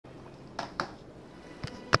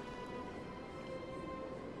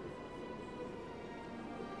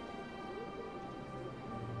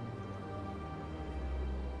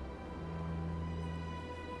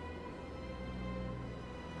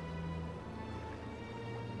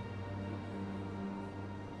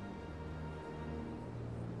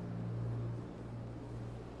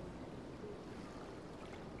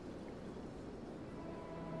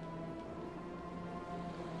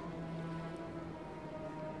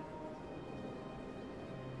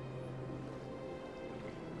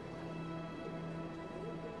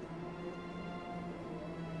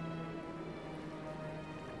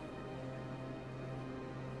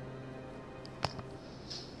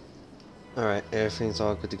Alright, everything's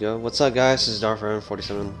all good to go. What's up, guys? This is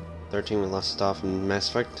Darth4713. We last off in Mass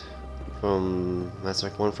Effect. From Mass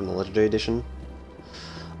Effect 1 from the Legendary Edition.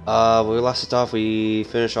 We last off, we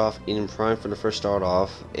finished off Eden Prime for the first start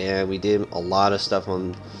off. And we did a lot of stuff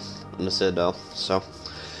on the Citadel. So,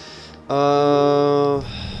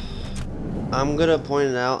 I'm gonna point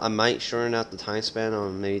it out. I might shorten out the time span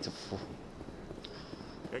on maybe to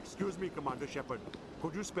Excuse me, Commander Shepard.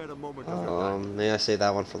 Could you spare a moment of your time? maybe I save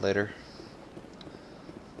that one for later.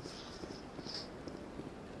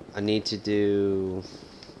 I need to do.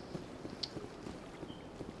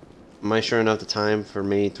 Am I sure enough the time for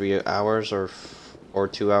maybe 3 hours or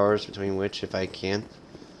 2 hours between which, if I can?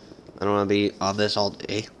 I don't want to be on this all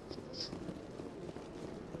day.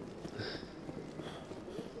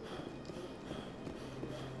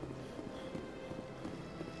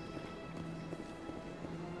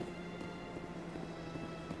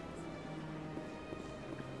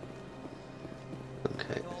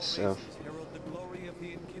 Okay, so. Herald the glory of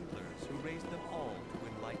the Enkindlers who raised them all to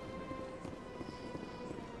enlightenment.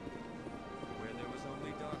 Where there was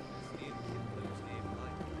only darkness, the Enkindlers gave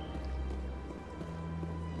light.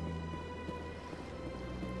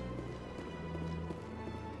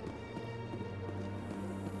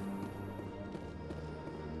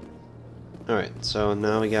 Alright, so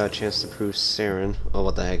now we got a chance to prove Saren. Oh,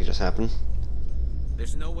 what the heck just happened?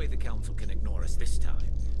 There's no way the Council can ignore us this time.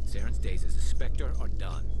 Saren's days as a Spectre are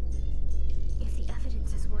done. If the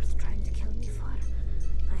evidence is worth trying to kill me for,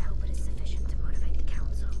 I hope it is sufficient to motivate the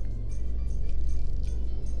Council.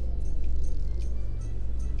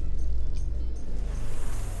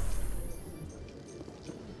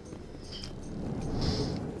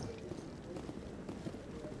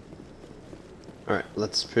 Alright,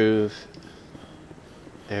 let's prove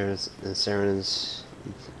Aerith and Saren's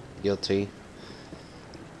guilty.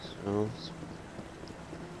 So.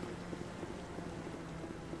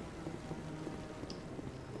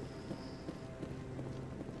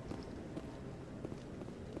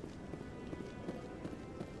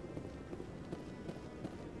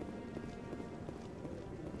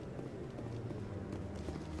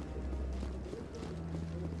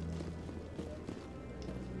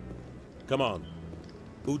 Come on.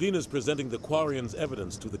 Udina's presenting the Quarians'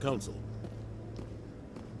 evidence to the Council.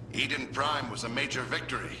 Eden Prime was a major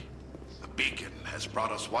victory. The beacon has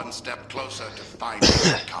brought us one step closer to finding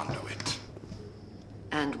the conduit.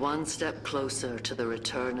 And one step closer to the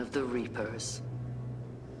return of the Reapers.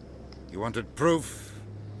 You wanted proof?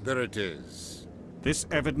 There it is. This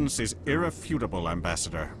evidence is irrefutable,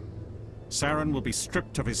 Ambassador. Saren will be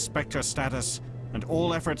stripped of his Spectre status, and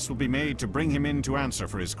all efforts will be made to bring him in to answer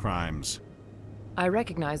for his crimes. I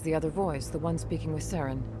recognize the other voice, the one speaking with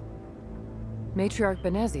Saren. Matriarch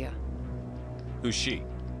Benezia. Who's she?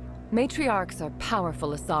 Matriarchs are powerful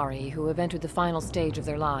Asari who have entered the final stage of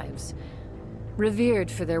their lives.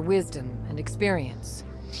 Revered for their wisdom and experience,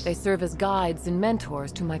 they serve as guides and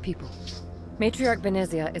mentors to my people. Matriarch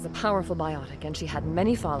Benezia is a powerful biotic, and she had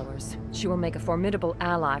many followers. She will make a formidable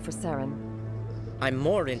ally for Saren. I'm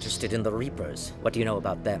more interested in the Reapers. What do you know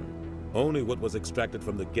about them? Only what was extracted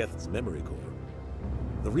from the Geth's memory core.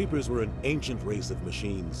 The Reapers were an ancient race of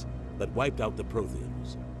machines that wiped out the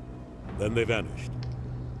Protheans. Then they vanished.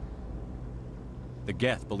 The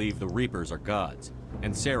Geth believe the Reapers are gods,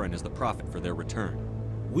 and Saren is the prophet for their return.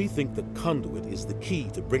 We think the conduit is the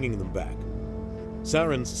key to bringing them back.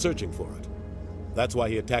 Saren's searching for it. That's why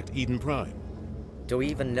he attacked Eden Prime. Do we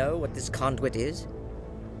even know what this conduit is?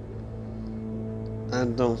 I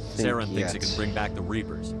don't think Saren yet. thinks it can bring back the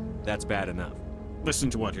Reapers. That's bad enough.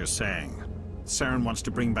 Listen to what you're saying. Saren wants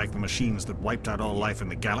to bring back the machines that wiped out all life in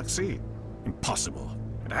the galaxy? Impossible.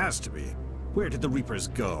 It has to be. Where did the Reapers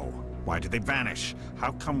go? Why did they vanish?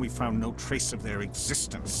 How come we found no trace of their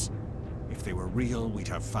existence? If they were real, we'd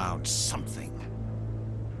have found something.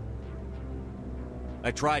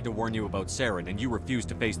 I tried to warn you about Saren, and you refused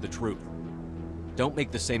to face the truth. Don't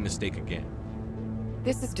make the same mistake again.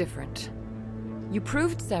 This is different. You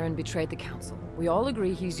proved Saren betrayed the Council. We all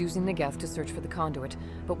agree he's using the Geth to search for the conduit,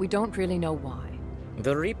 but we don't really know why.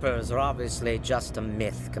 The Reapers are obviously just a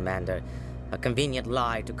myth, Commander. A convenient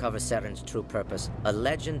lie to cover Saren's true purpose. A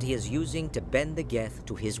legend he is using to bend the Geth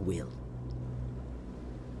to his will.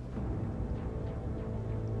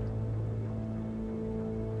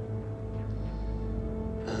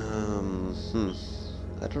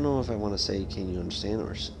 I don't know if I want to say can you understand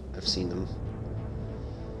or I've seen them.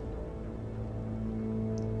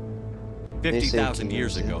 50,000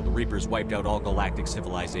 years ago, the Reapers wiped out all galactic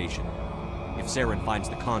civilization. If Saren finds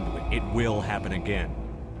the conduit, it will happen again.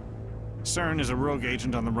 Saren is a rogue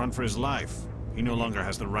agent on the run for his life. He no longer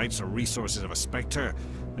has the rights or resources of a Spectre,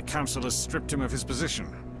 The Council has stripped him of his position.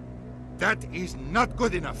 That is not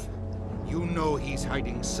good enough. You know he's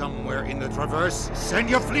hiding somewhere in the Traverse. Send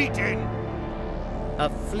your fleet in! A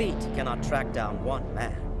fleet cannot track down one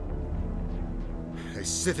man. A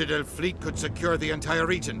Citadel fleet could secure the entire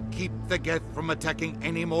region, keep the Geth from attacking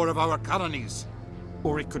any more of our colonies.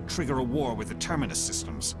 Or it could trigger a war with the Terminus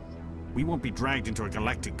systems. We won't be dragged into a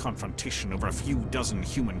galactic confrontation over a few dozen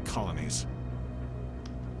human colonies.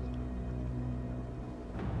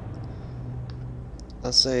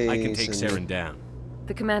 I'll say I can take Saren down.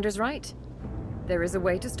 The commander's right. There is a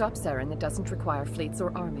way to stop Saren that doesn't require fleets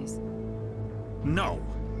or armies. No,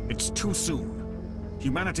 it's too soon.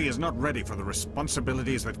 Humanity is not ready for the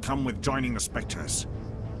responsibilities that come with joining the Spectres.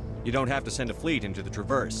 You don't have to send a fleet into the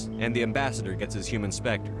Traverse, and the Ambassador gets his human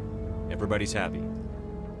Spectre. Everybody's happy.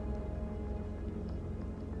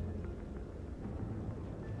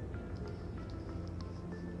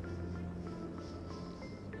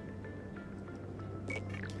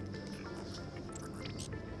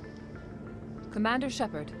 Commander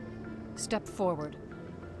Shepard, step forward.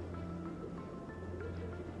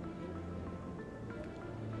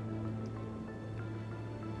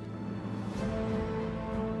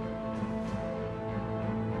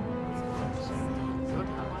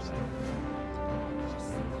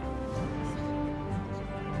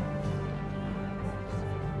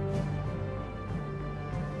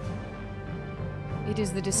 It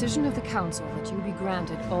is the decision of the Council that you be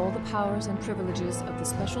granted all the powers and privileges of the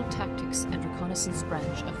Special Tactics and Reconnaissance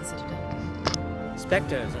branch of the Citadel.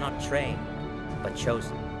 Spectres are not trained, but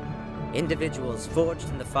chosen. Individuals forged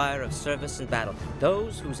in the fire of service and battle.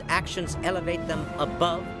 Those whose actions elevate them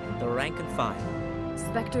above the rank and file.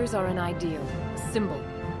 Spectres are an ideal, a symbol,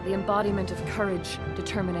 the embodiment of courage,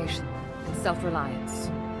 determination, and self-reliance.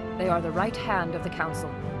 They are the right hand of the Council,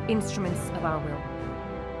 instruments of our will.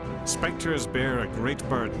 Spectres bear a great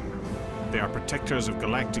burden. They are protectors of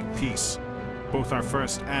galactic peace, both our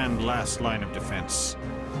first and last line of defense.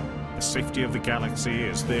 The safety of the galaxy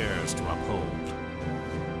is theirs to uphold.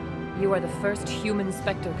 You are the first human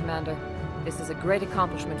Spectre, Commander. This is a great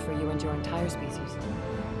accomplishment for you and your entire species.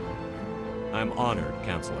 I'm honored,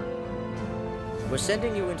 Counselor. We're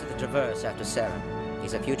sending you into the Traverse after Saren.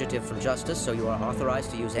 He's a fugitive from justice, so you are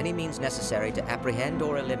authorized to use any means necessary to apprehend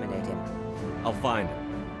or eliminate him. I'll find him.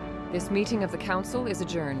 This meeting of the Council is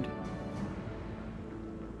adjourned.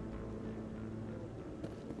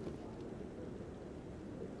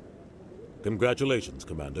 Congratulations,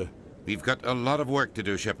 Commander. We've got a lot of work to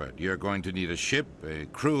do, Shepard. You're going to need a ship, a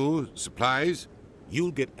crew, supplies.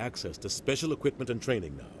 You'll get access to special equipment and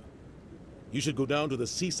training now. You should go down to the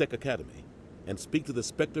C-Sec Academy and speak to the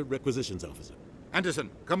Spectre Requisitions Officer. Anderson,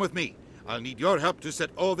 come with me. I'll need your help to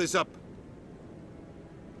set all this up.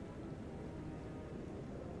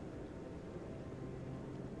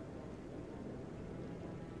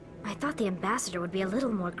 I thought the ambassador would be a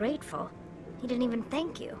little more grateful. He didn't even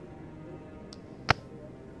thank you.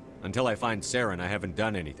 Until I find Saren, I haven't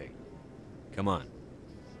done anything. Come on.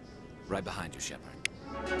 Right behind you, Shepard.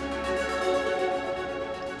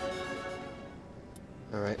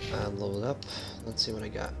 Alright, I'm leveled up. Let's see what I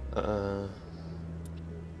got. I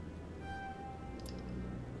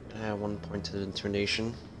have 1 point to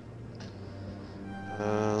determination.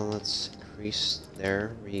 Let's increase.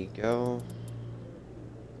 There we go.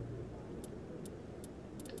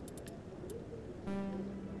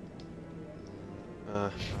 I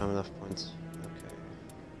don't have enough points. Okay.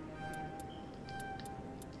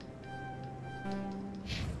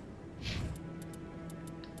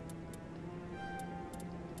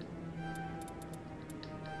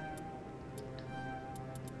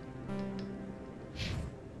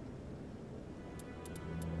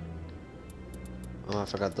 Oh, I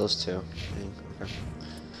forgot those two. Okay.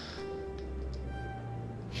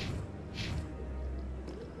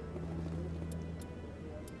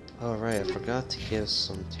 Alright, I forgot to give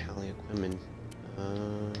some tally equipment.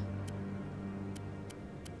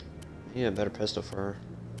 Yeah, a better pistol for her.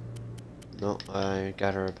 No, I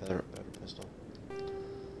got her a better pistol.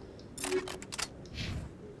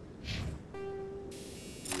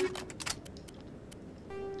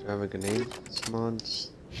 Do I have a grenade?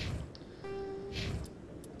 Mods.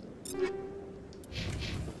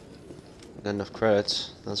 Got enough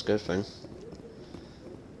credits. That's a good thing.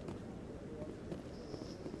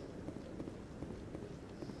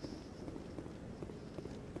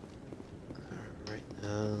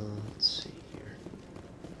 Let's see here.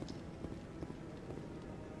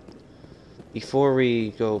 Before we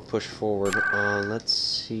go push forward, let's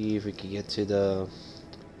see if we can get to the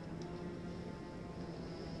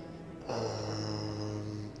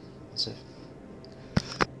what's it?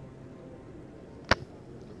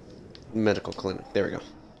 medical clinic. There we go.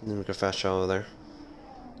 And then we can fast travel over there.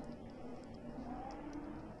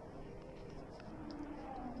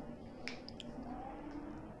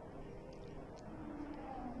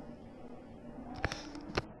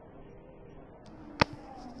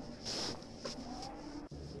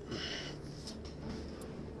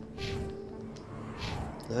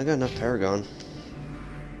 I got enough Paragon.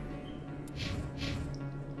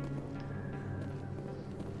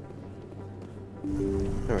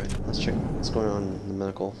 Alright, let's check what's going on in the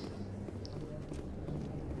medical.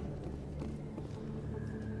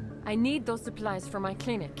 I need those supplies for my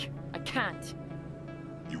clinic. I can't.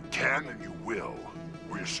 You can and you will,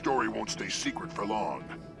 or your story won't stay secret for long.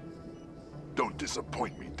 Don't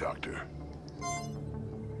disappoint me, Doctor.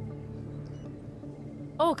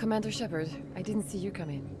 Oh, Commander Shepard, I didn't see you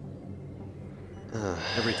come in.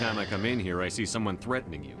 Every time I come in here, I see someone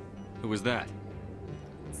threatening you. Who was that?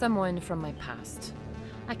 Someone from my past.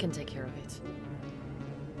 I can take care of it.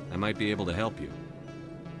 I might be able to help you.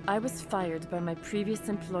 I was fired by my previous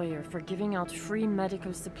employer for giving out free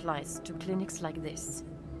medical supplies to clinics like this.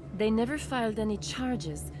 They never filed any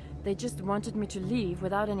charges, they just wanted me to leave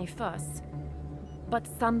without any fuss. But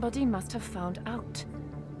somebody must have found out.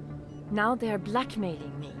 Now they are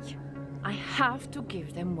blackmailing me. I have to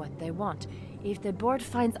give them what they want. If the board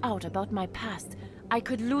finds out about my past, I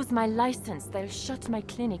could lose my license. They'll shut my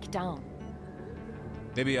clinic down.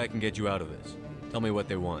 Maybe I can get you out of this. Tell me what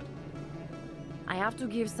they want. I have to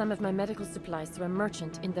give some of my medical supplies to a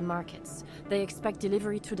merchant in the markets. They expect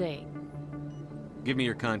delivery today. Give me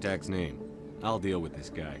your contact's name. I'll deal with this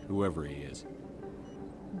guy, whoever he is.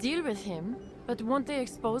 Deal with him? But won't they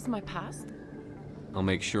expose my past? I'll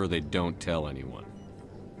make sure they don't tell anyone.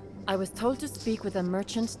 I was told to speak with a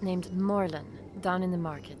merchant named Morlan, down in the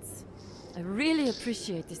markets. I really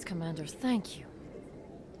appreciate this, Commander. Thank you.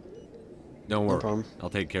 Don't worry. I'll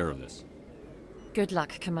take care of this. Good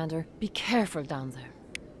luck, Commander. Be careful down there.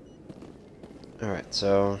 Alright,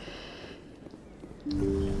 so...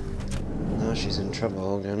 now she's in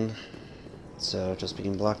trouble again. So, just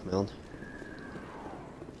being blackmailed.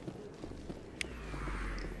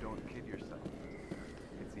 Don't kid yourself.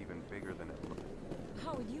 It's even bigger than it looks.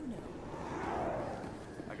 How would you know?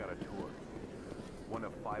 I got a tour. One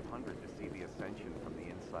of 500 to see the Ascension from the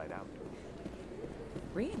inside out.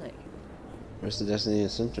 Really? Where's the Destiny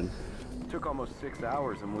Ascension? Took almost 6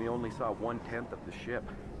 hours and we only saw 1/10 of the ship.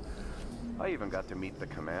 I even got to meet the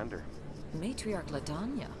commander. Matriarch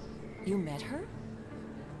Ladanya. You met her?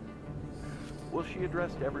 Well, she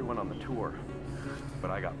addressed everyone on the tour, but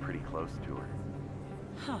I got pretty close to her.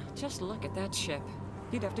 Huh, just look at that ship.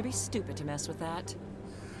 You'd have to be stupid to mess with that.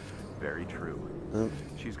 Very true.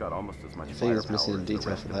 She's got almost as much I think it's firepower missing a as the detail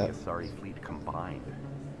rest for of that. the Asari fleet combined.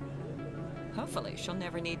 Hopefully, she'll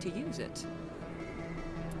never need to use it.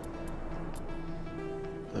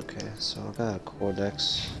 Okay, so I got a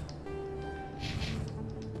Codex.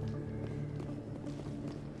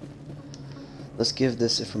 Let's give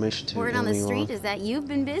this information to Word on the Obi-Wan. street is that you've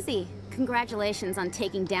been busy. Congratulations on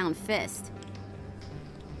taking down Fist.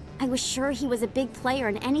 I was sure he was a big player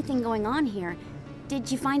in anything going on here. Did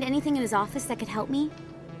you find anything in his office that could help me?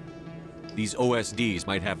 These OSDs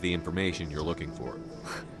might have the information you're looking for.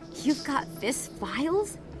 You've got Fist's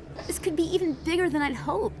files? This could be even bigger than I'd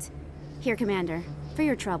hoped. Here, Commander, for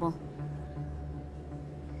your trouble.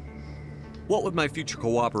 What would my future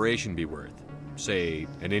cooperation be worth? Say,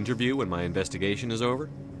 an interview when my investigation is over?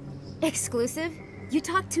 Exclusive? You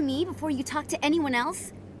talk to me before you talk to anyone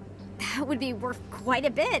else? That would be worth quite a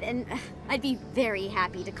bit, and I'd be very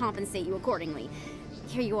happy to compensate you accordingly.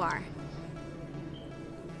 Here you are.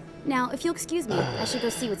 Now, if you'll excuse me, I should go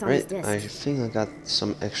see what's on this disc. I think I got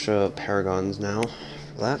some extra Paragons now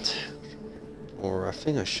for that. Or I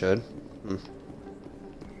think I should.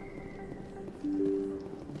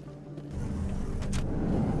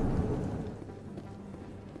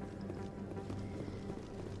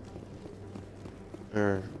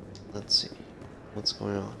 Or, let's see. What's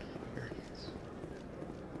going on here?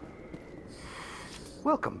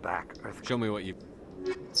 Welcome back, Earth. Show me what you...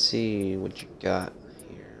 Let's see what you got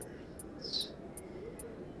here.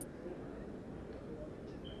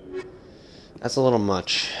 That's a little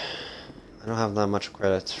much. I don't have that much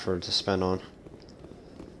credits to spend on.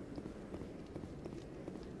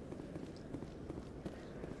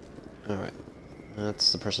 Alright.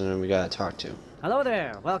 That's the person that we gotta talk to. Hello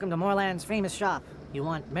there. Welcome to Morlan's famous shop. You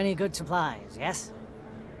want many good supplies, yes?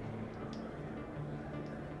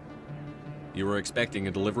 You were expecting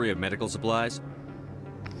a delivery of medical supplies?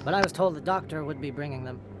 But I was told the doctor would be bringing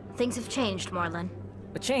them. Things have changed, Morlan.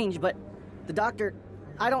 A change, but the doctor...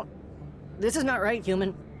 I don't... This is not right,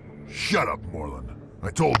 human. Shut up, Morlan. I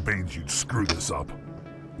told Baines you'd screw this up.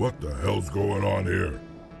 What the hell's going on here?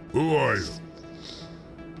 Who are you?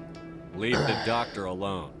 Leave the doctor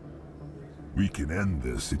alone. We can end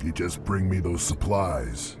this if you just bring me those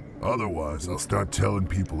supplies. Otherwise, I'll start telling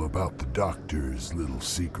people about the doctor's little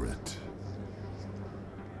secret.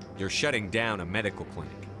 You're shutting down a medical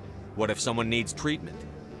clinic. What if someone needs treatment?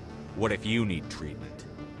 What if you need treatment?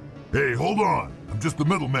 Hey, hold on! I'm just the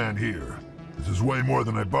middleman here. This is way more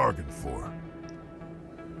than I bargained for.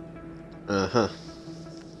 Uh-huh.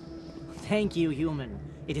 Thank you, human.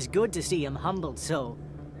 It is good to see him humbled so.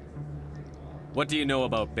 What do you know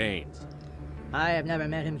about Baines? I have never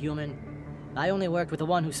met him, human. I only worked with the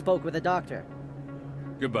one who spoke with the doctor.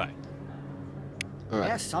 Goodbye.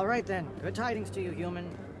 Yes, all right then. Good tidings to you, human.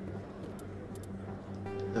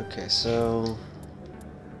 Okay, so...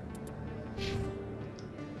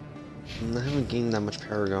 I haven't gained that much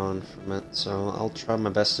Paragon from it, so I'll try my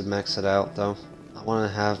best to max it out, though. I want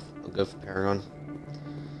to have a good Paragon.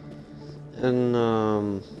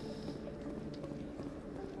 And,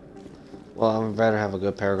 well, I would rather have a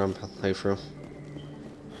good Paragon playthrough.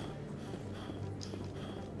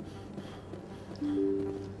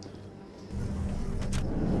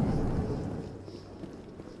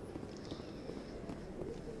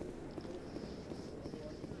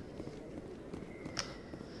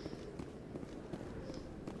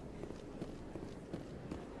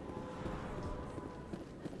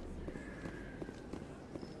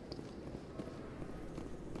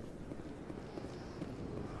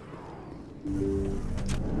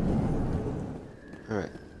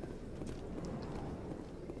 Alright.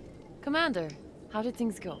 Commander, how did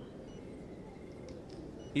things go?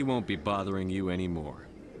 He won't be bothering you anymore.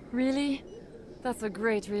 Really? That's a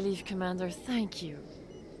great relief, Commander. Thank you.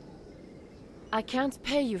 I can't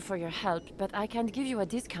pay you for your help, but I can give you a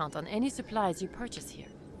discount on any supplies you purchase here.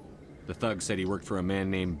 The thug said he worked for a man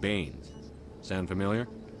named Baines. Sound familiar?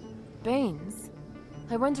 Baines?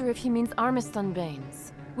 I wonder if he means Armiston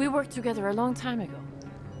Baines. We worked together a long time ago.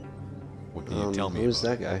 What can you tell me? Who's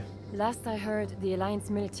that guy? Last I heard, the Alliance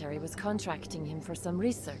military was contracting him for some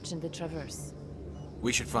research in the Traverse.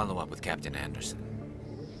 We should follow up with Captain Anderson.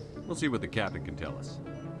 We'll see what the captain can tell us.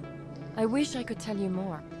 I wish I could tell you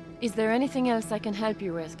more. Is there anything else I can help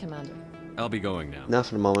you with, Commander? I'll be going now. Not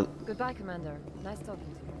for the moment. Goodbye, Commander. Nice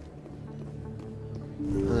talking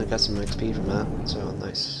to you. I got some XP from that, so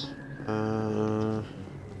nice.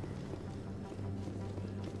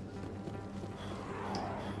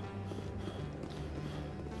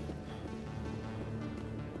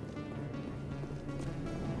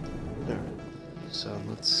 There. So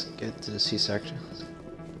let's get to the sea sector.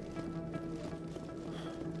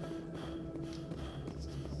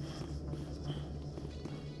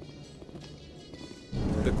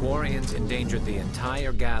 The Quarians endangered the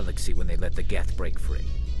entire galaxy when they let the Geth break free.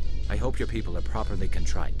 I hope your people are properly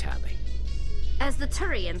contrite, Tali. As the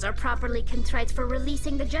Turians are properly contrite for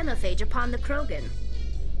releasing the genophage upon the Krogan.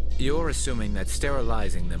 You're assuming that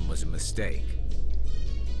sterilizing them was a mistake.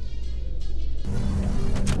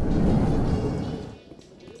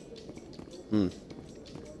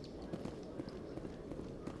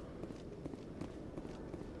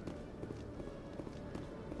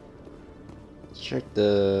 Let's check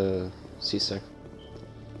the sea sector.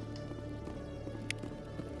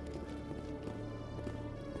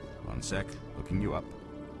 One sec, looking you up.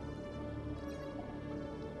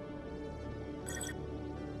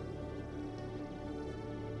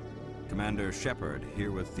 Commander Shepard,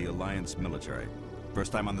 here with the Alliance military.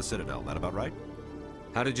 First time on the Citadel, that about right?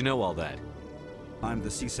 How did you know all that? I'm the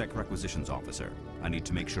CSEC requisitions officer. I need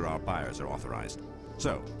to make sure our buyers are authorized.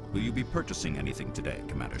 So, will you be purchasing anything today,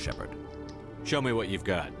 Commander Shepard? Show me what you've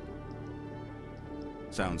got.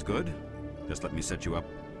 Sounds good. Just let me set you up.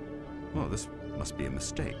 Oh, this must be a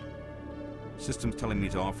mistake. System's telling me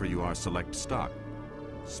to offer you our select stock.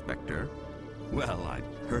 Spectre? Well, I'd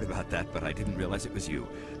heard about that, but I didn't realize it was you.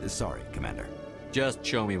 Sorry, Commander. Just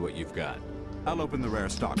show me what you've got. I'll open the rare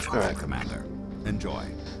stock for you, Commander. Enjoy.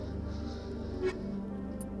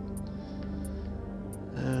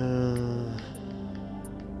 Damn,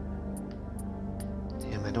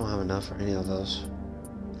 I don't have enough for any of those.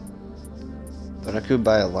 But I could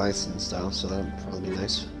buy a license though, so that would probably be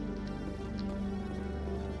nice.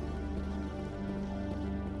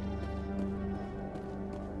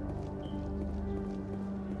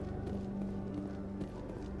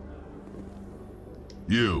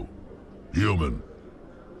 You, human.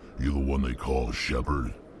 You the one they call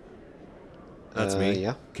Shepard? That's me.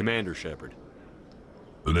 Yeah. Commander Shepard.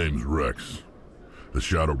 The name's Rex. The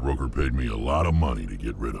Shadow Broker paid me a lot of money to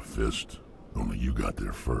get rid of Fist. Only you got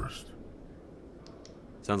there first.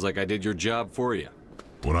 Sounds like I did your job for you.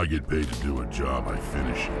 When I get paid to do a job, I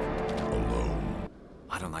finish it. Alone.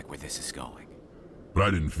 I don't like where this is going. But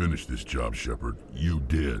I didn't finish this job, Shepard. You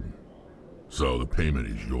did. So the payment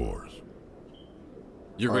is yours.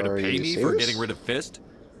 You're going to pay me for getting rid of Fist?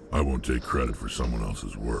 I won't take credit for someone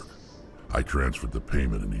else's work. I transferred the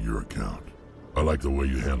payment into your account. I like the way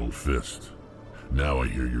you handled Fist. Now I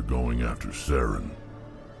hear you're going after Saren.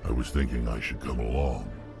 I was thinking I should come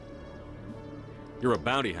along. You're a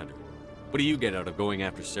bounty hunter. What do you get out of going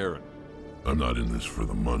after Saren? I'm not in this for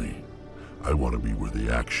the money. I want to be where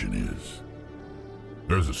the action is.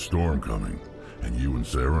 There's a storm coming, and you and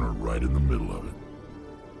Saren are right in the middle of it.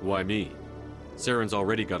 Why me? Saren's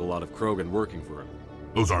already got a lot of Krogan working for him.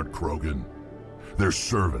 Those aren't Krogan. They're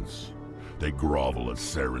servants. They grovel at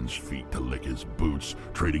Saren's feet to lick his boots,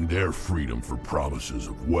 trading their freedom for promises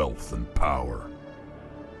of wealth and power.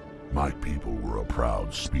 My people were a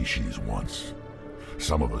proud species once.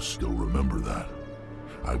 Some of us still remember that.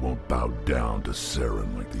 I won't bow down to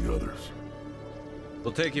Saren like the others.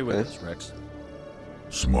 We'll take you with us, Rex.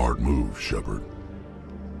 Smart move, Shepard.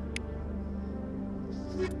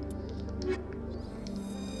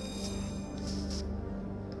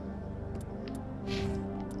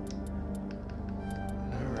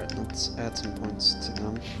 Alright, let's add some points to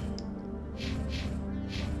them.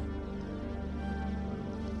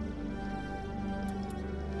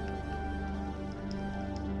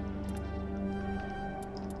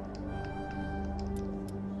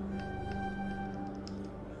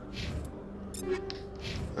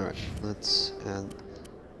 Alright, let's add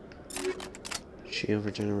shield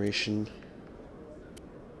regeneration. Do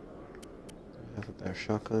we have a better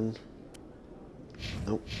shotgun?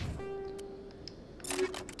 Nope.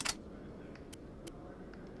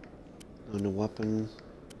 No new weapon.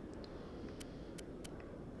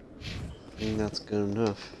 I think that's good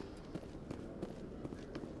enough.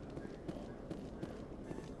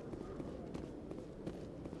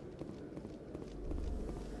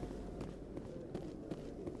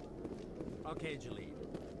 Okay, Jalid.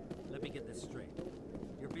 Let me get this straight.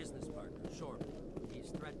 Your business partner, Shorman,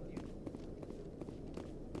 he's threatened you.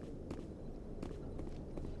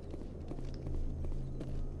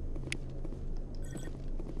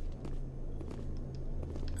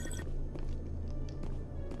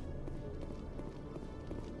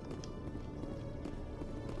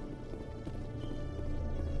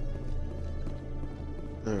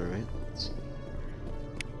 Alright, let's see.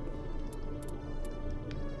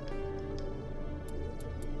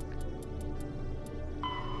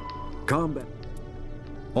 Combat.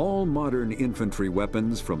 All modern infantry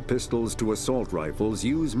weapons, from pistols to assault rifles,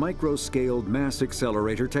 use micro-scaled mass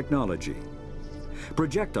accelerator technology.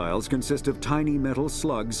 Projectiles consist of tiny metal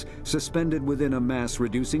slugs suspended within a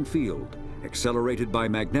mass-reducing field, accelerated by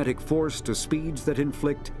magnetic force to speeds that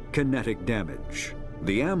inflict kinetic damage.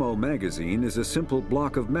 The ammo magazine is a simple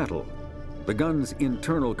block of metal. The gun's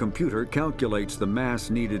internal computer calculates the mass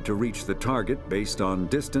needed to reach the target based on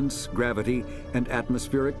distance, gravity, and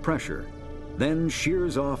atmospheric pressure, then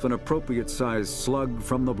shears off an appropriate-sized slug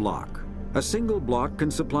from the block. A single block can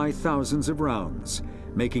supply thousands of rounds,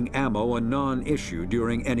 making ammo a non-issue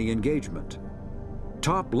during any engagement.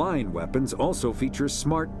 Top-line weapons also feature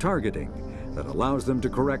smart targeting that allows them to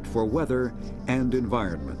correct for weather and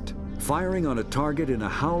environment. Firing on a target in a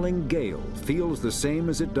howling gale feels the same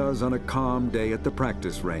as it does on a calm day at the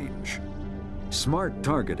practice range. Smart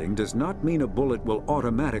targeting does not mean a bullet will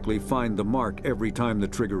automatically find the mark every time the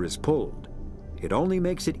trigger is pulled. It only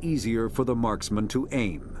makes it easier for the marksman to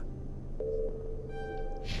aim.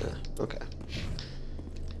 Okay.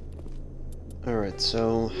 Alright,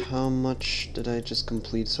 so how much did I just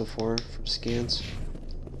complete so far for scans?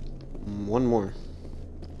 One more.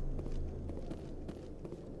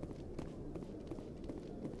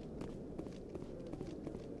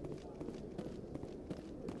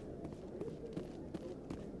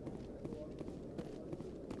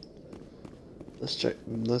 Let's check.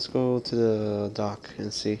 Let's go to the dock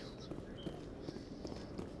and see.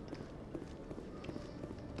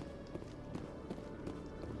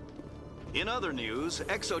 In other news,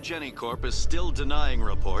 Exogeny Corp is still denying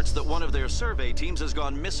reports that one of their survey teams has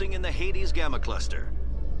gone missing in the Hades Gamma Cluster.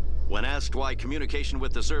 When asked why communication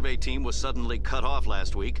with the survey team was suddenly cut off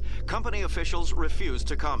last week, company officials refused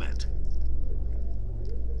to comment.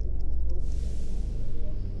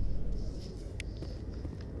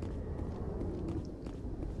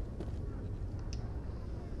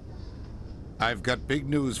 I've got big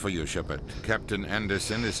news for you, Shepard. Captain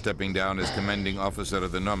Anderson is stepping down as commanding officer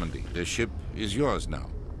of the Normandy. The ship is yours now.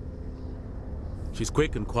 She's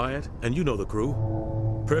quick and quiet, and you know the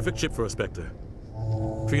crew. Perfect ship for a Spectre.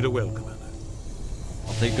 Treat her well, Commander.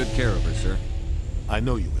 I'll take good care of her, sir. I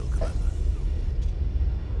know you will, Commander.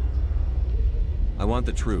 I want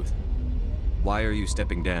the truth. Why are you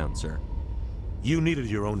stepping down, sir? You needed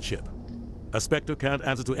your own ship. A Spectre can't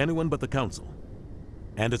answer to anyone but the Council.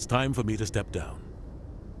 And it's time for me to step down.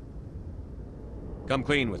 Come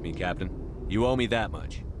clean with me, Captain. You owe me that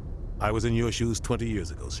much. I was in your shoes 20 years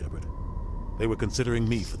ago, Shepard. They were considering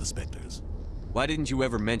me for the Spectres. Why didn't you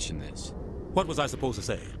ever mention this? What was I supposed to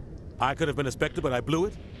say? I could have been a Spectre, but I blew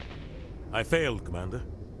it? I failed, Commander.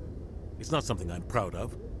 It's not something I'm proud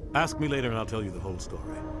of. Ask me later and I'll tell you the whole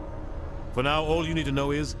story. For now, all you need to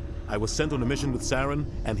know is, I was sent on a mission with Saren,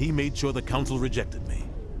 and he made sure the Council rejected me.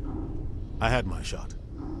 I had my shot.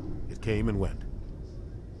 It came and went.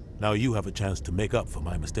 Now you have a chance to make up for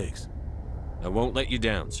my mistakes. I won't let you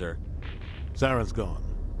down, sir. Saren's gone.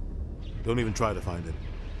 Don't even try to find him.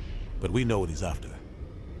 But we know what he's after.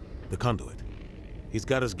 The Conduit. He's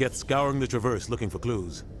got his Geth scouring the Traverse looking for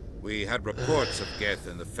clues. We had reports of Geth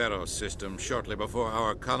in the Pharaoh system shortly before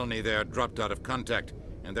our colony there dropped out of contact,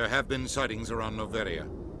 and there have been sightings around Noveria.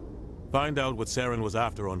 Find out what Saren was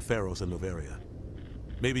after on Pharos and Noveria.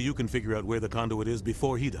 Maybe you can figure out where the Conduit is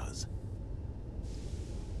before he does.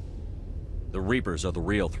 The Reapers are the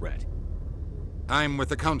real threat. I'm with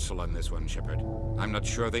the Council on this one, Shepard. I'm not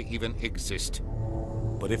sure they even exist.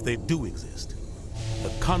 But if they do exist,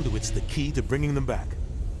 the Conduit's the key to bringing them back.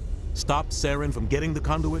 Stop Saren from getting the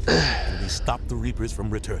Conduit, and we stop the Reapers from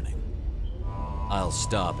returning. I'll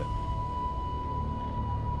stop him.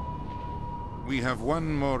 We have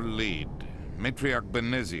one more lead. Matriarch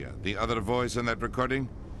Benezia, the other voice in that recording.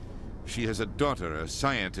 She has a daughter, a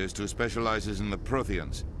scientist who specializes in the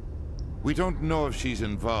Protheans. We don't know if she's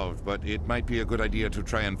involved, but it might be a good idea to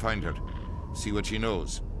try and find her. See what she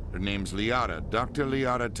knows. Her name's Liara, Dr.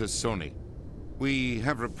 Liara Tassoni. We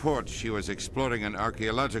have reports she was exploring an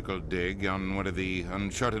archaeological dig on one of the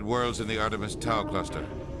uncharted worlds in the Artemis Tau cluster.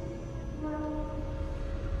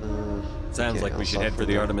 Sounds like we should head for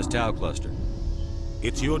the Artemis Tau cluster.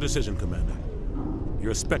 It's your decision, Commander.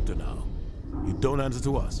 You're a Spectre now. You don't answer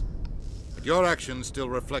to us. But your actions still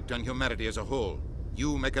reflect on humanity as a whole.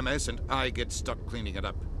 You make a mess and I get stuck cleaning it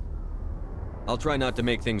up. I'll try not to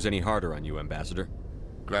make things any harder on you, Ambassador.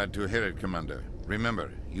 Glad to hear it, Commander.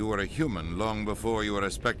 Remember, you were a human long before you were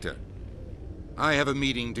a Spectre. I have a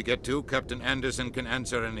meeting to get to. Captain Anderson can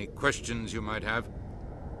answer any questions you might have.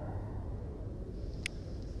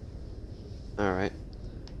 Alright.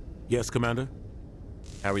 Yes, Commander?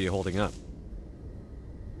 How are you holding up?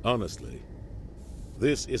 Honestly,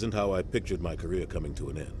 this isn't how I pictured my career coming to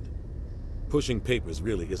an end. Pushing papers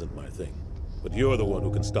really isn't my thing, but you're the one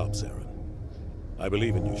who can stop Saren. I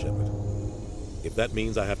believe in you, Shepard. If that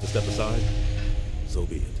means I have to step aside, so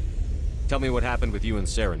be it. Tell me what happened with you and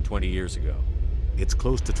Saren 20 years ago. It's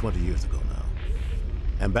close to 20 years ago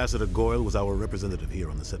now. Ambassador Goyle was our representative here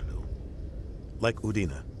on the Citadel. Like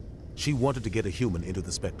Udina, she wanted to get a human into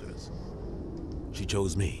the Spectres. She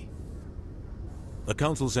chose me. The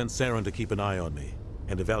Council sent Saren to keep an eye on me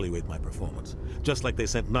and evaluate my performance, just like they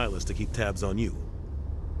sent Nihilus to keep tabs on you.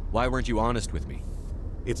 Why weren't you honest with me?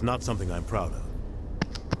 It's not something I'm proud of.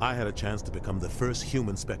 I had a chance to become the first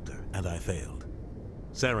human Spectre, and I failed.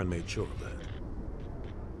 Saren made sure of that.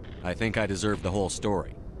 I think I deserve the whole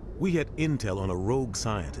story. We had intel on a rogue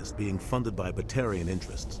scientist being funded by Batarian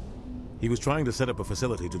interests. He was trying to set up a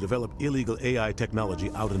facility to develop illegal AI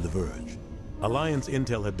technology out in the Verge. Alliance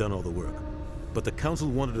intel had done all the work, but the Council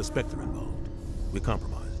wanted a Spectre involved. We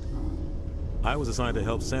compromised. I was assigned to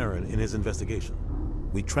help Saren in his investigation.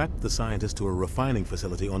 We tracked the scientist to a refining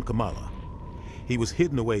facility on Kamala. He was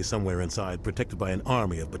hidden away somewhere inside, protected by an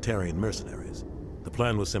army of Batarian mercenaries. The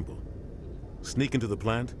plan was simple. Sneak into the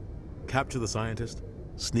plant, capture the scientist,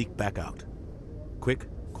 sneak back out. Quick,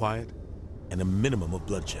 quiet, and a minimum of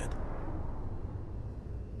bloodshed.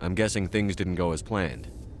 I'm guessing things didn't go as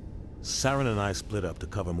planned. Saren and I split up to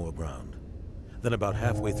cover more ground. Then about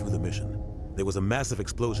halfway through the mission, there was a massive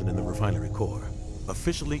explosion in the refinery core.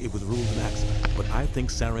 Officially, it was ruled an accident, but I think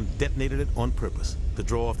Saren detonated it on purpose to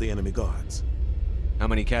draw off the enemy guards. How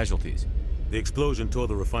many casualties? The explosion tore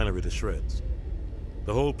the refinery to shreds.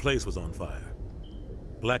 The whole place was on fire.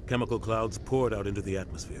 Black chemical clouds poured out into the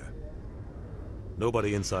atmosphere.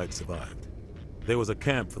 Nobody inside survived. There was a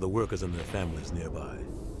camp for the workers and their families nearby.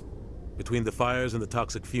 Between the fires and the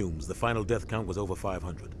toxic fumes, the final death count was over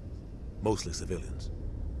 500. Mostly civilians.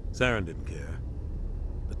 Saren didn't care.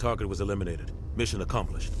 The target was eliminated, mission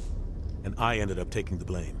accomplished, and I ended up taking the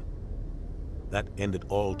blame. That ended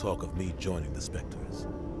all talk of me joining the Spectres.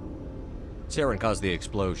 Saren caused the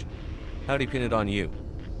explosion. How'd he pin it on you?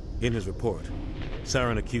 In his report,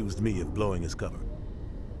 Saren accused me of blowing his cover.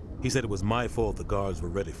 He said it was my fault the guards were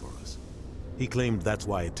ready for us. He claimed that's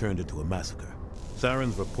why it turned into a massacre.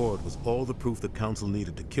 Saren's report was all the proof the Council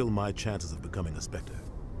needed to kill my chances of becoming a Spectre.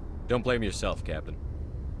 Don't blame yourself, Captain.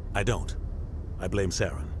 I don't. I blame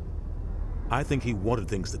Saren. I think he wanted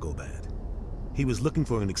things to go bad. He was looking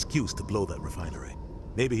for an excuse to blow that refinery.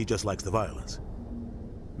 Maybe he just likes the violence.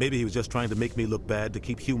 Maybe he was just trying to make me look bad to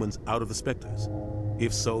keep humans out of the Spectres.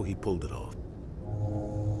 If so, he pulled it off.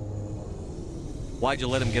 Why'd you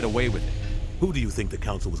let him get away with it? Who do you think the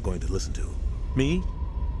Council was going to listen to? Me?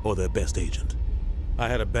 Or their best agent? I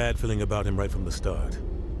had a bad feeling about him right from the start.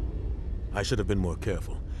 I should have been more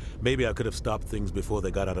careful. Maybe I could have stopped things before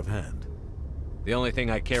they got out of hand. The only thing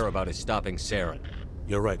I care about is stopping Saren.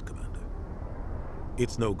 You're right, Commander.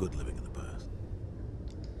 It's no good living in the past.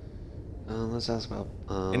 Let's ask about...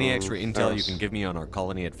 Any extra intel Feros. you can give me on our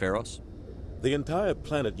colony at Feros? The entire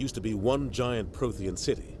planet used to be one giant Prothean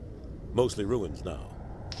city. Mostly ruins now.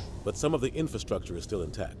 But some of the infrastructure is still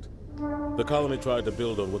intact. The colony tried to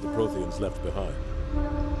build on what the Protheans left behind.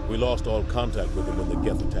 We lost all contact with them when the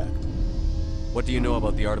Geth attacked. What do you know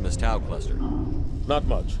about the Artemis Tau cluster? Not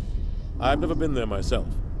much. I've never been there myself.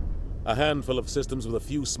 A handful of systems with a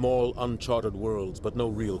few small, uncharted worlds, but no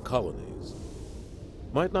real colonies.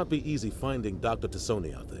 Might not be easy finding Dr.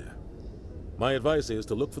 T'Soni out there. My advice is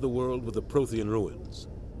to look for the world with the Prothean ruins.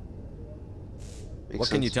 What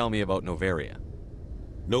can you tell me about Noveria?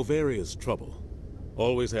 Novaria's trouble.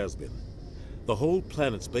 Always has been. The whole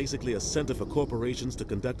planet's basically a center for corporations to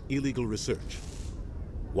conduct illegal research.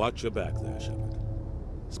 Watch your back there, Shepard.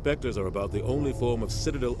 Spectres are about the only form of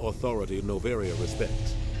Citadel authority Noveria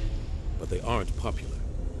respects. But they aren't popular.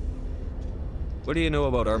 What do you know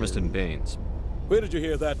about Armiston Baines? Where did you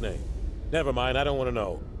hear that name? Never mind, I don't want to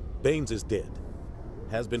know. Baines is dead.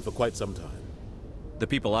 Has been for quite some time. The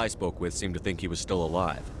people I spoke with seemed to think he was still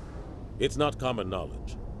alive. It's not common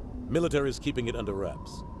knowledge. Military's keeping it under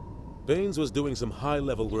wraps. Baines was doing some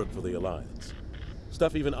high-level work for the Alliance.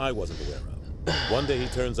 Stuff even I wasn't aware of. One day he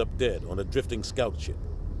turns up dead on a drifting scout ship.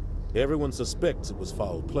 Everyone suspects it was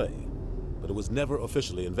foul play, but it was never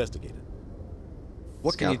officially investigated.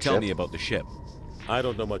 What can you tell me about the ship? I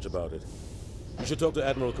don't know much about it. You should talk to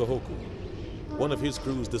Admiral Kahoku. One of his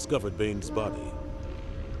crews discovered Baines' body.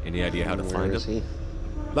 Any idea how to find him?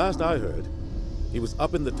 Last I heard, he was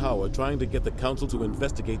up in the tower trying to get the Council to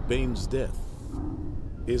investigate Baines' death.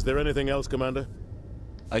 Is there anything else, Commander?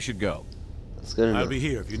 I should go. That's good enough. I'll be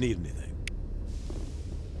here if you need anything.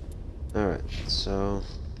 Alright, so...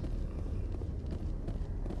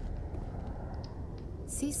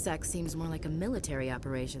 C-Sec seems more like a military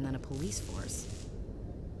operation than a police force.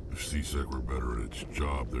 If C-Sec were better at its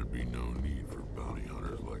job, there'd be no need for bounty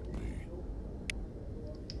hunters like me.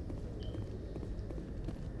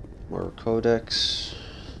 More codex.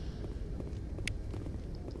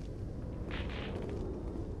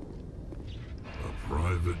 A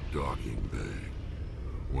private docking bay.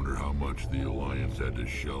 Wonder how much the Alliance had to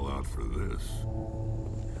shell out for this.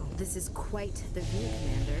 This is quite the view,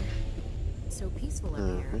 Commander. So peaceful up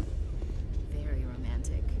here. Very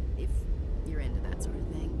romantic, if you're into that sort of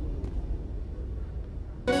thing.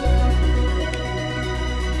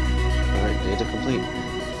 Alright, data complete.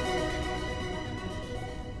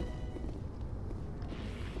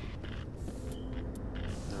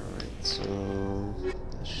 Alright, so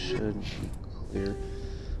that should be clear.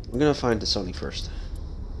 We're gonna find T'Soni first.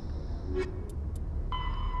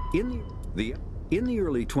 In the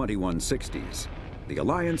early 2160s, the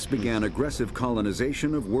Alliance began aggressive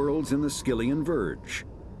colonization of worlds in the Skyllian Verge,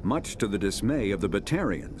 much to the dismay of the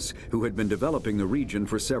Batarians, who had been developing the region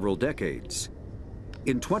for several decades.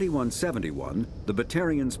 In 2171, the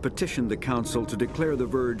Batarians petitioned the Council to declare the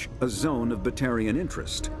Verge a zone of Batarian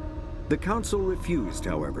interest. The Council refused,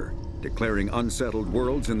 however, declaring unsettled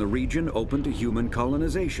worlds in the region open to human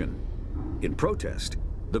colonization. In protest,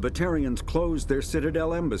 the Batarians closed their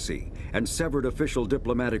Citadel embassy and severed official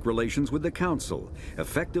diplomatic relations with the Council,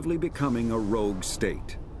 effectively becoming a rogue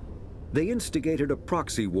state. They instigated a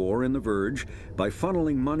proxy war in the Verge by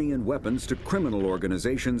funneling money and weapons to criminal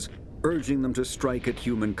organizations, urging them to strike at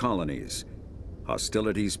human colonies.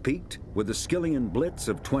 Hostilities peaked with the Skyllian Blitz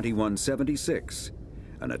of 2176,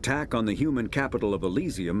 an attack on the human capital of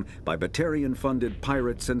Elysium by Batarian-funded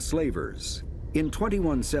pirates and slavers. In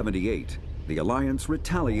 2178, the Alliance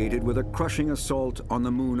retaliated with a crushing assault on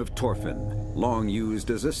the moon of Torfin, long used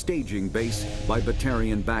as a staging base by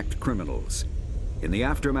Batarian-backed criminals. In the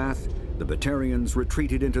aftermath, the Batarians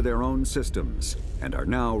retreated into their own systems and are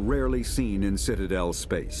now rarely seen in Citadel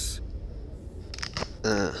space.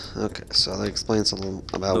 Okay, so that explains something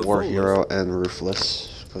about War Hero and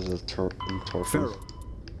Ruthless because of Torfin.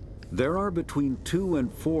 There are between 200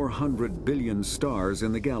 and 400 billion stars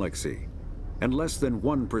in the galaxy. and less than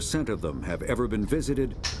 1% of them have ever been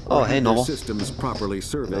visited Oh, or hey, had their Noble. systems properly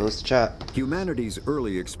surveyed. Let's chat. Humanity's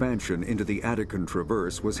early expansion into the Attican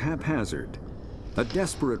Traverse was haphazard. A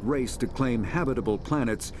desperate race to claim habitable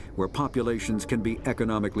planets where populations can be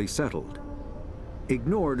economically settled.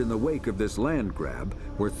 Ignored in the wake of this land grab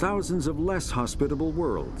were thousands of less hospitable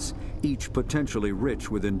worlds, each potentially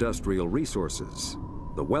rich with industrial resources.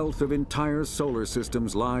 The wealth of entire solar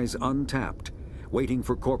systems lies untapped, waiting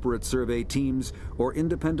for corporate survey teams or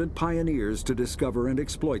independent pioneers to discover and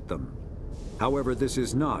exploit them. However, this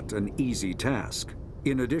is not an easy task.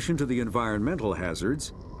 In addition to the environmental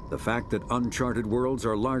hazards, the fact that uncharted worlds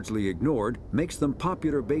are largely ignored makes them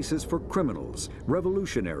popular bases for criminals,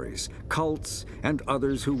 revolutionaries, cults, and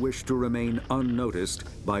others who wish to remain unnoticed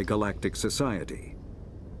by galactic society.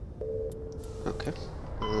 Okay.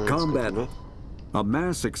 Combat. A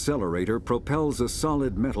mass accelerator propels a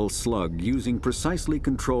solid metal slug using precisely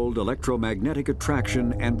controlled electromagnetic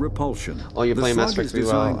attraction and repulsion. Oh, you're playing Mass The Effect 3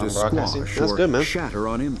 slug while is I'm designed to broadcasting? squash That's or good, man. shatter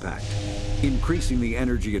on impact, increasing the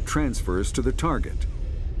energy it transfers to the target.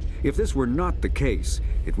 If this were not the case,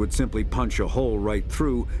 it would simply punch a hole right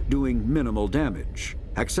through, doing minimal damage.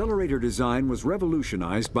 Accelerator design was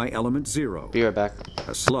revolutionized by Element Zero. Be right back.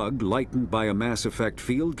 A slug lightened by a mass effect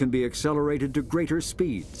field can be accelerated to greater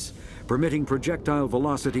speeds, permitting projectile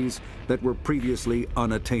velocities that were previously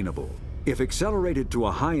unattainable. If accelerated to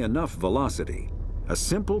a high enough velocity, a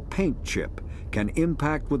simple paint chip can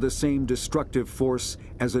impact with the same destructive force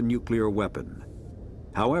as a nuclear weapon.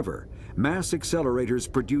 However, mass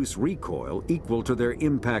accelerators produce recoil equal to their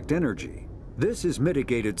impact energy. This is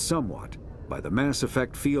mitigated somewhat by the mass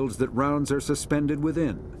effect fields that rounds are suspended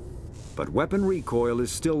within. But weapon recoil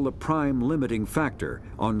is still the prime limiting factor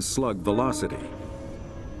on slug velocity.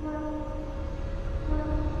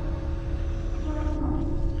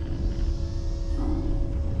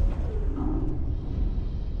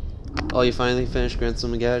 Oh, you finally finished Grand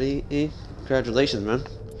Spaghetti? Congratulations, man.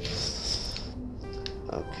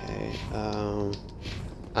 Okay,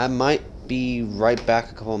 I might be right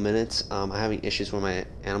back a couple of minutes. I'm having issues with my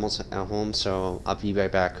animals at home, so I'll be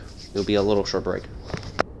right back. It'll be a little short break.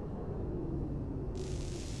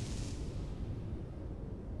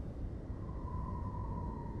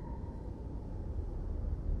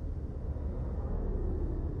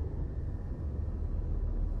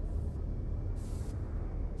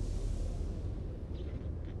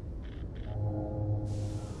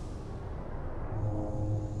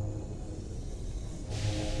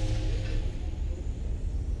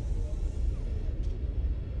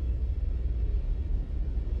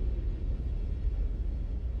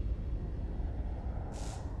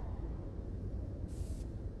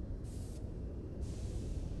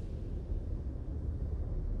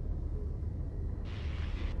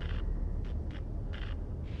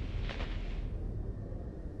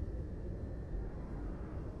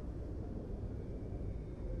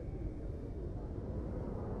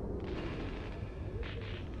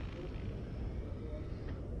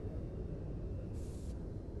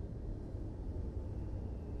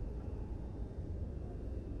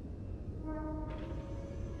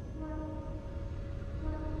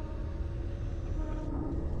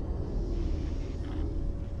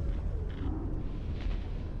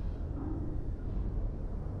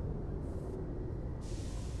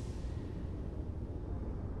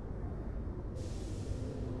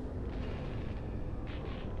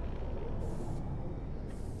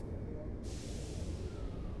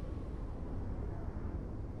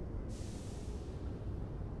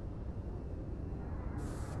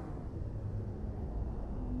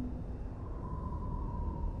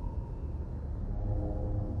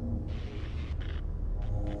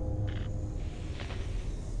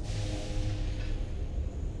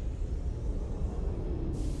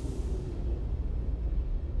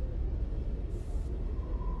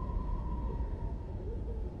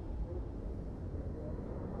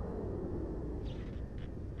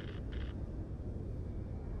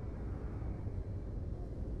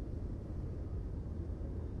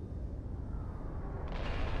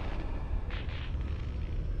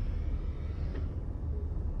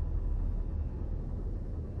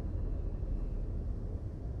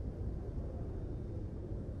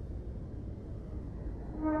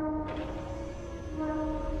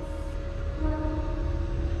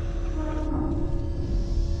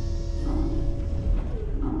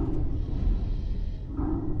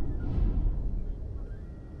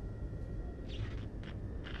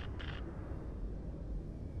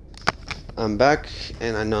 I'm back,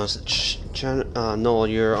 and I noticed that Noel,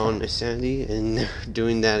 you're on Insanity, and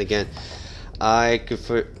doing that again. I could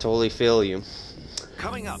totally feel you.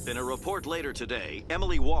 Coming up in a report later today,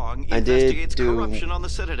 Emily Wong I investigates did do corruption on the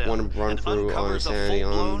Citadel one run and through on uncovers a Insanity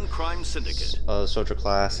full-blown on crime syndicate. Soldier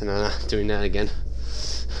class, and I'm not doing that again.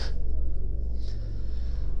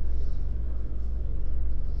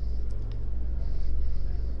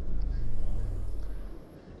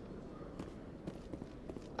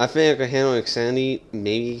 I think I can handle Insanity,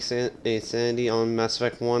 maybe Insanity on Mass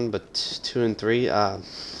Effect 1, but 2 and 3, I'm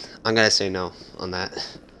gonna say no on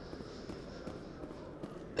that.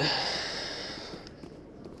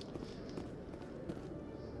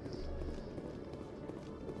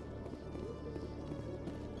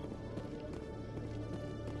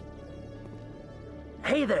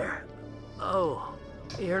 Hey there! Oh,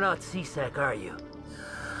 you're not CSEC, are you?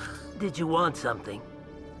 Did you want something?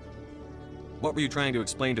 What were you trying to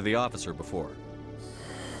explain to the officer before?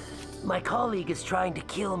 My colleague is trying to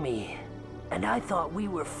kill me, and I thought we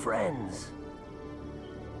were friends.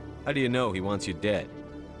 How do you know he wants you dead?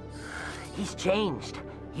 He's changed.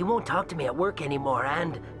 He won't talk to me at work anymore,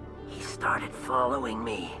 and he started following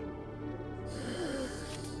me.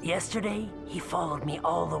 Yesterday, he followed me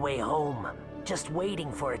all the way home, just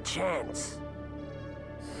waiting for a chance.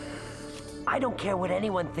 I don't care what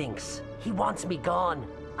anyone thinks. He wants me gone.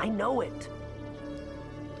 I know it.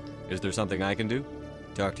 Is there something I can do?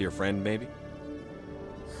 Talk to your friend, maybe?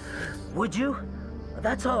 Would you?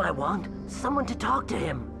 That's all I want. Someone to talk to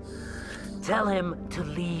him. Tell him to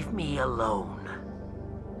leave me alone.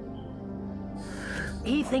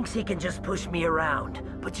 He thinks he can just push me around,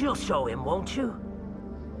 but you'll show him, won't you?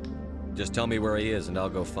 Just tell me where he is and I'll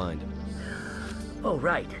go find him. Oh,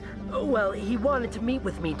 right. Well, he wanted to meet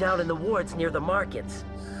with me down in the wards near the markets.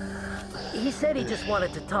 He said he just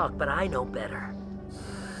wanted to talk, but I know better.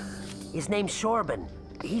 His name's Shorban.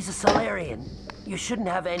 He's a Salarian. You shouldn't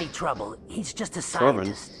have any trouble. He's just a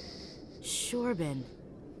scientist. Shorban.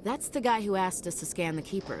 That's the guy who asked us to scan the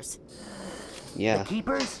Keepers. Yeah. The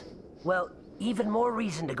Keepers? Well, even more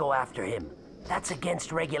reason to go after him. That's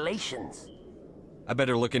against regulations. I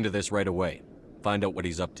better look into this right away. Find out what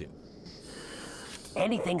he's up to.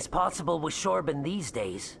 Anything's possible with Shorban these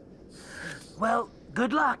days. Well,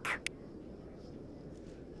 good luck.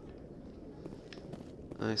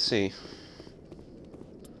 I see.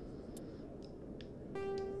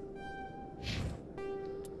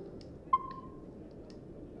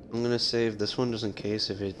 I'm gonna save this one just in case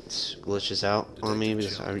if it glitches out on me,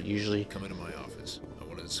 because I usually come into my office. I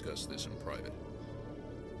want to discuss this in private.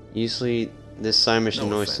 Usually this side mission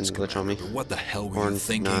No always offense, tends to glitch on me. Commander, but what the hell were Or you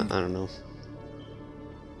thinking? not, I don't know.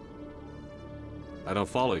 I don't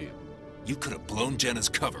follow you. You could have blown Jenna's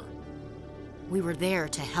cover. We were there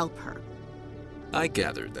to help her. I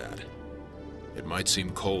gathered that. It might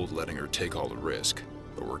seem cold letting her take all the risk,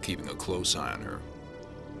 but we're keeping a close eye on her.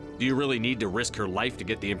 Do you really need to risk her life to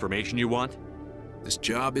get the information you want? This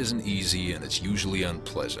job isn't easy and it's usually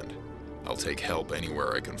unpleasant. I'll take help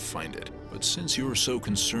anywhere I can find it. But since you're so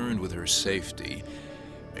concerned with her safety,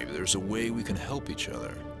 maybe there's a way we can help each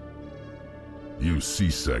other. You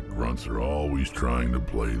CSEC grunts are always trying to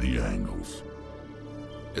play the angles.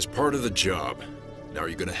 As part of the job, now are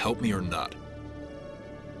you gonna help me or not?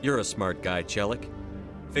 You're a smart guy, Chelik.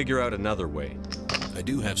 Figure out another way. I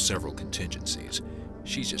do have several contingencies.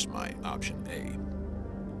 She's just my option A.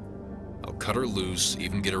 I'll cut her loose,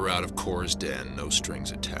 even get her out of Cora's den, no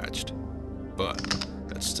strings attached. But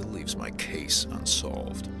that still leaves my case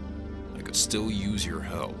unsolved. I could still use your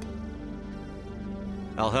help.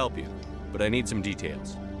 I'll help you, but I need some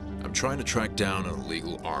details. I'm trying to track down an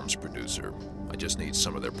illegal arms producer. I just need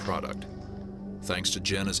some of their product. Thanks to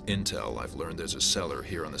Jenna's intel, I've learned there's a seller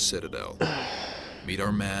here on the Citadel. Meet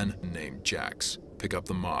our man named Jax. Pick up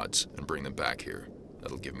the mods and bring them back here.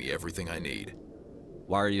 That'll give me everything I need.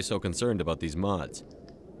 Why are you so concerned about these mods?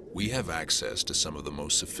 We have access to some of the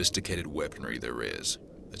most sophisticated weaponry there is.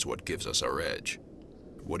 It's what gives us our edge.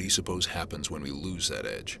 What do you suppose happens when we lose that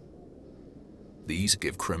edge? These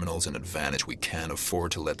give criminals an advantage we can't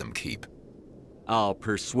afford to let them keep. I'll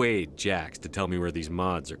persuade Jax to tell me where these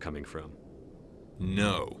mods are coming from.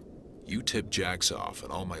 No. You tip Jax off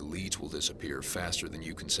and all my leads will disappear faster than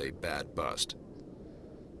you can say bad bust.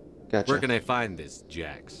 Gotcha. Where can I find this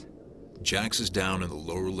Jax? Jax is down in the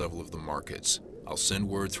lower level of the markets. I'll send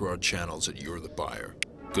word through our channels that you're the buyer.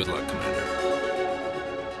 Good luck, Commander.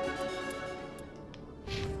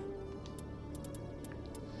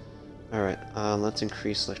 Alright, let's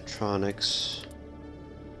increase electronics.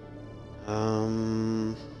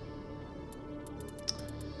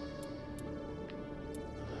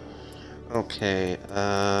 Okay,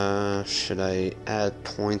 should I add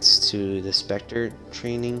points to the Spectre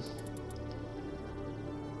training?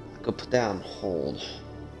 I could put that on hold.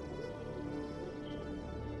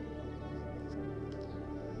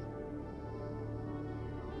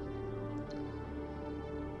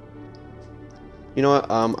 You know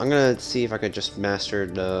what? I'm gonna see if I could just master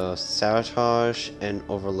the sabotage and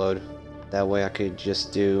overload. That way I could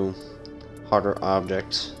just do harder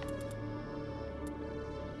objects.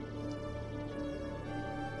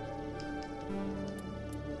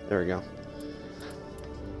 There we go.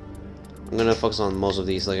 I'm gonna focus on most of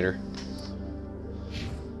these later.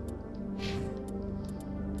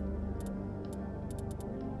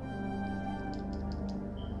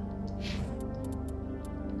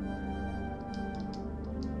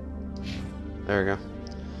 There we go.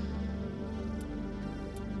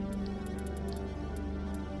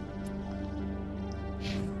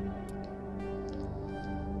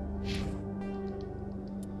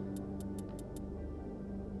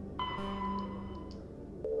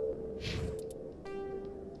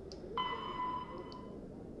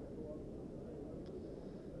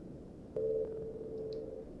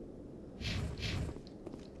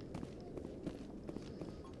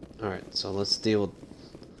 Alright, so let's deal with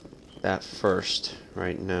that first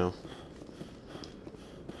right now.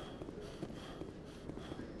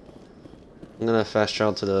 I'm gonna fast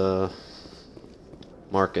travel to the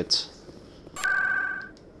market.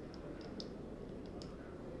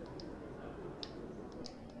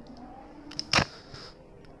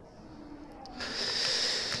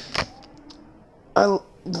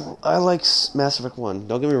 I like Mass Effect 1,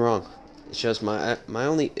 don't get me wrong. It's just my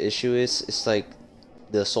only issue is it's like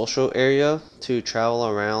the social area to travel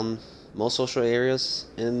around. Most social areas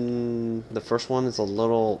in the first one is a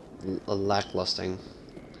little lacklusting.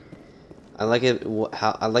 I like it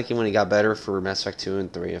I like it when it got better for Mass Effect 2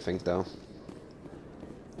 and 3, I think, though.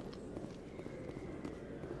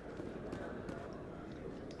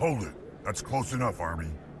 Hold it. That's close enough, Army.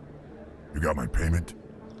 You got my payment?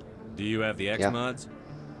 Do you have the X-Mods?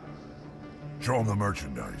 Show them the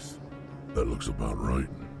merchandise. That looks about right.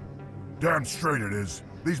 Damn straight it is.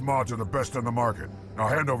 These mods are the best on the market. Now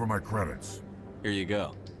hand over my credits. Here you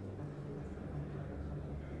go.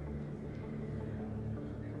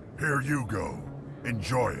 Here you go.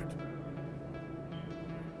 Enjoy it.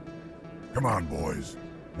 Come on, boys.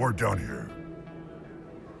 We're done here.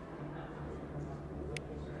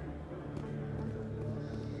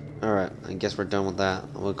 Alright, I guess we're done with that.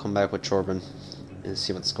 We'll come back with Chorben and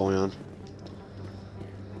see what's going on.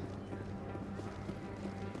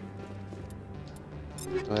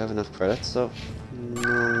 Do I have enough credits though?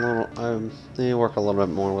 I need to work a little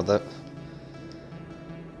bit more with it.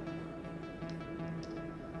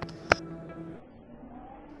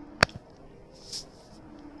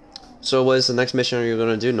 So what is the next mission you're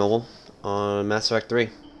going to do, Noble? On Mass Effect 3?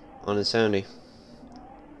 On Insanity?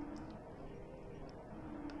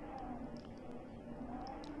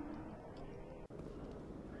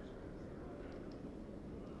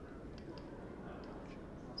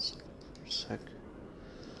 Sec.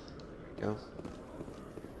 Go.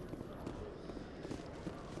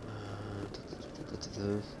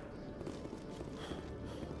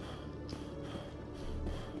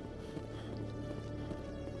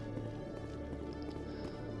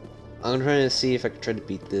 I'm trying to see if I can try to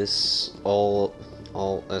beat this all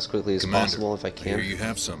as quickly as Commander, possible if I I can. hear you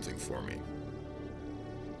have something for me.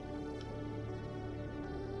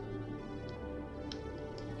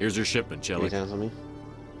 Here's your shipment, Shelly. On me.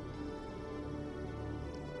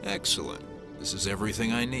 Excellent. This is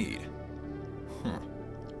everything I need. Huh.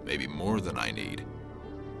 Maybe more than I need.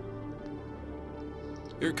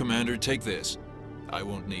 Here, Commander, take this. I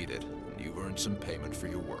won't need it, and you've earned some payment for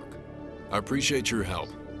your work. I appreciate your help.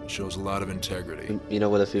 It shows a lot of integrity. You know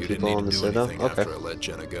what, a few You people didn't on need the to do Citadel? anything Okay. after I let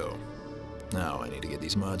Jenna go. Now I need to get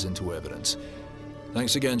these mods into evidence.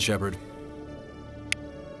 Thanks again, Shepard.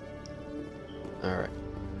 Alright.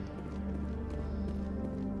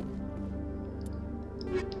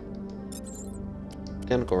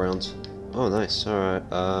 Mechanical rounds. Oh, nice. Alright.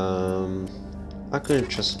 I couldn't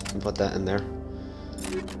just put that in there.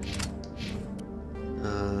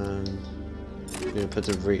 I'm gonna put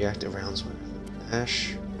the reactive rounds with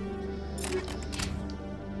Ash.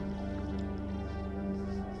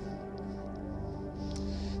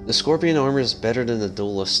 The Scorpion armor is better than the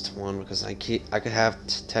Duelist one because I could have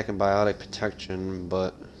tech and biotic protection,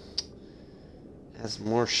 but it has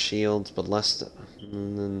more shields but less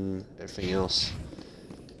than everything else.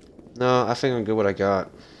 No, I think I'm good what I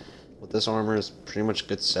got. With this armor is pretty much a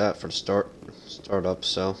good set for the startup,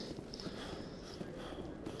 so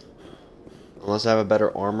unless I have a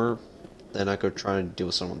better armor, then I could try and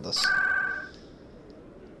do some of this.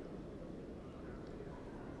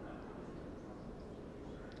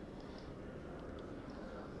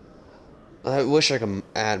 I wish I could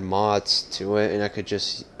add mods to it, and I could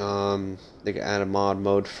just they could add a mod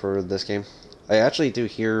mode for this game. I actually do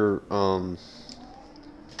hear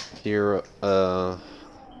hear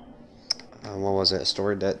what was it? A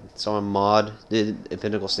story that someone mod did a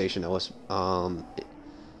Pinnacle Station that was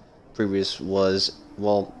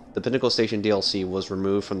the Pinnacle Station DLC was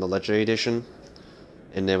removed from the Legendary Edition,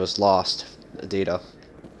 and it was lost data.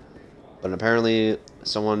 But apparently,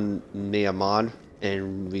 someone made a mod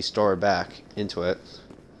and restored it back into it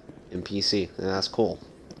in PC, and that's cool.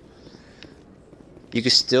 You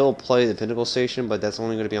can still play the Pinnacle Station, but that's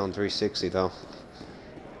only going to be on 360 though.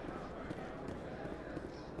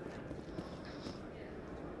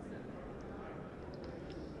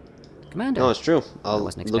 Commander. No, it's true. I'll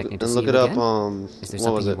wasn't expecting to see look you it up. again. Is there what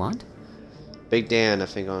something was you it? want? Big Dan, I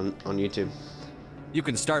think, on YouTube. You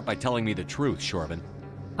can start by telling me the truth, Shorben.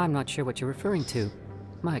 I'm not sure what you're referring to.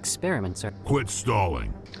 My experiments are... Quit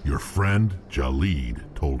stalling. Your friend,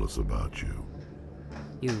 Jalid, told us about you.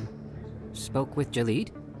 You spoke with Jalid?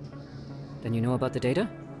 Then you know about the data?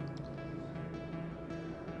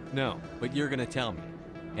 No, but you're gonna tell me.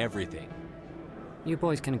 Everything. You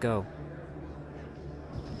boys can go.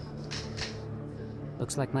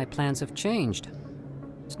 Looks like my plans have changed.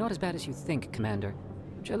 It's not as bad as you think, Commander.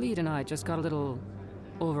 Jalid and I just got a little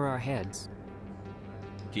over our heads.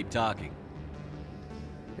 Keep talking.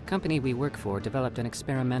 The company we work for developed an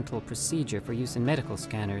experimental procedure for use in medical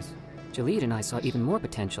scanners. Jalid and I saw even more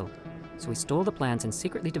potential, so we stole the plans and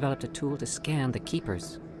secretly developed a tool to scan the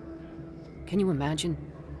Keepers. Can you imagine?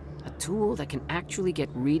 A tool that can actually get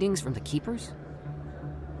readings from the Keepers?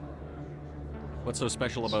 What's so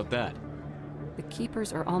special about that? The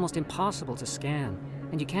Keepers are almost impossible to scan,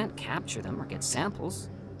 and you can't capture them or get samples.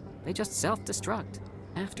 They just self-destruct.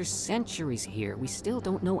 After centuries here, we still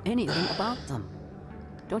don't know anything about them.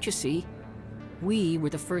 Don't you see? We were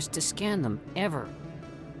the first to scan them, ever.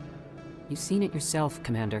 You've seen it yourself,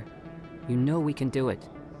 Commander. You know we can do it.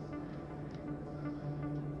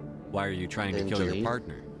 Why are you trying to kill your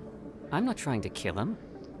partner? I'm not trying to kill him.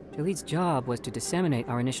 Jalid's job was to disseminate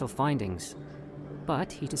our initial findings.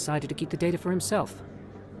 But he decided to keep the data for himself.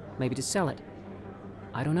 Maybe to sell it.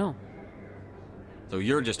 I don't know. So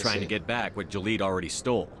you're just trying to get back what Jalid already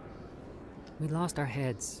stole? We lost our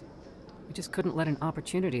heads. We just couldn't let an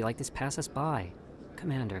opportunity like this pass us by.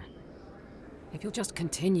 Commander, if you'll just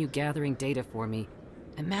continue gathering data for me,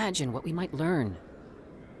 imagine what we might learn.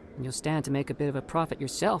 And you'll stand to make a bit of a profit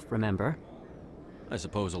yourself, remember? I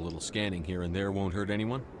suppose a little scanning here and there won't hurt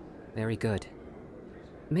anyone? Very good.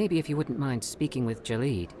 Maybe if you wouldn't mind speaking with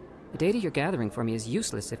Jalid. The data you're gathering for me is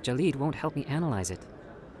useless if Jalid won't help me analyze it.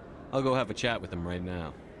 I'll go have a chat with him right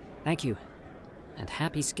now. Thank you. And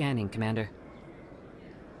happy scanning, Commander.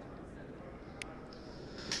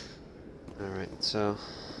 Alright, so...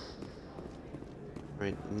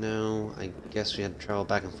 right now, I guess we had to travel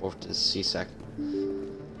back and forth to CSEC.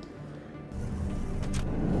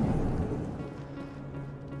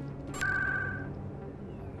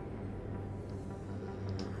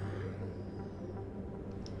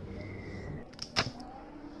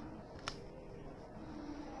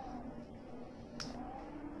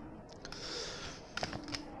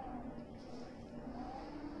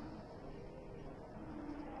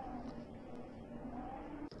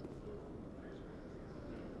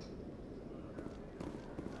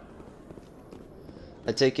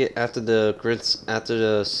 I take it after the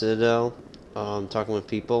Citadel, talking with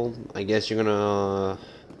people, I guess you're gonna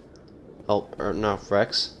help Earthnoff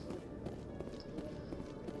Rex.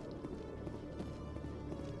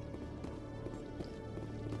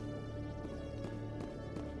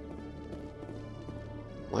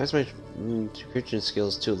 Why is my decryption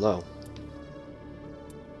skills too low?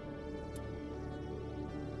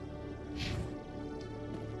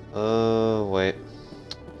 Wait.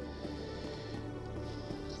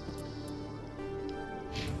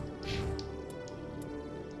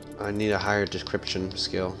 I need a higher decryption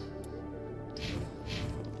skill.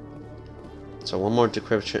 So one more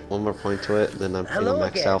decryption, one more point to it, then I'm feeling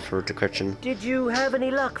maxed out for decryption. Did you have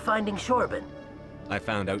any luck finding Shorben? I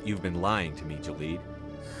found out you've been lying to me, Jalid.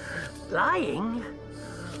 Lying?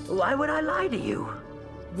 Why would I lie to you?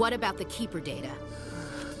 What about the Keeper data?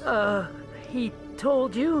 He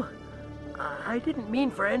told you? I didn't mean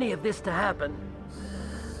for any of this to happen.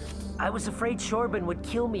 I was afraid Shorben would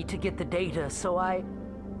kill me to get the data, so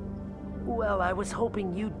well, I was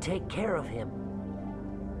hoping you'd take care of him.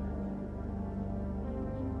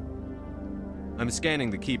 I'm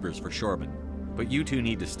scanning the Keepers for Shorben, but you two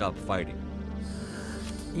need to stop fighting.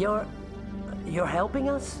 You're helping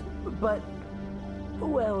us? But,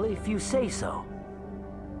 well, if you say so.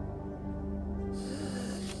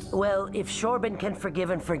 Well, if Shorben can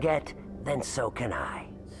forgive and forget, then so can I.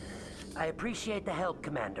 I appreciate the help,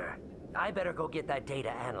 Commander. I better go get that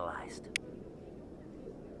data analyzed.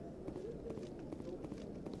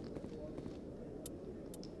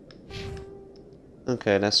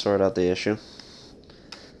 Okay, that sorted out the issue.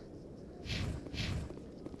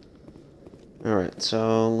 Alright,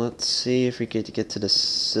 so let's see if we get to the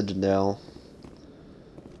Citadel.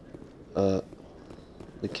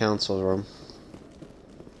 The council room.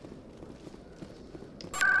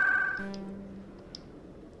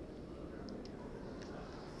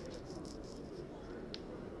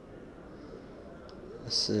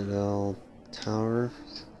 The Citadel Tower.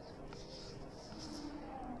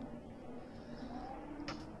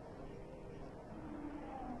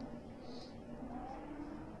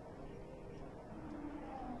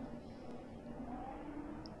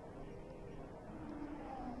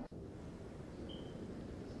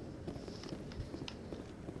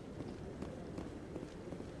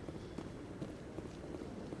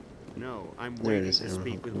 No, I'm There it waiting is, to Aaron.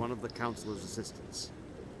 speak with one of the councilor's assistants.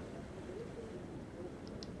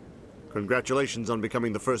 Congratulations on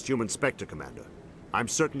becoming the first human Spectre, Commander. I'm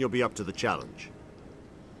certain you'll be up to the challenge.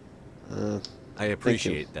 I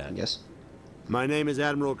appreciate that. Yes. My name is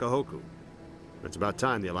Admiral Kahoku. It's about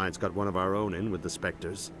time the Alliance got one of our own in with the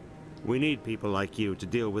Spectres. We need people like you to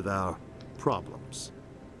deal with our problems.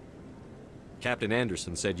 Captain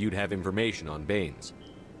Anderson said you'd have information on Baines.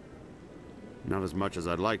 Not as much as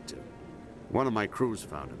I'd like to. One of my crews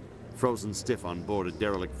found him, frozen stiff on board a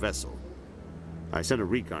derelict vessel. I sent a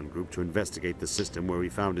recon group to investigate the system where we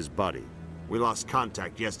found his body. We lost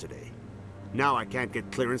contact yesterday. Now I can't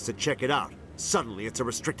get clearance to check it out. Suddenly it's a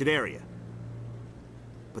restricted area.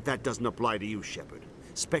 But that doesn't apply to you, Shepard.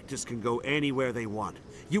 Spectres can go anywhere they want.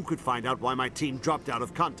 You could find out why my team dropped out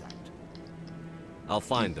of contact. I'll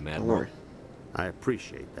find them, Admiral. I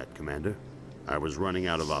appreciate that, Commander. I was running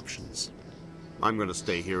out of options. I'm gonna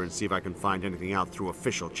stay here and see if I can find anything out through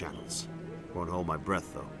official channels. Won't hold my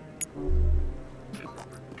breath, though.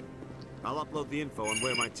 I'll upload the info on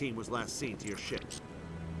where my team was last seen to your ship.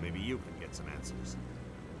 Maybe you can get some answers.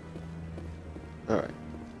 Alright.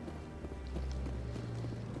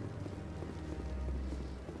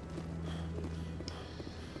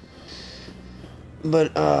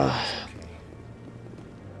 But,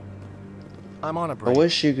 I'm on a I break.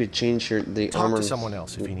 wish you could change the Talk to armor someone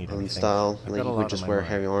else if you need anything. style. I've Like got a you lot could just on my wear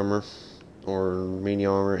mind. heavy armor or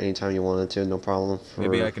medium armor anytime you wanted to, no problem. For,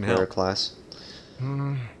 Maybe I can for help. a class.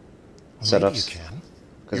 Maybe Setups. you can.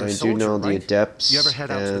 Because You're a I do soldier, know the right? adepts You ever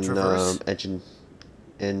head out to the and Traverse? and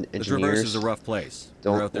The engineers Traverse is a rough place.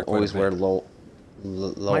 We're don't out there quite always a wear bit. low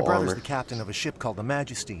My brother's armor. the captain of a ship called the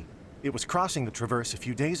Majesty. It was crossing the Traverse a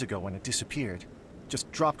few days ago when it disappeared.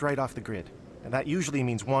 Just dropped right off the grid. And that usually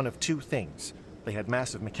means one of two things. They had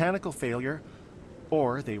massive mechanical failure,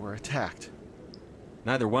 or they were attacked.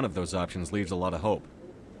 Neither one of those options leaves a lot of hope.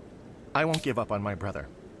 I won't give up on my brother.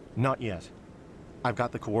 Not yet. I've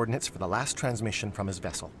got the coordinates for the last transmission from his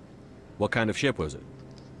vessel. What kind of ship was it?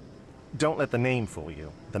 Don't let the name fool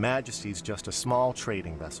you. The Majesty's just a small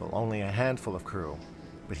trading vessel, only a handful of crew.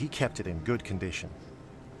 But he kept it in good condition.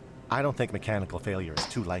 I don't think mechanical failure is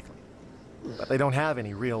too likely. But they don't have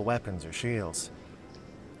any real weapons or shields.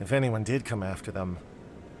 If anyone did come after them,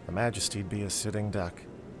 the Majesty'd be a sitting duck.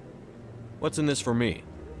 What's in this for me?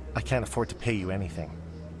 I can't afford to pay you anything.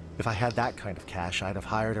 If I had that kind of cash, I'd have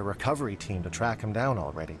hired a recovery team to track him down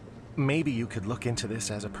already. Maybe you could look into this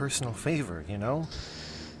as a personal favor, you know?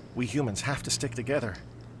 We humans have to stick together.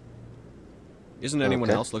 Isn't anyone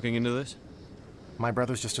else looking into this? My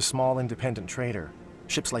brother's just a small independent trader.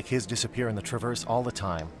 Ships like his disappear in the Traverse all the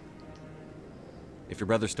time. If your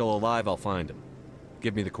brother's still alive, I'll find him.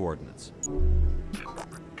 Give me the coordinates.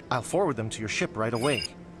 I'll forward them to your ship right away.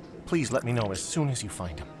 Please let me know as soon as you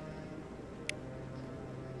find him.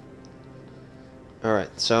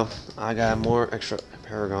 Alright, so I got more extra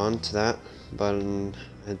Paragon to that, but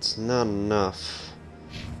it's not enough.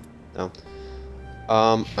 No.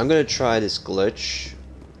 I'm gonna try this glitch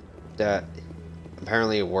that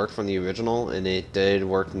apparently it worked from the original, and it did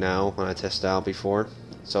work now when I tested out before,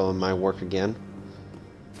 so it might work again.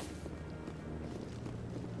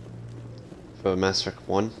 For Mass Effect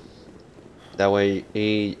 1. That way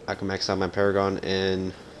I can max out my Paragon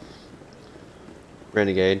and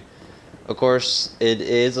Renegade. Of course, it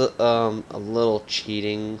is a little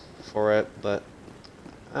cheating for it, but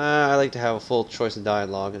I like to have a full choice of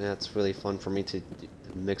dialogue, and that's really fun for me to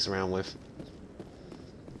mix around with.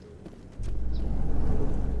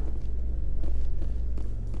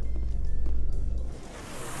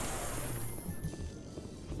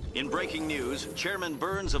 In breaking news, Chairman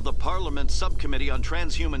Burns of the Parliament Subcommittee on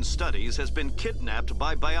Transhuman Studies has been kidnapped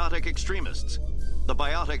by biotic extremists. The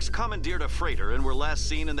biotics commandeered a freighter and were last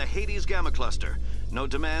seen in the Hades Gamma Cluster. No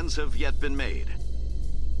demands have yet been made.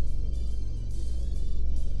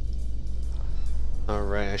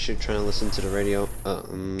 Alright, I should try and listen to the radio,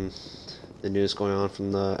 the news going on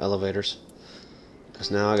from the elevators.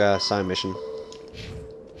 Because now I got a side mission.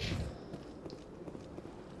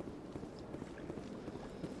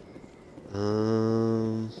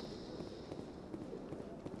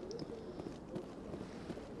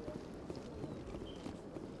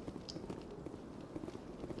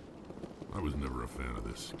 I was never a fan of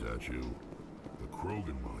this statue. The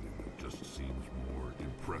Krogan monument just seems more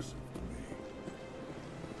impressive to me.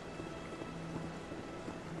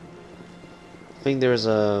 I think there's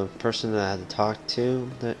a person that I had to talk to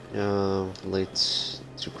that relates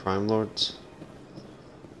to crime lords.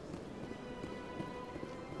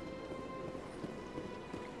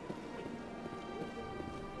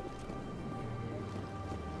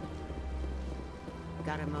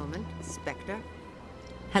 Got a moment, Spectre?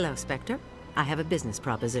 Hello, Spectre. I have a business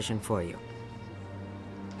proposition for you.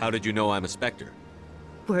 How did you know I'm a Spectre?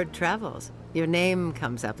 Word travels. Your name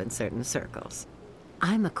comes up in certain circles.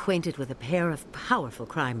 I'm acquainted with a pair of powerful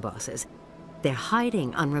crime bosses. They're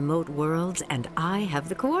hiding on remote worlds, and I have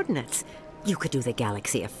the coordinates. You could do the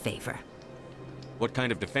galaxy a favor. What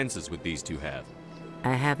kind of defenses would these two have?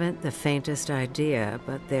 I haven't the faintest idea,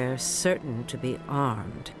 but they're certain to be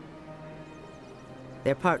armed.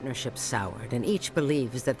 Their partnership's soured, and each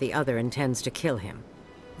believes that the other intends to kill him.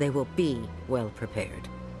 They will be well prepared.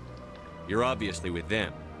 You're obviously with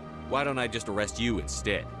them. Why don't I just arrest you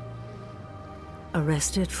instead?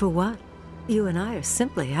 Arrested for what? You and I are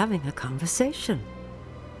simply having a conversation.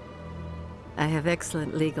 I have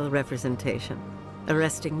excellent legal representation.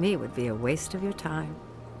 Arresting me would be a waste of your time.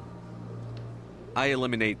 I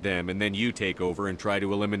eliminate them, and then you take over and try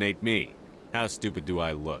to eliminate me. How stupid do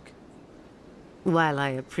I look? While I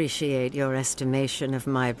appreciate your estimation of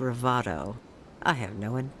my bravado, I have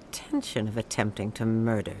no intention of attempting to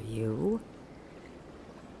murder you.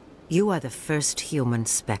 You are the first human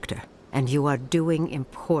Spectre, and you are doing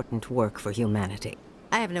important work for humanity.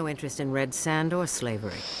 I have no interest in red sand or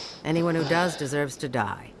slavery. Anyone who does deserves to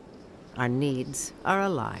die. Our needs are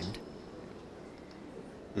aligned.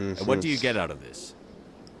 And what do you get out of this?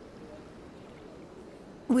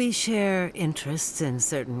 We share interests in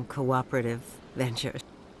certain cooperative ventures,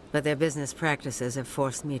 but their business practices have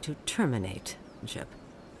forced me to terminate friendship.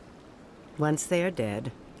 Once they are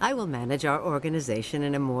dead, I will manage our organization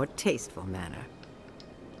in a more tasteful manner.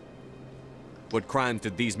 What crimes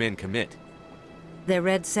did these men commit? They're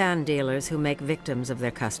red sand dealers who make victims of their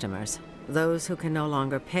customers. Those who can no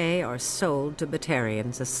longer pay are sold to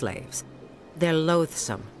Batarians as slaves. They're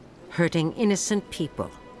loathsome, hurting innocent people.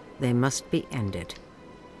 They must be ended.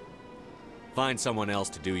 Find someone else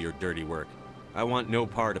to do your dirty work. I want no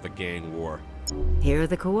part of a gang war. Here are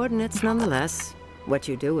the coordinates nonetheless. What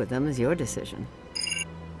you do with them is your decision.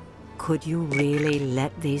 Could you really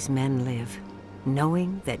let these men live,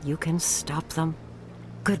 knowing that you can stop them?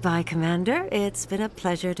 Goodbye, Commander. It's been a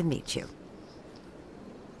pleasure to meet you.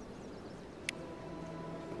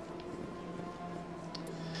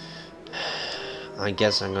 I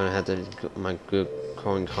guess I'm gonna have to go my good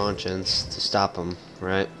growing conscience to stop them,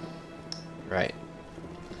 right? Right.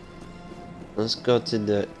 Let's go to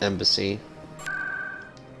the embassy.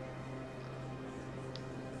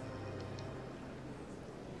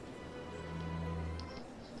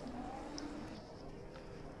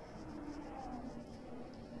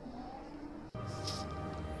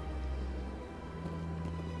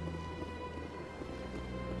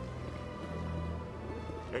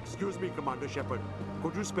 Excuse me, Commander Shepard.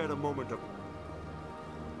 Could you spare a moment of...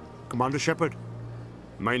 Commander Shepard,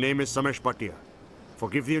 my name is Samesh Bhatia.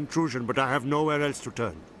 Forgive the intrusion, but I have nowhere else to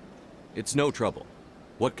turn. It's no trouble.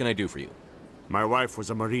 What can I do for you? My wife was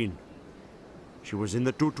a Marine. She was in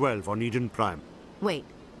the 212 on Eden Prime. Wait,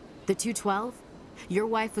 the 212? Your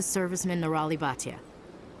wife was serviceman Nirali Bhatia.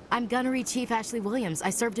 I'm Gunnery Chief Ashley Williams. I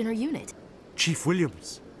served in her unit. Chief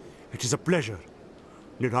Williams, it is a pleasure.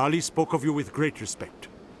 Nirali spoke of you with great respect.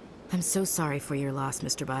 I'm so sorry for your loss,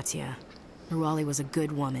 Mr. Bhatia. Nirali was a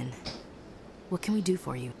good woman. What can we do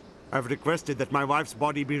for you? I've requested that my wife's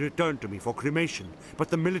body be returned to me for cremation, but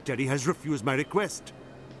the military has refused my request.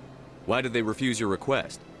 Why did they refuse your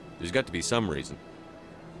request? There's got to be some reason.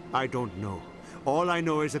 I don't know. All I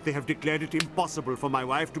know is that they have declared it impossible for my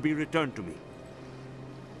wife to be returned to me.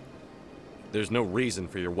 There's no reason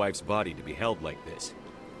for your wife's body to be held like this.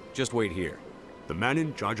 Just wait here. The man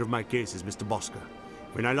in charge of my case is Mr. Bosker.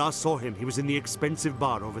 When I last saw him, he was in the expensive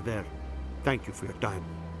bar over there. Thank you for your time.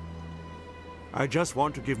 I just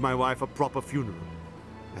want to give my wife a proper funeral,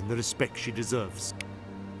 and the respect she deserves.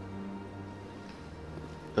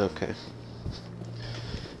 Okay.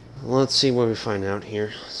 Let's see what we find out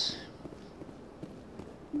here.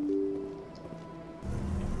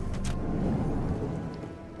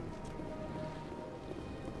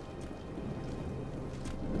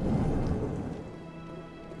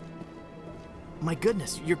 My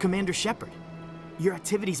goodness, you're Commander Shepard. Your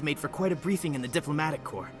activities made for quite a briefing in the Diplomatic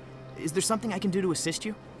Corps. Is there something I can do to assist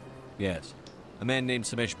you? Yes. A man named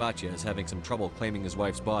Samesh Bhatia is having some trouble claiming his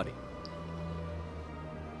wife's body.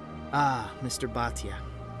 Ah, Mr. Bhatia.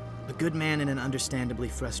 A good man in an understandably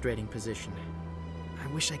frustrating position. I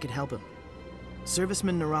wish I could help him.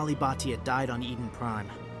 Serviceman Nirali Bhatia died on Eden Prime,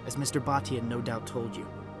 as Mr. Bhatia no doubt told you.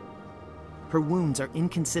 Her wounds are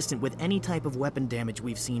inconsistent with any type of weapon damage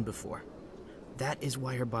we've seen before. That is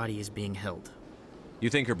why her body is being held. You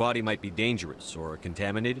think her body might be dangerous or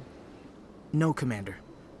contaminated? No, Commander.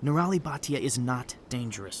 Nirali Bhatia is not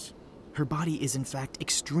dangerous. Her body is in fact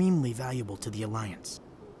extremely valuable to the Alliance.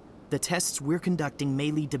 The tests we're conducting may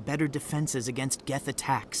lead to better defenses against Geth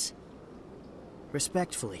attacks.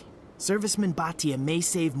 Respectfully, Serviceman Bhatia may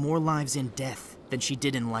save more lives in death than she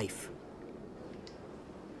did in life.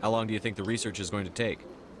 How long do you think the research is going to take?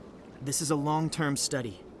 This is a long-term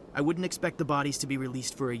study. I wouldn't expect the bodies to be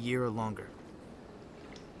released for a year or longer.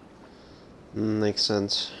 Makes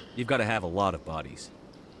sense. You've got to have a lot of bodies.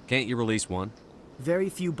 Can't you release one? Very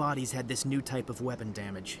few bodies had this new type of weapon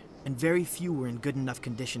damage, and very few were in good enough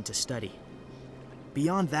condition to study.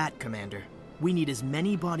 Beyond that, Commander, we need as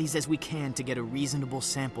many bodies as we can to get a reasonable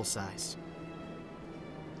sample size.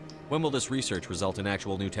 When will this research result in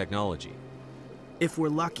actual new technology? If we're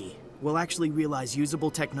lucky, we'll actually realize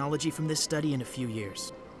usable technology from this study in a few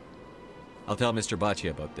years. I'll tell Mr. Bhatia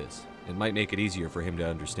about this. It might make it easier for him to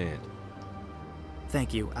understand.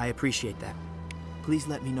 Thank you, I appreciate that. Please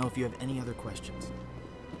let me know if you have any other questions.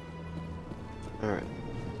 Alright.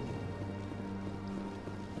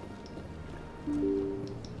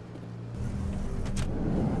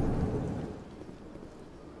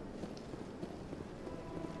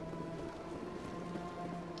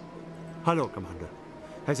 Hello, Commander.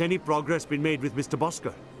 Has any progress been made with Mr.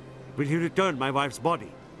 Bosker? Will he return my wife's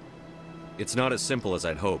body? It's not as simple as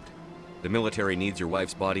I'd hoped. The military needs your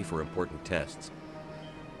wife's body for important tests.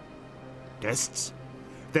 Tests?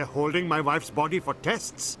 They're holding my wife's body for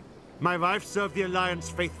tests? My wife served the Alliance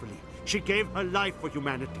faithfully. She gave her life for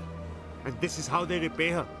humanity. And this is how they repay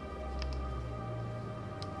her.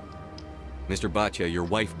 Mr. Bhatia, your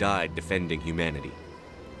wife died defending humanity.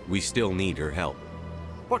 We still need her help.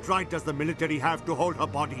 What right does the military have to hold her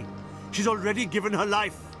body? She's already given her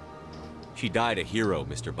life. She died a hero,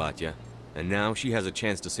 Mr. Bhatia. And now she has a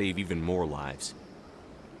chance to save even more lives.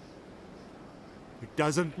 It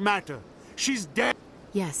doesn't matter. She's dead.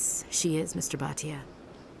 Yes, she is, Mr. Bhatia.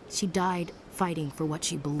 She died fighting for what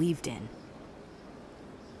she believed in.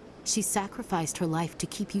 She sacrificed her life to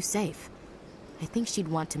keep you safe. I think she'd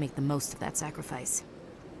want to make the most of that sacrifice.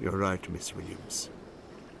 You're right, Miss Williams.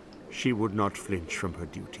 She would not flinch from her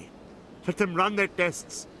duty. Let them run their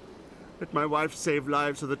tests. Let my wife save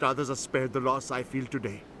lives so that others are spared the loss I feel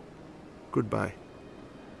today. Goodbye.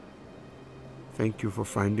 Thank you for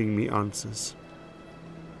finding me answers.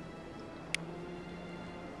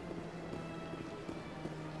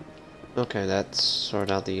 Okay, that's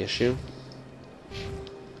sorted out the issue.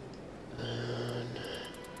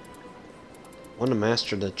 Want to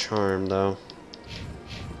master the charm, though.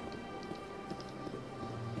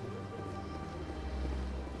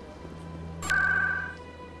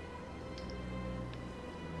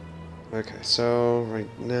 Okay, so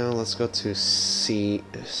right now let's go to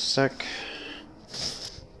C-Sec.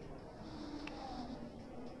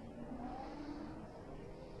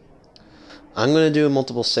 I'm gonna do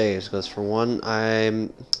multiple saves because, for one,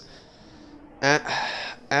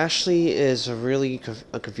 Ashley is a really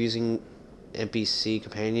confusing NPC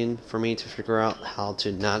companion for me to figure out how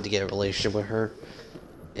to not to get a relationship with her.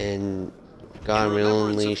 And God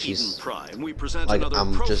willingly, she's like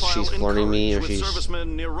she's flirting me, or she's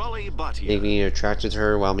making me attracted to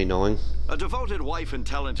her while me knowing. A devoted wife and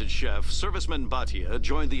talented chef, Serviceman Bhatia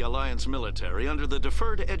joined the Alliance military under the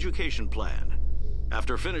Deferred Education Plan.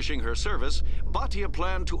 After finishing her service, Bhatia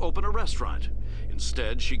planned to open a restaurant.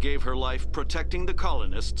 Instead, she gave her life protecting the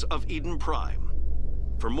colonists of Eden Prime.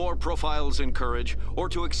 For more profiles in Courage, or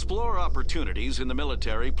to explore opportunities in the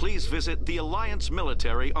military, please visit the Alliance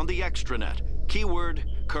Military on the extranet. Keyword,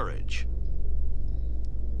 Courage.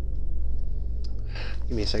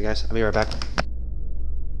 Give me a sec, guys. I'll be right back.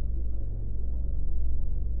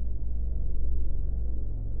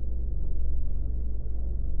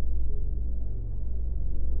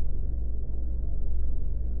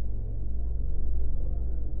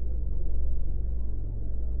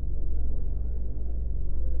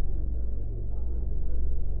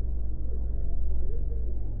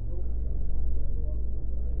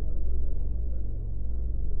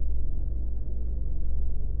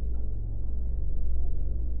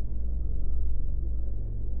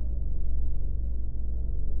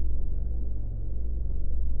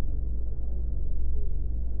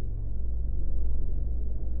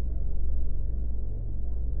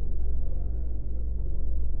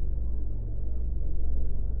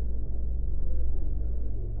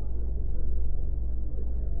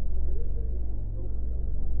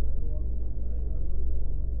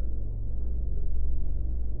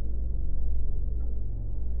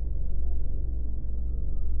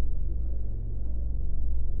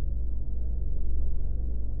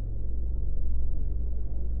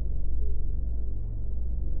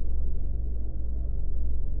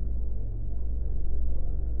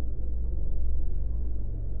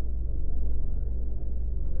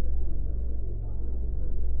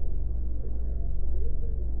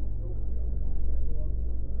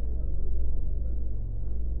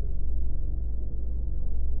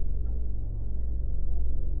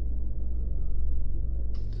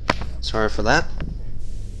 Sorry for that.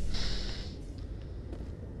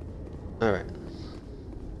 Alright.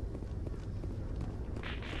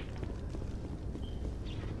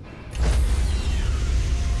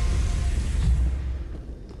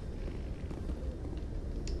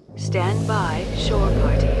 Stand by, shore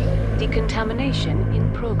party. Decontamination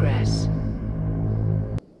in progress.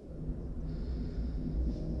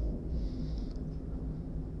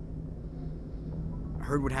 I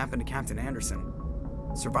heard what happened to Captain Anderson.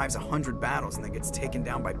 Survives 100 battles and then gets taken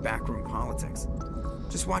down by backroom politics.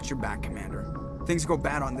 Just watch your back, Commander. Things go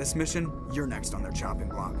bad on this mission, you're next on their chopping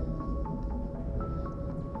block.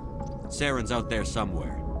 Saren's out there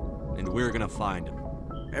somewhere, and we're gonna find him.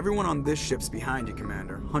 Everyone on this ship's behind you,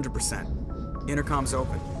 Commander. 100%. Intercom's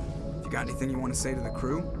open. If you got anything you want to say to the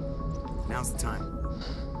crew, now's the time.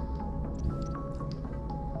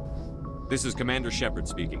 This is Commander Shepard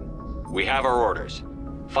speaking. We have our orders.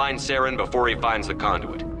 Find Saren before he finds the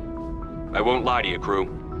conduit. I won't lie to you,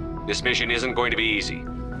 crew. This mission isn't going to be easy.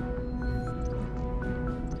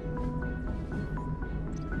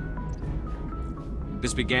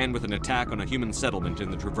 This began with an attack on a human settlement in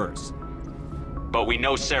the Traverse. But we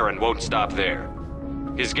know Saren won't stop there.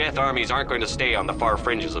 His Geth armies aren't going to stay on the far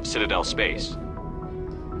fringes of Citadel space.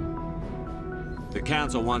 The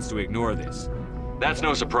Council wants to ignore this. That's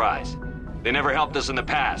no surprise. They never helped us in the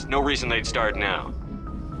past, no reason they'd start now.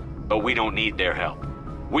 But we don't need their help.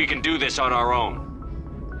 We can do this on our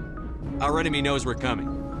own. Our enemy knows we're coming.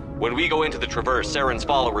 When we go into the Traverse, Saren's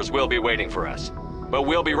followers will be waiting for us. But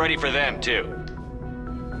we'll be ready for them, too.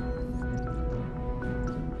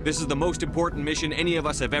 This is the most important mission any of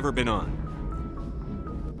us have ever been on.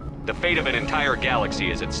 The fate of an entire galaxy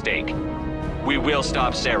is at stake. We will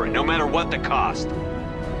stop Saren, no matter what the cost.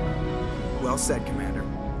 Well said, Commander.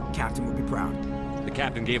 Captain will be proud. The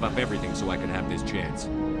Captain gave up everything so I could have this chance.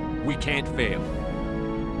 We can't fail.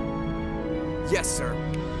 Yes, sir.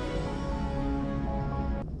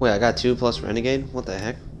 Wait, I got 2 plus Renegade? What the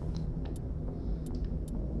heck?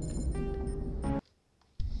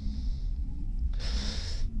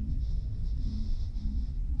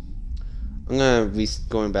 I'm gonna be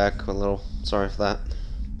going back a little. Sorry for that.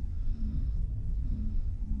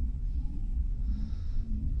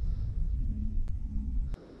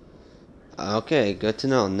 Okay, good to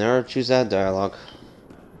know. Never choose that dialogue.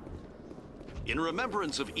 In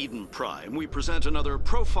remembrance of Eden Prime, we present another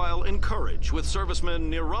Profile in Courage with serviceman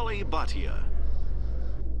Nirali Bhatia.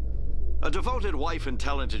 A devoted wife and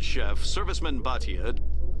talented chef, serviceman Bhatia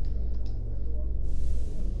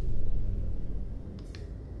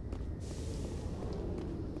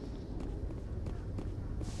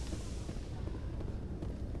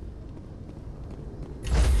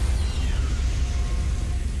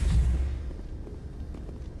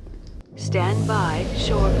Stand by,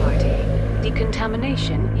 shore party.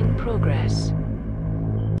 Decontamination in progress.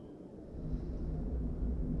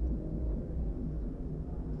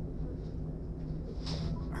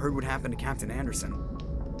 I heard what happened to Captain Anderson.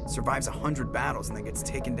 Survives 100 battles and then gets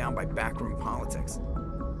taken down by backroom politics.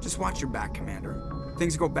 Just watch your back, Commander.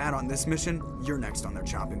 Things go bad on this mission, you're next on their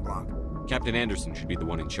chopping block. Captain Anderson should be the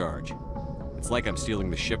one in charge. It's like I'm stealing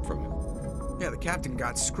the ship from him. Yeah, the captain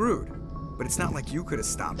got screwed. But it's not like you could have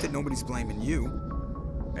stopped it. Nobody's blaming you.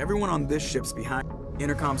 Everyone on this ship's behind.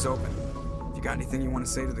 Intercom's open. If you got anything you want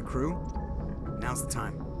to say to the crew, now's the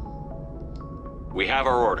time. We have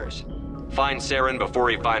our orders. Find Saren before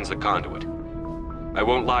he finds the conduit. I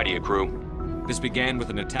won't lie to you, crew. This began with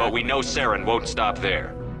an attack. But we know Saren won't stop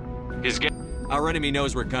there. Our enemy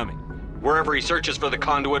knows we're coming. Wherever he searches for the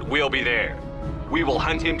conduit, we'll be there. We will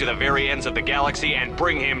hunt him to the very ends of the galaxy and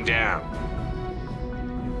bring him down.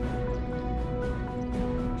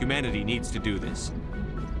 Humanity needs to do this.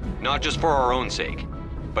 Not just for our own sake,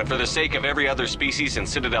 but for the sake of every other species in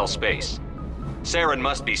Citadel space. Saren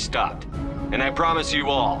must be stopped. And I promise you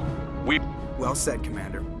all, we... Well said,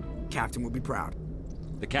 Commander. Captain will be proud.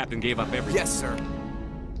 The Captain gave up everything. Yes, sir.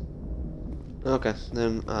 Okay,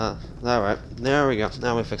 then, alright. There we go.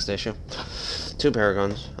 Now we fixed the issue. 2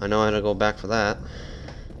 Paragons. I know I had to go back for that.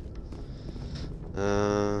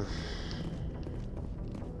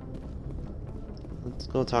 Let's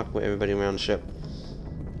go talk with everybody around the ship.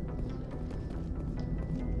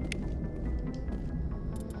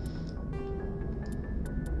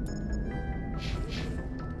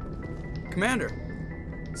 Commander,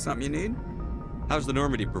 something you need? How's the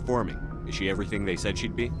Normandy performing? Is she everything they said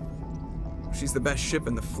she'd be? She's the best ship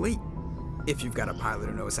in the fleet. If you've got a pilot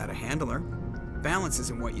who knows how to handle her. Balance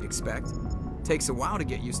isn't what you'd expect. Takes a while to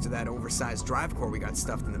get used to that oversized drive core we got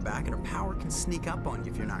stuffed in the back, and her power can sneak up on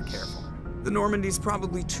you if you're not careful. The Normandy's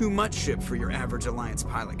probably too much ship for your average Alliance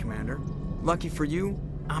pilot, Commander. Lucky for you,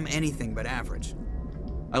 I'm anything but average.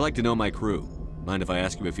 I like to know my crew. Mind if I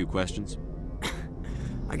ask you a few questions?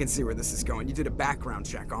 I can see where this is going. You did a background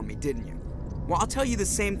check on me, didn't you? Well, I'll tell you the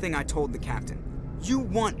same thing I told the captain. You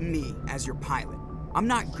want me as your pilot. I'm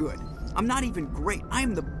not good. I'm not even great. I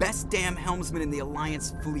am the best damn helmsman in the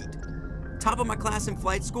Alliance fleet. Top of my class in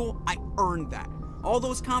flight school, I earned that. All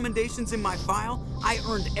those commendations in my file, I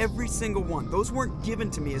earned every single one. Those weren't given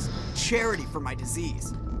to me as charity for my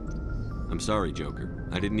disease. I'm sorry, Joker.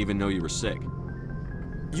 I didn't even know you were sick.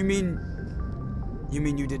 You mean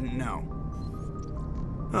you didn't know?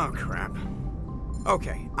 Oh, crap.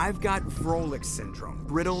 Okay, I've got Froelich syndrome,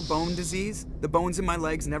 brittle bone disease. The bones in my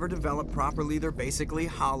legs never develop properly. They're basically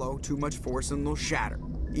hollow, too much force and they'll shatter.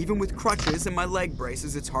 Even with crutches and my leg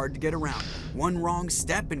braces, it's hard to get around. One wrong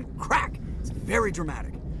step and crack! It's very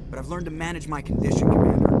dramatic, but I've learned to manage my condition,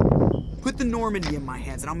 Commander. Put the Normandy in my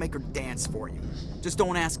hands and I'll make her dance for you. Just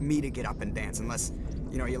don't ask me to get up and dance unless,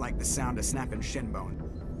 you know, you like the sound of snapping shin bone.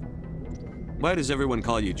 Why does everyone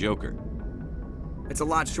call you Joker? It's a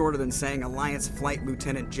lot shorter than saying Alliance Flight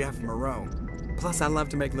Lieutenant Jeff Moreau. Plus, I love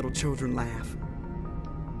to make little children laugh.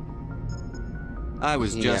 I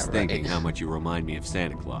was just thinking how much you remind me of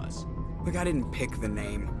Santa Claus. Look, I didn't pick the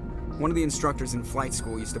name. One of the instructors in flight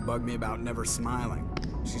school used to bug me about never smiling.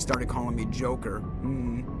 She started calling me Joker,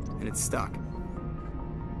 and it stuck.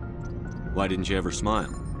 Why didn't you ever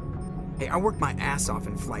smile? Hey, I worked my ass off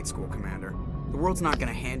in flight school, Commander. The world's not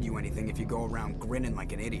gonna hand you anything if you go around grinning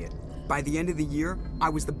like an idiot. By the end of the year, I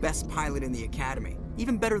was the best pilot in the academy,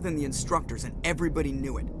 even better than the instructors, and everybody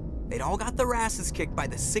knew it. They'd all got their asses kicked by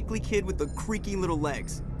the sickly kid with the creaky little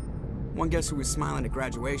legs. One guess who was smiling at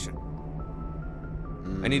graduation?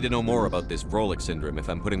 I need to know more about this Froelich syndrome if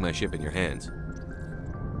I'm putting my ship in your hands.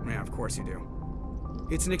 Yeah, of course you do.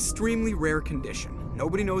 It's an extremely rare condition.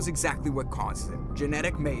 Nobody knows exactly what causes it.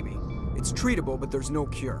 Genetic, maybe. It's treatable, but there's no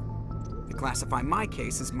cure. They classify my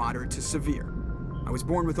case as moderate to severe. I was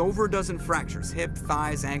born with over a dozen fractures, hip,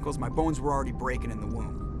 thighs, ankles. My bones were already breaking in the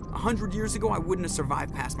womb. 100 years ago, I wouldn't have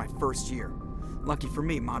survived past my first year. Lucky for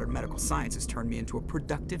me, modern medical science has turned me into a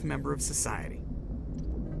productive member of society.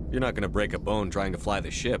 You're not gonna break a bone trying to fly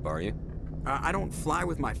the ship, are you? I don't fly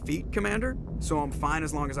with my feet, Commander, so I'm fine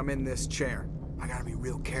as long as I'm in this chair. I gotta be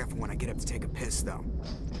real careful when I get up to take a piss, though.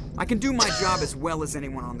 I can do my job as well as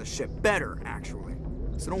anyone on the ship. Better, actually.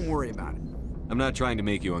 So don't worry about it. I'm not trying to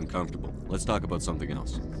make you uncomfortable. Let's talk about something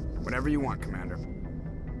else. Whatever you want, Commander.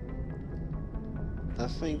 I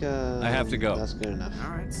think, I have to go. That's good enough.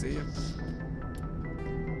 Alright, see ya.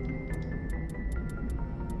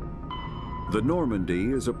 The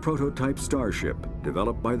Normandy is a prototype starship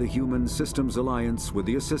developed by the Human Systems Alliance with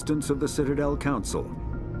the assistance of the Citadel Council.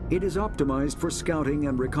 It is optimized for scouting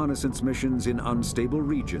and reconnaissance missions in unstable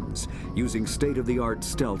regions using state-of-the-art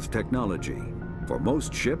stealth technology. For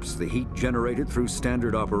most ships, the heat generated through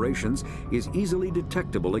standard operations is easily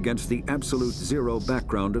detectable against the absolute zero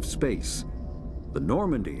background of space. The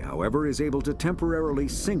Normandy, however, is able to temporarily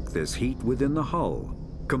sink this heat within the hull.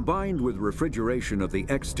 Combined with refrigeration of the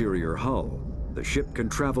exterior hull, the ship can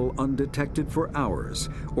travel undetected for hours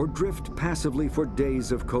or drift passively for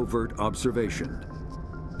days of covert observation.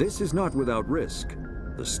 This is not without risk.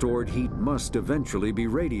 The stored heat must eventually be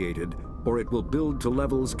radiated, or it will build to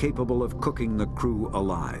levels capable of cooking the crew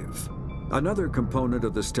alive. Another component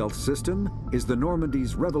of the stealth system is the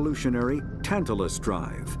Normandy's revolutionary Tantalus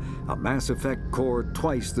drive, a Mass Effect core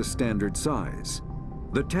twice the standard size.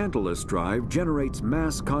 The Tantalus drive generates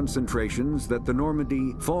mass concentrations that the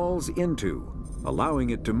Normandy falls into, allowing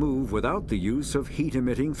it to move without the use of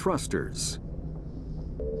heat-emitting thrusters.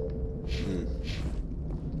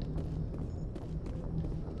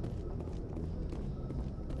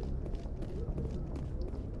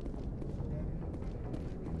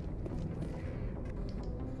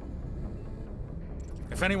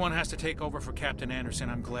 If anyone has to take over for Captain Anderson,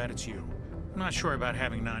 I'm glad it's you. I'm not sure about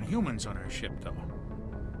having non-humans on our ship, though.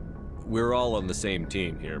 We're all on the same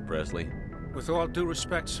team here, Presley. With all due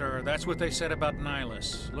respect, sir, that's what they said about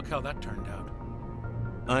Nihilus. Look how that turned out.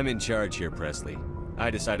 I'm in charge here, Presley.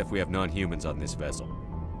 I decide if we have non-humans on this vessel.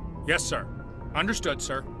 Yes, sir. Understood,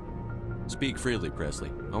 sir. Speak freely,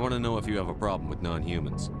 Presley. I want to know if you have a problem with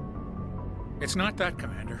non-humans. It's not that,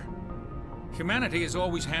 Commander. Humanity has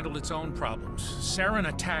always handled its own problems. Saren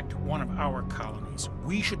attacked one of our colonies.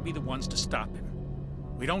 We should be the ones to stop him.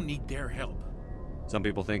 We don't need their help. Some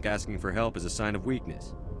people think asking for help is a sign of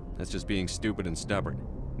weakness. That's just being stupid and stubborn.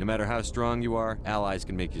 No matter how strong you are, allies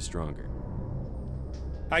can make you stronger.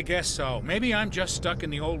 I guess so. Maybe I'm just stuck in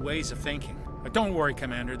the old ways of thinking. But don't worry,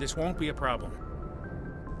 Commander, this won't be a problem.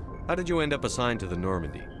 How did you end up assigned to the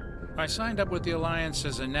Normandy? I signed up with the Alliance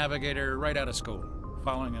as a navigator right out of school.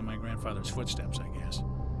 following in my grandfather's footsteps, I guess.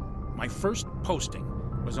 My first posting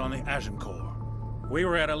was on the Agincourt. We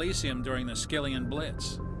were at Elysium during the Skillian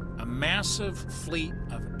Blitz. A massive fleet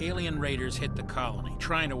of alien raiders hit the colony,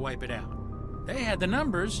 trying to wipe it out. They had the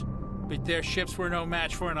numbers, but their ships were no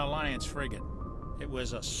match for an Alliance frigate. It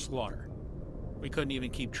was a slaughter. We couldn't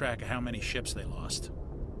even keep track of how many ships they lost.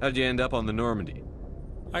 How'd you end up on the Normandy?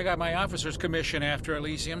 I got my officer's commission after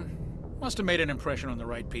Elysium. Must have made an impression on the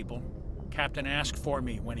right people. Captain asked for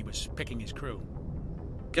me when he was picking his crew.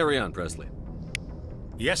 Carry on, Presley.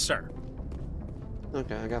 Yes, sir.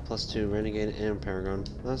 Okay, I got +2 Renegade and Paragon.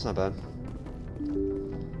 That's not bad.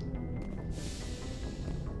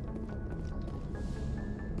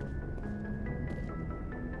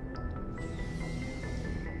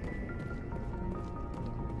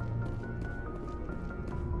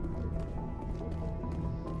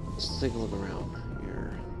 Let's take a look around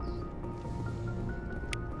here.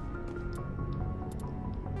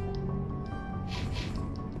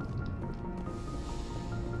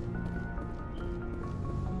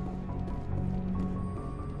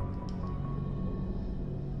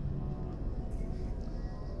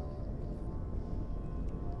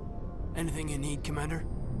 Anything you need, Commander?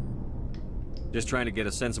 Just trying to get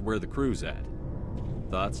a sense of where the crew's at.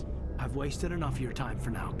 Thoughts? I've wasted enough of your time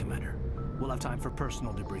for now, Commander. We'll have time for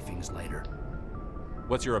personal debriefings later.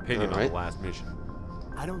 What's your opinion on the last mission?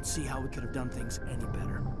 I don't see how we could have done things any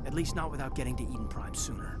better. At least not without getting to Eden Prime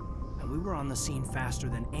sooner. And we were on the scene faster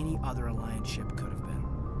than any other Alliance ship could have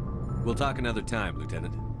been. We'll talk another time,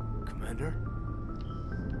 Lieutenant. Commander?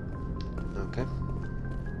 Okay.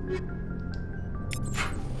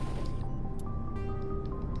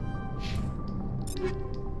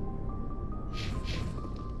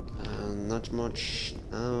 Not much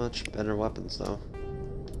better weapons though.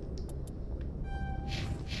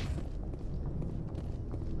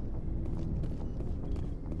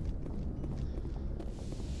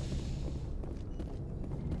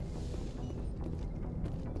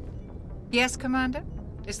 Yes, Commander?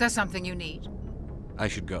 Is there something you need? I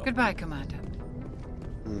should go. Goodbye, Commander.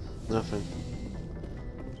 Nothing.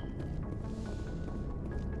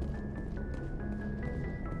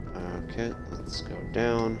 Okay, let's go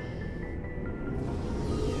down.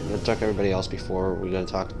 I'm gonna talk to everybody else before we're gonna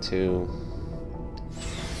talk to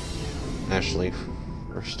Ashley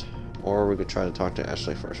first. Or we could try to talk to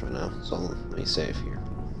Ashley first right now. So let me save here.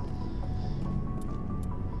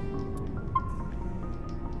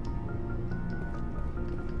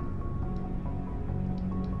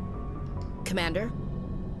 Commander?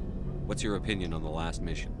 What's your opinion on the last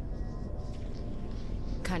mission?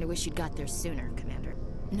 Kinda wish you'd got there sooner, Commander.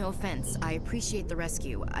 No offense, I appreciate the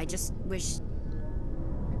rescue. I just wish...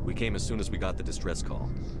 We came as soon as we got the distress call,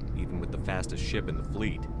 even with the fastest ship in the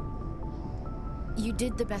fleet. You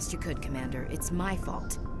did the best you could, Commander. It's my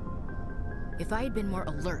fault. If I had been more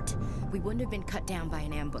alert, we wouldn't have been cut down by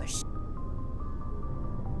an ambush.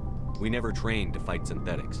 We never trained to fight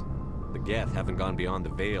synthetics. The Geth haven't gone beyond the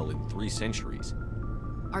Veil in 3 centuries.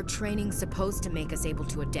 Our training's supposed to make us able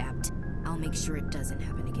to adapt. I'll make sure it doesn't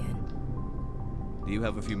happen again. Do you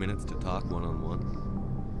have a few minutes to talk one-on-one?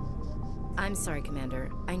 I'm sorry, Commander.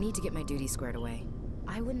 I need to get my duty squared away.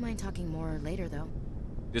 I wouldn't mind talking more later, though.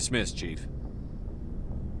 Dismissed, Chief.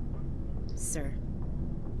 Sir.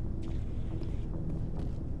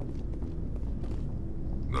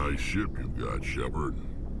 Nice ship you've got, Shepard.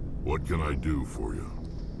 What can I do for you?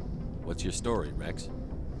 What's your story, Rex?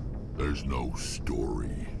 There's no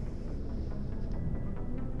story.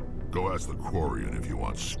 Go ask the Quarian if you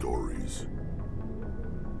want stories.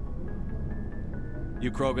 You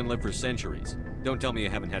Krogan lived for centuries. Don't tell me you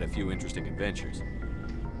haven't had a few interesting adventures.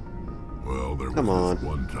 Well, there was this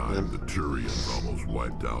one time the Turians almost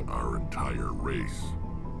wiped out our entire race.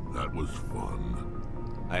 That was fun.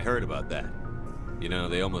 I heard about that. You know,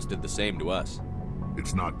 they almost did the same to us.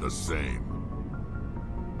 It's not the same.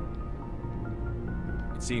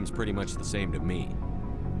 It seems pretty much the same to me.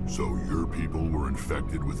 So your people were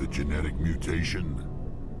infected with a genetic mutation?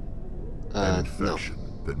 An infection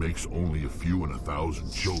that makes only a few in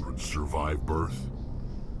 1,000 children survive birth?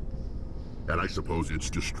 And I suppose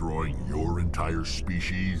it's destroying your entire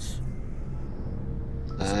species?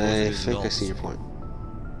 I think I see your point.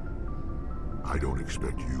 I don't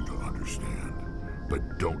expect you to understand,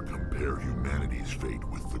 but don't compare humanity's fate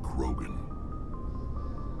with the Krogan.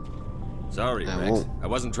 Sorry, Rex. I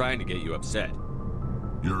wasn't trying to get you upset.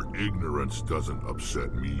 Your ignorance doesn't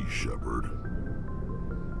upset me, Shepard.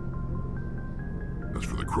 As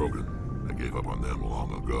for the Krogan, I gave up on them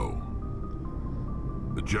long ago.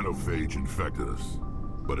 The genophage infected us,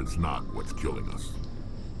 but it's not what's killing us.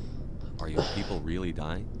 Are your people really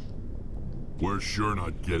dying? We're sure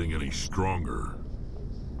not getting any stronger.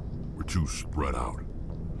 We're too spread out.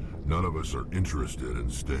 None of us are interested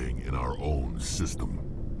in staying in our own system.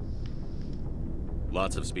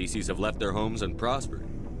 Lots of species have left their homes and prospered.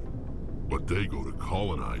 But they go to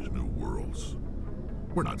colonize new worlds.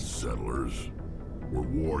 We're not settlers. We're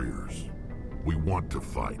warriors. We want to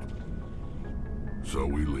fight. So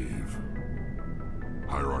we leave.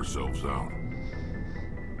 Hire ourselves out.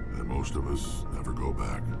 And most of us never go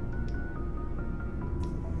back.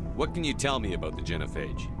 What can you tell me about the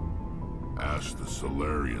genophage? Ask the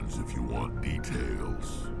Solarians if you want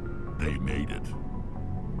details. They made it.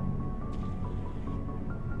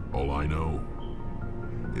 All I know,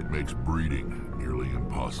 it makes breeding nearly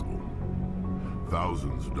impossible.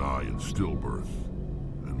 Thousands die in stillbirth,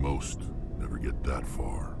 and most never get that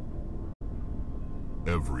far.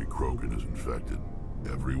 Every Krogan is infected,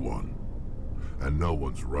 every one. And no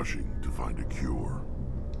one's rushing to find a cure.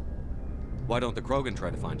 Why don't the Krogan try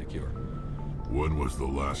to find a cure? When was the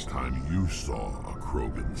last time you saw a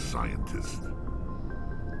Krogan scientist?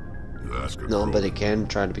 You ask a No, Krogan, but he can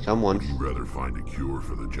try to become one. would he rather find a cure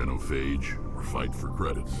for the genophage or fight for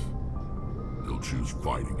credits? He'll choose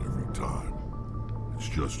fighting every time. It's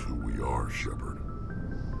just who we are, Shepard.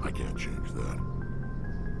 I can't change that.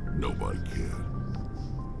 Nobody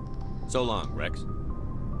can. So long, Rex.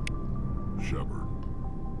 Shepard.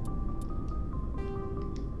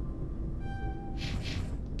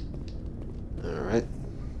 Alright.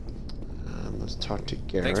 Let's talk to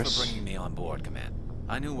Garrus. Thanks for bringing me on board, Command.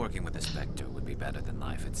 I knew working with a Spectre would be better than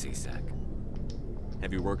life at C-Sec.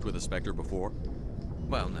 Have you worked with a Spectre before?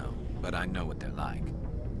 Well, no, but I know what they're like.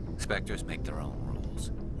 Spectres make their own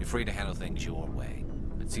rules. You're free to handle things your way.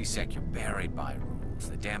 At C-Sec, you're buried by rules.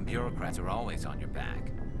 The damn bureaucrats are always on your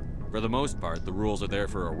back. For the most part, the rules are there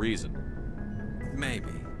for a reason.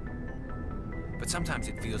 Maybe. But sometimes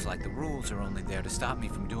it feels like the rules are only there to stop me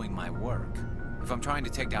from doing my work. If I'm trying to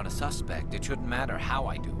take down a suspect, it shouldn't matter how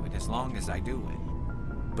I do it, as long as I do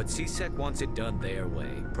it. But C-Sec wants it done their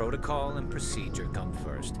way. Protocol and procedure come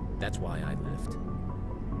first. That's why I left.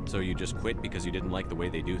 So you just quit because you didn't like the way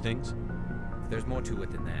they do things? There's more to it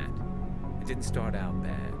than that. It didn't start out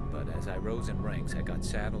bad, but as I rose in ranks, I got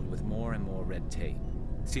saddled with more and more red tape.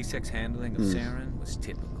 C-Sec's handling of Saren was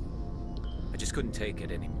typical. I just couldn't take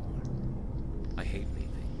it anymore. I hate leaving.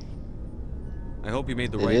 I hope you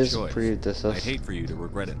made the It right is choice. pretty I'd hate for you to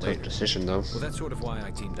regret it later. tough decision, though. Well, that's sort of why I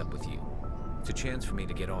teamed up with you. It's a chance for me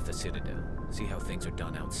to get off the Citadel, see how things are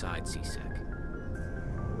done outside C-Sec.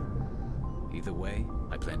 Either way,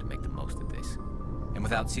 I plan to make the most of this. And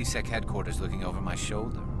without C-Sec headquarters looking over my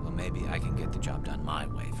shoulder, well, maybe I can get the job done my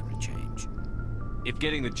way for a change. If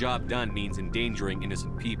getting the job done means endangering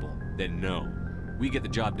innocent people, then no. We get the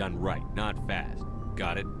job done right, not fast.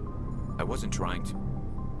 Got it? I wasn't trying to.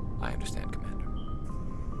 I understand, Commander.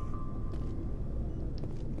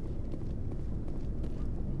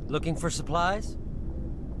 Looking for supplies?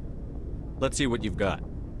 Let's see what you've got.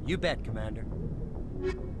 You bet, Commander.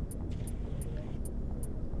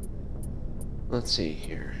 Let's see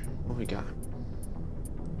here. What we got?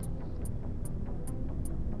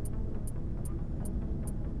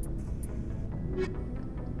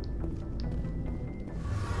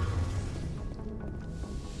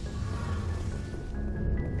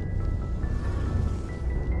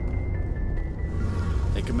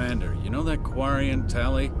 Hey, Commander, you know that Quarian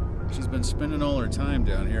Tali? She's been spending all her time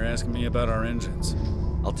down here asking me about our engines.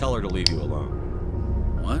 I'll tell her to leave you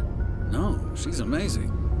alone. What? No, she's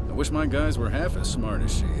amazing. I wish my guys were half as smart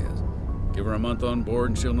as she is. Give her a month on board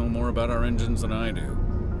and she'll know more about our engines than I do.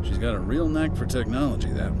 She's got a real knack for technology,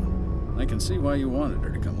 that one. I can see why you wanted her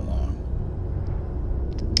to come along.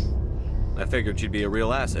 I figured she'd be a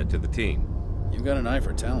real asset to the team. You got an eye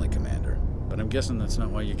for talent, Commander, but I'm guessing that's not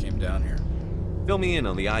why you came down here. Fill me in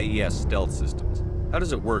on the IES stealth systems. How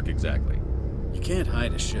does it work exactly? You can't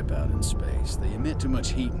hide a ship out in space. They emit too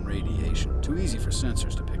much heat and radiation. Too easy for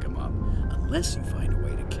sensors to pick them up, unless you find a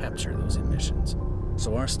way to capture those emissions.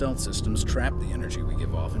 So our stealth systems trap the energy we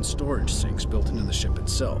give off in storage sinks built into the ship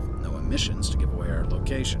itself. No emissions to give away our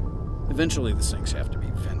location. Eventually the sinks have to be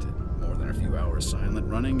vented. More than a few hours silent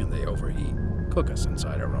running and they overheat. Cook us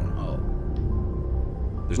inside our own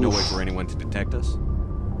hull. There's no way for anyone to detect us?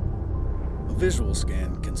 A visual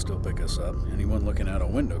scan can still pick us up. Anyone looking out a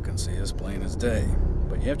window can see us plain as day.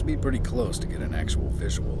 But you have to be pretty close to get an actual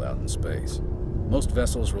visual out in space. Most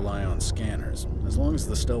vessels rely on scanners. As long as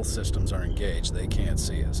the stealth systems are engaged, they can't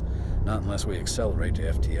see us. Not unless we accelerate to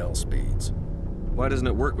FTL speeds. Why doesn't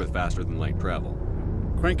it work with faster than light travel?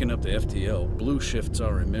 Cranking up to FTL blue shifts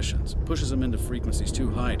our emissions, pushes them into frequencies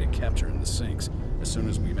too high to capture in the sinks. As soon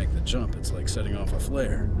as we make the jump, it's like setting off a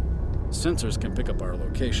flare. Sensors can pick up our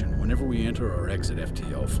location whenever we enter or exit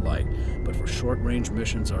FTL flight, but for short-range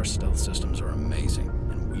missions, our stealth systems are amazing,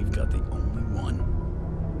 and we've got the only one.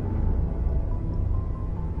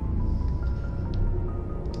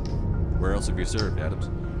 Where else have you served, Adams?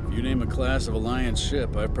 If you name a class of Alliance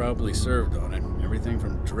ship, I've probably served on it. Everything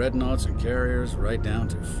from dreadnoughts and carriers right down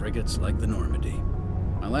to frigates like the Normandy.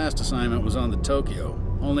 My last assignment was on the Tokyo,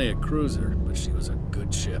 only a cruiser, but she was a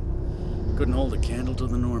good ship. Couldn't hold a candle to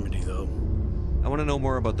the Normandy, though. I want to know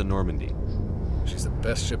more about the Normandy. She's the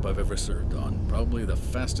best ship I've ever served on, probably the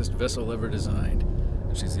fastest vessel ever designed.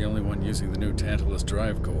 And she's the only one using the new Tantalus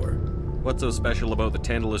drive core. What's so special about the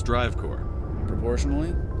Tantalus drive core?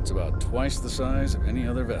 Proportionally, it's about twice the size of any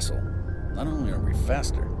other vessel. Not only are we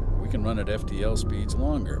faster, we can run at FTL speeds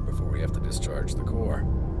longer before we have to discharge the core.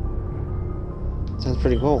 Sounds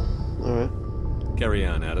pretty cool. Alright. Carry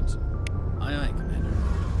on, Adams. Aye, aye, Commander.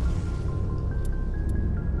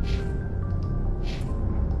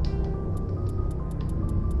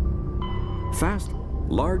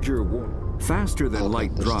 Faster than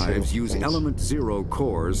light drives use element zero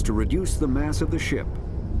cores to reduce the mass of the ship,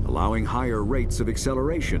 allowing higher rates of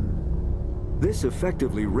acceleration. This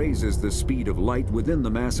effectively raises the speed of light within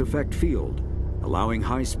the mass effect field, allowing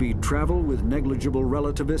high-speed travel with negligible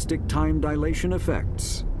relativistic time dilation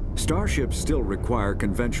effects. Starships still require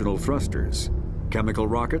conventional thrusters, chemical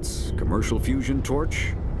rockets, commercial fusion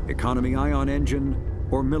torch, economy ion engine,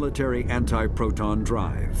 or military anti-proton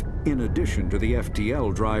drive, in addition to the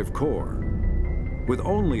FTL drive core. With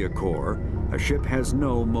only a core, a ship has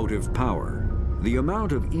no motive power. The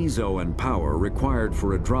amount of EZO and power required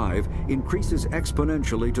for a drive increases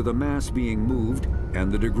exponentially to the mass being moved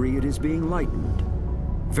and the degree it is being lightened.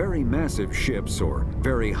 Very massive ships or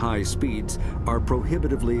very high speeds are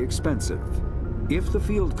prohibitively expensive. If the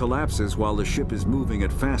field collapses while the ship is moving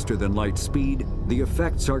at faster than light speed, the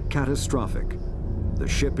effects are catastrophic. The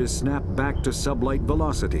ship is snapped back to sublight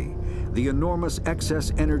velocity, the enormous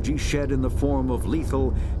excess energy shed in the form of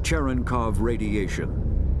lethal Cherenkov radiation.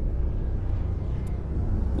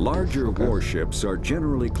 Larger warships are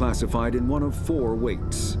generally classified in one of 4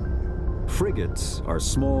 weights. Frigates are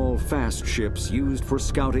small, fast ships used for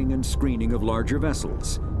scouting and screening of larger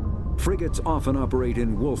vessels. Frigates often operate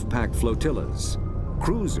in wolf-pack flotillas.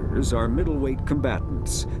 Cruisers are middleweight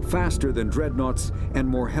combatants, faster than dreadnoughts and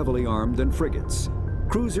more heavily armed than frigates.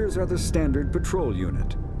 Cruisers are the standard patrol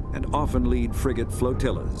unit and often lead frigate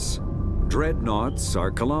flotillas. Dreadnoughts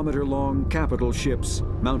are kilometer-long capital ships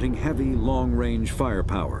mounting heavy, long-range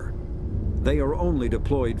firepower. They are only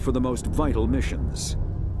deployed for the most vital missions.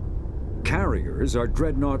 Carriers are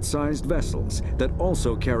dreadnought-sized vessels that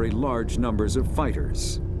also carry large numbers of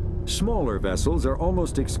fighters. Smaller vessels are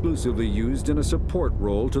almost exclusively used in a support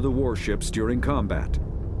role to the warships during combat.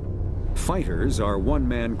 Fighters are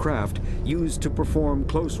one-man craft used to perform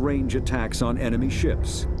close-range attacks on enemy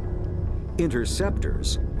ships.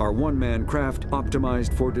 Interceptors are one-man craft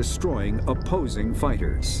optimized for destroying opposing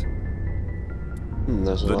fighters.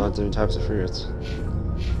 There's a lot of different types of frigates.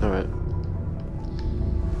 Alright.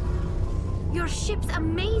 Your ship's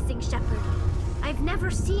amazing, Shepard. I've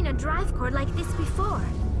never seen a drive core like this before.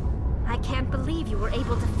 I can't believe you were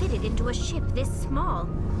able to fit it into a ship this small.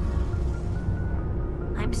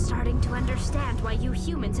 I'm starting to understand why you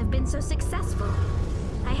humans have been so successful.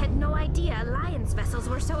 I had no idea Alliance vessels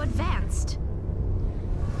were so advanced.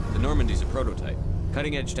 The Normandy's a prototype.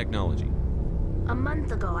 Cutting-edge technology. A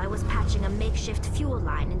month ago, I was patching a makeshift fuel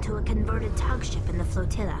line into a converted tug ship in the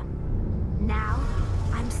flotilla. Now,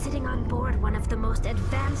 I'm sitting on board one of the most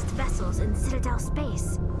advanced vessels in Citadel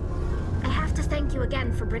space. I have to thank you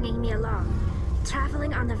again for bringing me along.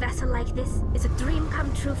 Traveling on a vessel like this is a dream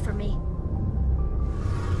come true for me.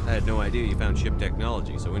 I had no idea you found ship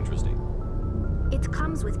technology so interesting. It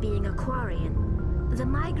comes with being a Quarian. The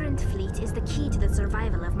migrant fleet is the key to the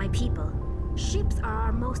survival of my people. Ships are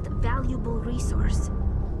our most valuable resource.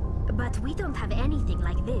 But we don't have anything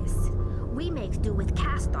like this. We make do with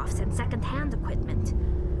cast-offs and second-hand equipment.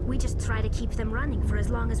 We just try to keep them running for as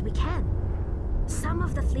long as we can. Some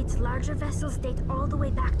of the fleet's larger vessels date all the way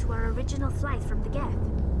back to our original flight from the Geth.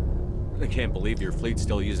 I can't believe your fleet's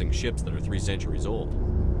still using ships that are 3 centuries old.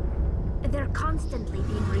 They're constantly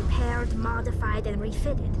being repaired, modified, and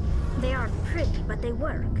refitted. They aren't pretty, but they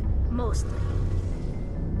work. Mostly.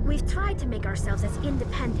 We've tried to make ourselves as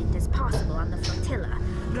independent as possible on the flotilla.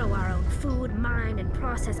 Grow our own food, mine, and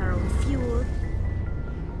process our own fuel.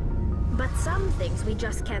 But some things we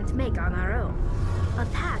just can't make on our own. A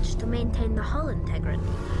patch to maintain the hull integrity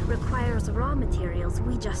requires raw materials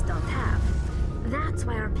we just don't have. That's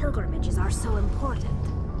why our pilgrimages are so important.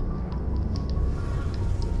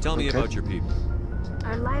 Tell me about your people.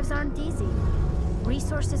 Our lives aren't easy.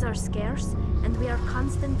 Resources are scarce, and we are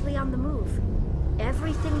constantly on the move.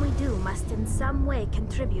 Everything we do must in some way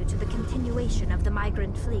contribute to the continuation of the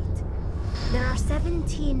migrant fleet. There are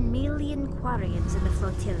 17 million Quarians in the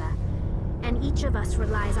flotilla, and each of us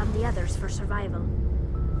relies on the others for survival.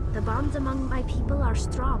 The bonds among my people are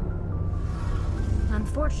strong.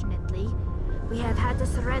 Unfortunately, we have had to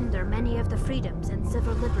surrender many of the freedoms and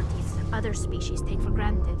civil liberties other species take for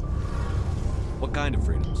granted. What kind of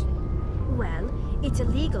freedoms? Well, it's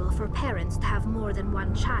illegal for parents to have more than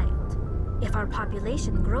one child. If our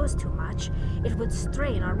population grows too much, it would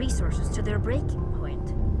strain our resources to their breaking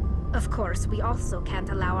point. Of course, we also can't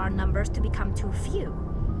allow our numbers to become too few.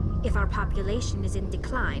 If our population is in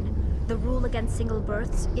decline, the rule against single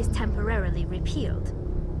births is temporarily repealed.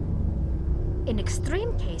 In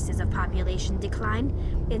extreme cases of population decline,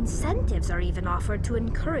 incentives are even offered to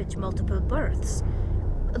encourage multiple births,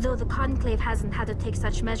 though the Conclave hasn't had to take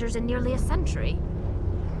such measures in nearly a century.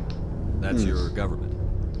 That's your government.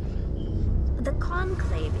 The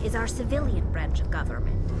Conclave is our civilian branch of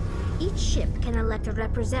government. Each ship can elect a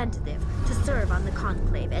representative to serve on the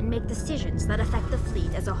Conclave and make decisions that affect the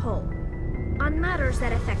fleet as a whole. On matters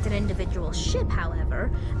that affect an individual ship,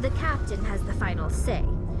 however, the captain has the final say.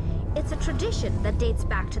 It's a tradition that dates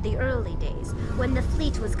back to the early days, when the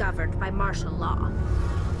fleet was governed by martial law.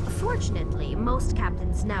 Fortunately, most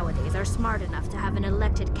captains nowadays are smart enough to have an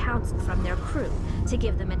elected council from their crew to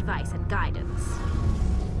give them advice and guidance.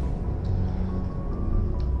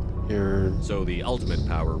 So the ultimate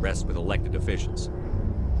power rests with elected officials.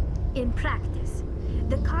 In practice,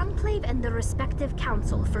 the Conclave and the respective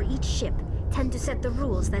council for each ship tend to set the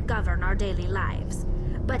rules that govern our daily lives.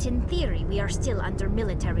 But in theory, we are still under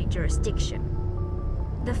military jurisdiction.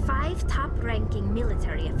 The 5 top-ranking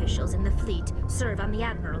military officials in the fleet serve on the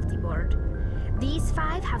Admiralty Board. These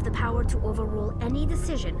 5 have the power to overrule any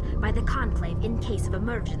decision by the Conclave in case of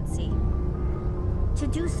emergency. To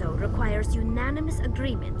do so requires unanimous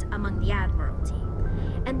agreement among the Admiralty,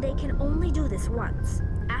 and they can only do this once.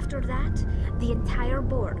 After that, the entire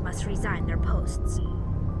board must resign their posts.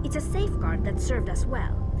 It's a safeguard that served us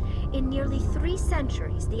well. In nearly 3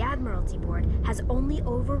 centuries, the Admiralty Board has only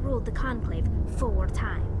overruled the Conclave 4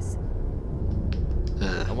 times.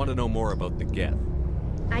 I want to know more about the Geth.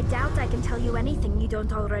 I doubt I can tell you anything you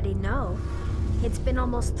don't already know. It's been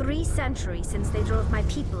almost 3 centuries since they drove my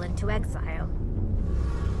people into exile.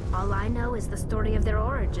 All I know is the story of their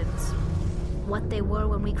origins, what they were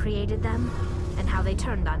when we created them, and how they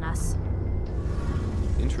turned on us.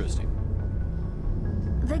 Interesting.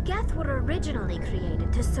 The Geth were originally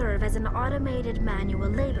created to serve as an automated manual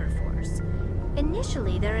labor force.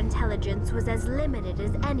 Initially, their intelligence was as limited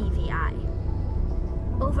as any VI.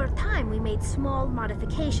 Over time, we made small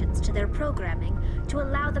modifications to their programming to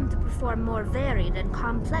allow them to perform more varied and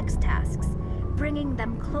complex tasks, bringing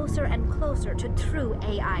them closer and closer to true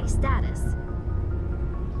AI status.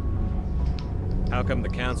 How come the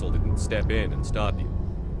Council didn't step in and stop you?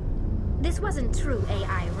 This wasn't true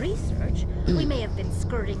AI research. We may have been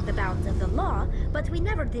skirting the bounds of the law, but we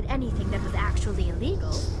never did anything that was actually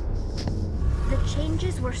illegal. The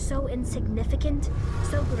changes were so insignificant,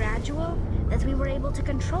 so gradual, that we were able to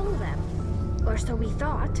control them. Or so we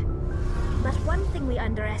thought. But one thing we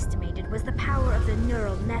underestimated was the power of the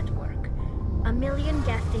neural network. A million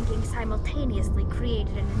Geth thinking simultaneously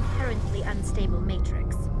created an inherently unstable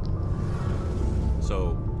matrix.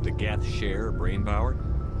 So, the Geth share brain power?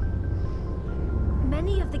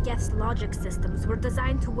 Many of the Geth's logic systems were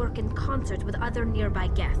designed to work in concert with other nearby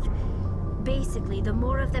Geth. Basically, the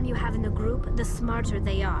more of them you have in a group, the smarter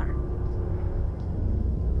they are.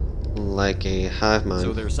 Like a hive mind.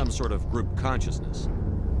 So there's some sort of group consciousness?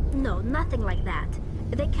 No, nothing like that.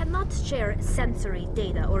 They cannot share sensory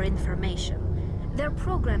data or information. Their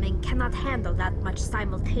programming cannot handle that much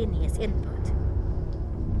simultaneous input.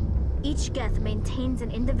 Each Geth maintains an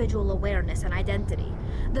individual awareness and identity.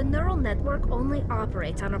 The neural network only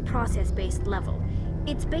operates on a process-based level.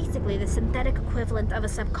 It's basically the synthetic equivalent of a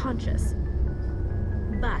subconscious.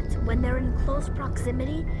 But when they're in close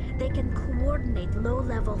proximity, they can coordinate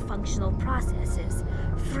low-level functional processes,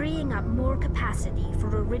 freeing up more capacity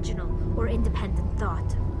for original or independent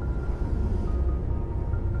thought.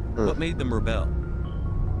 What made them rebel?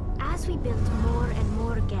 As we built more and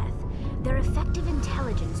more Geth, their effective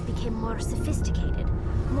intelligence became more sophisticated,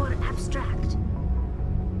 more abstract.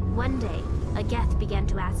 One day, a Geth began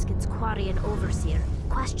to ask its Quarian overseer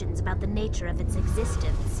questions about the nature of its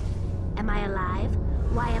existence. Am I alive?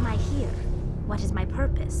 Why am I here? What is my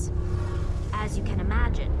purpose? As you can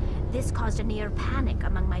imagine, this caused a near panic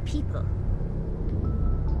among my people.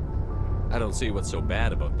 I don't see what's so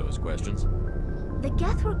bad about those questions. The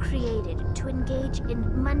Geth were created to engage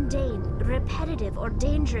in mundane, repetitive, or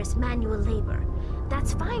dangerous manual labor.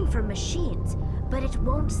 That's fine for machines, but it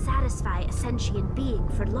won't satisfy a sentient being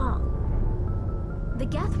for long. The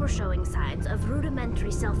Geth were showing signs of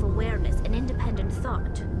rudimentary self-awareness and independent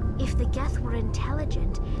thought. If the Geth were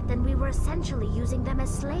intelligent, then we were essentially using them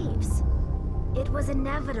as slaves. It was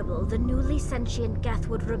inevitable the newly sentient Geth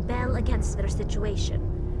would rebel against their situation.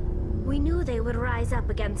 We knew they would rise up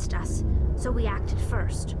against us, so we acted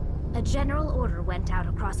first. A general order went out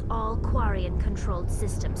across all Quarian-controlled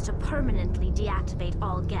systems to permanently deactivate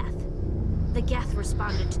all Geth. The Geth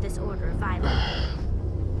responded to this order violently.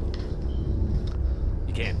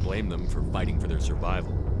 You can't blame them for fighting for their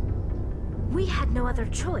survival. We had no other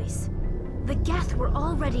choice. The Geth were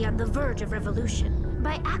already on the verge of revolution.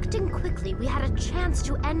 By acting quickly, we had a chance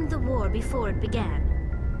to end the war before it began.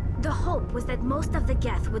 The hope was that most of the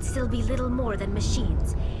Geth would still be little more than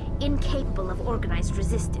machines, incapable of organized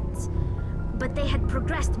resistance. But they had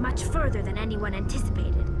progressed much further than anyone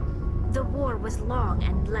anticipated. The war was long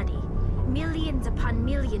and bloody. Millions upon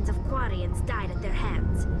millions of Quarians died at their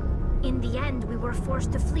hands. In the end, we were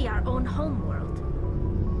forced to flee our own homeworld.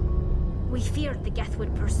 We feared the Geth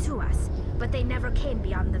would pursue us, but they never came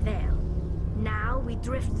beyond the Veil. Now we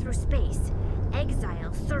drift through space,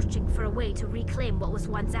 exile, searching for a way to reclaim what was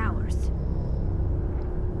once ours.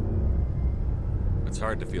 It's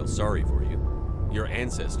hard to feel sorry for you. Your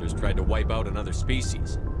ancestors tried to wipe out another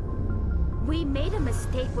species. We made a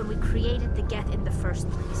mistake when we created the Geth in the first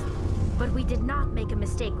place, but we did not make a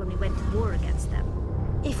mistake when we went to war against them.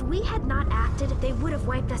 If we had not acted, they would have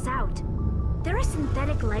wiped us out. They're a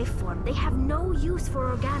synthetic life form. They have no use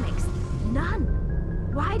for organics. None.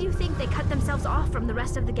 Why do you think they cut themselves off from the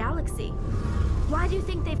rest of the galaxy? Why do you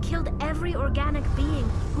think they've killed every organic being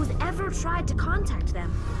who's ever tried to contact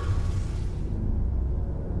them?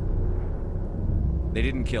 They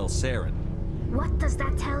didn't kill Saren. What does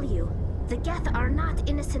that tell you? The Geth are not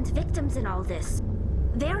innocent victims in all this.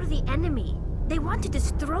 They're the enemy. They want to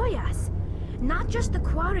destroy us. Not just the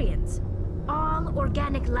Quarians. All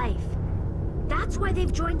organic life. That's why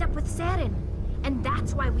they've joined up with Saren. And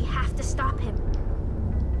that's why we have to stop him.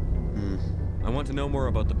 I want to know more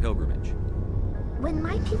about the pilgrimage. When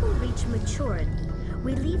my people reach maturity,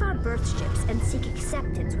 we leave our birth ships and seek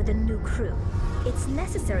acceptance with a new crew. It's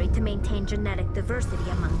necessary to maintain genetic diversity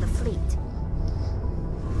among the fleet.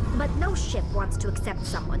 But no ship wants to accept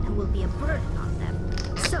someone who will be a burden on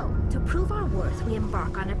them. So, to prove our worth, we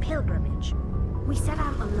embark on a pilgrimage. We set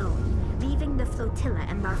out alone, leaving the flotilla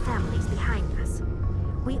and our families behind us.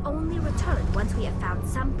 We only return once we have found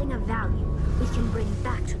something of value we can bring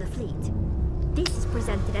back to the fleet. This is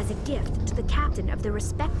presented as a gift to the captain of the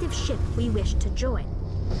respective ship we wish to join.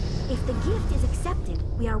 If the gift is accepted,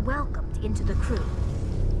 we are welcomed into the crew.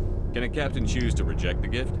 Can a captain choose to reject the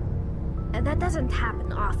gift? That doesn't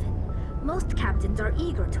happen often. Most captains are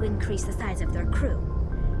eager to increase the size of their crew.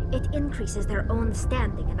 It increases their own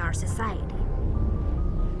standing in our society.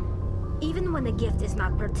 Even when the gift is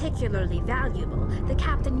not particularly valuable, the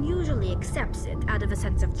captain usually accepts it out of a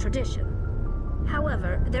sense of tradition.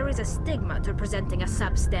 However, there is a stigma to presenting a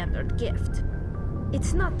substandard gift.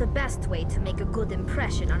 It's not the best way to make a good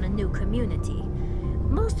impression on a new community.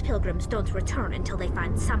 Most pilgrims don't return until they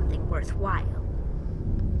find something worthwhile.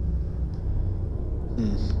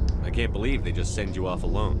 I can't believe they just send you off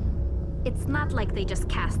alone. It's not like they just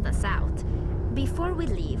cast us out. Before we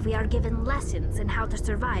leave, we are given lessons in how to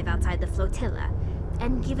survive outside the flotilla,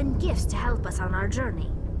 and given gifts to help us on our journey.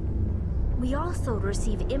 We also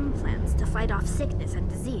receive implants to fight off sickness and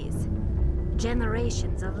disease.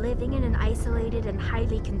 Generations of living in an isolated and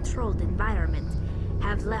highly controlled environment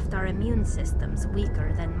have left our immune systems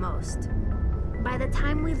weaker than most. By the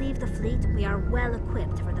time we leave the fleet, we are well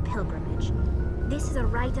equipped for the pilgrimage. This is a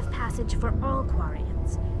rite of passage for all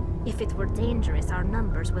Quarians. If it were dangerous, our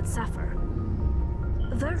numbers would suffer.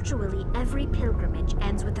 Virtually every pilgrimage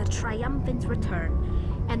ends with a triumphant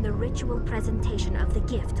return and the ritual presentation of the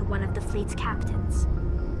gift to one of the fleet's captains.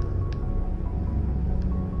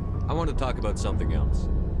 I want to talk about something else.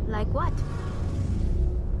 Like what?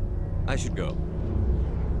 I should go.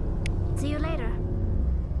 See you later.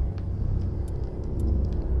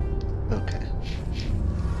 Okay.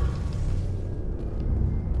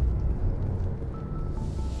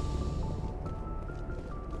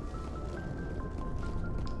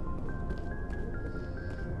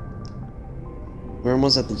 We're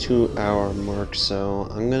almost at the 2-hour mark, so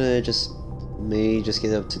I'm gonna may just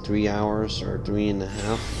get up to 3 hours or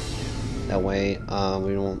 3.5. That way,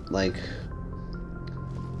 we don't like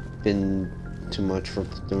been too much for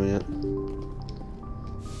doing it.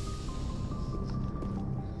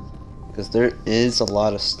 Because there is a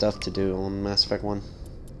lot of stuff to do on Mass Effect 1.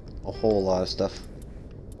 A whole lot of stuff.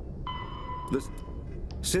 The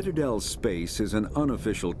Citadel space is an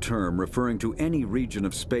unofficial term referring to any region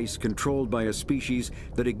of space controlled by a species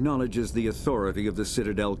that acknowledges the authority of the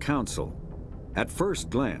Citadel Council. At first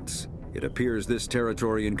glance, it appears this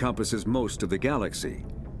territory encompasses most of the galaxy.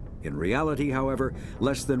 In reality, however,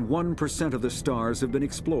 less than 1% of the stars have been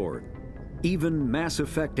explored. Even Mass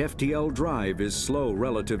Effect FTL drive is slow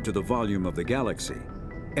relative to the volume of the galaxy.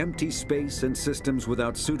 Empty space and systems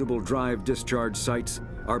without suitable drive discharge sites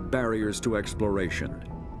are barriers to exploration.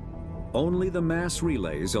 Only the mass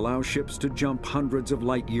relays allow ships to jump hundreds of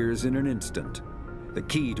light years in an instant, the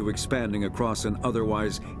key to expanding across an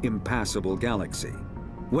otherwise impassable galaxy.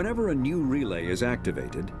 Whenever a new relay is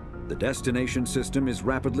activated, the destination system is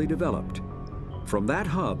rapidly developed. From that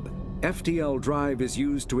hub, FTL drive is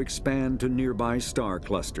used to expand to nearby star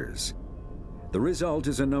clusters. The result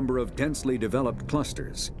is a number of densely developed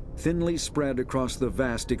clusters, thinly spread across the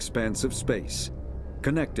vast expanse of space,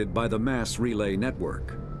 connected by the mass relay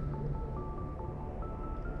network.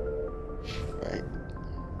 Right.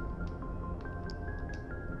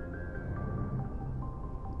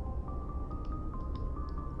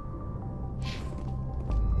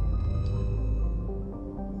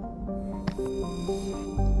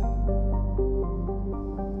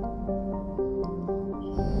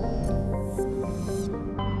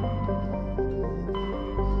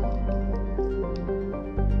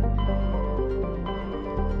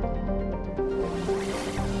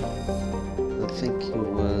 I think it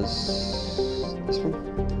was this one.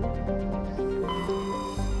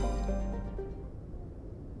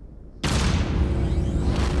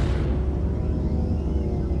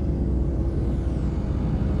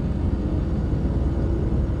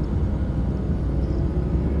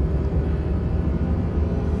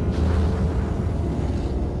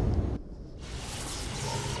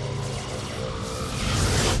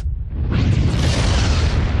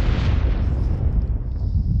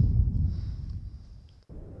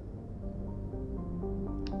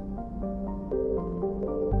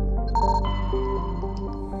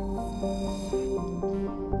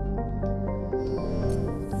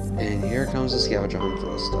 And here comes the scavenger hunt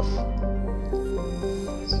for this stuff.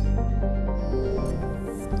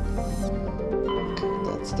 Okay,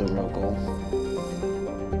 that's the real goal.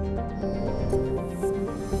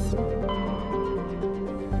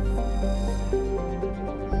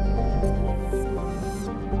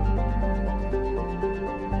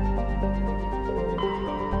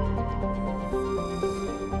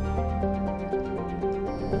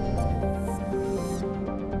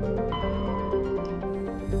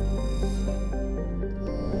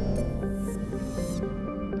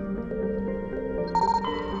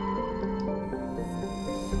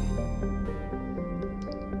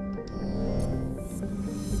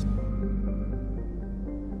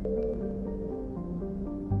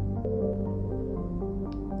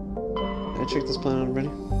 Did I check this plan out already?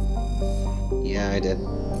 Yeah, I did.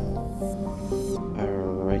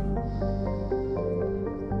 Alright.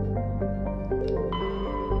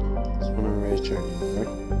 This one I already checked,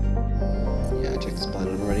 right? Yeah, I checked this plan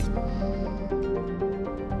out already.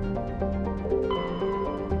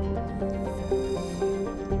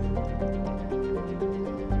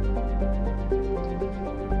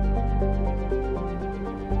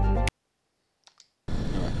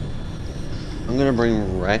 I'm gonna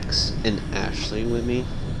bring Rex and Ashley with me.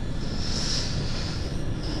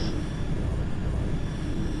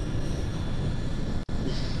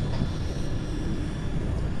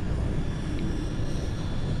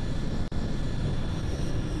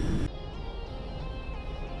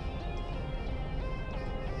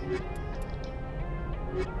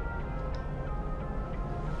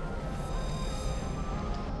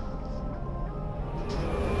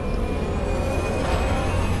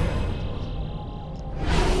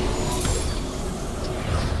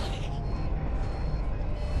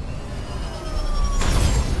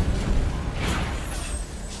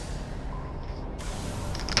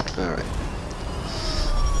 Alright.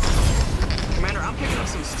 Commander, I'm picking up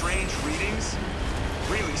some strange readings.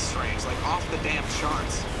 Really strange, like off the damn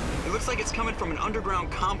charts. It looks like it's coming from an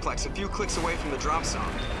underground complex a few clicks away from the drop zone.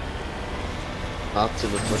 Up to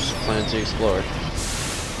the first planet to explore.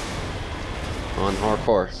 On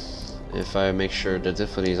hardcore. If I make sure the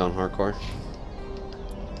difficulty is on hardcore.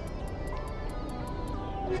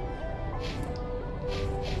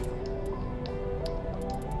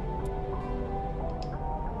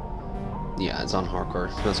 Yeah, it's on hardcore.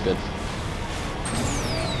 That's good.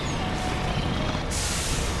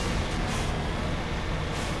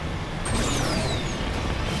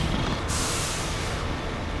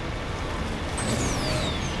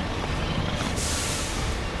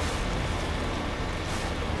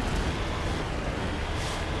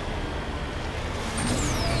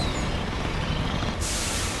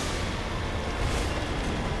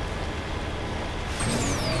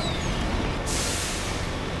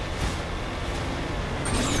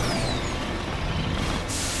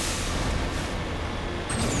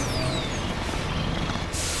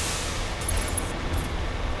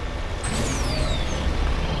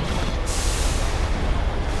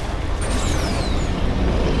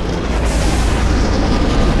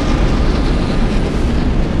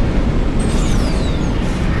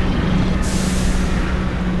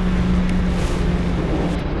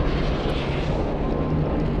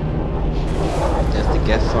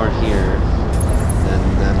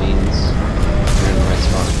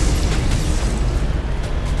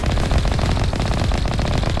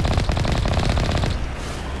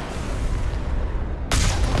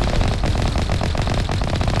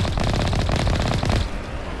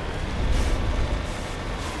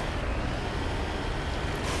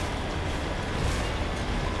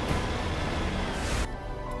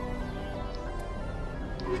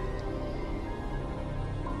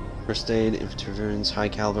 First aid, infantry veterans, high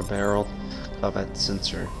caliber barrel, combat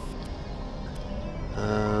sensor.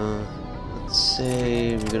 Let's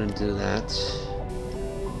say we're gonna do that.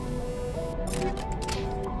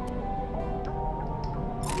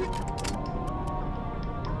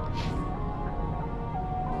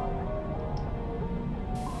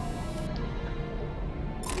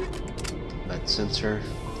 Combat sensor,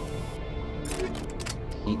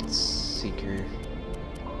 heat seeker.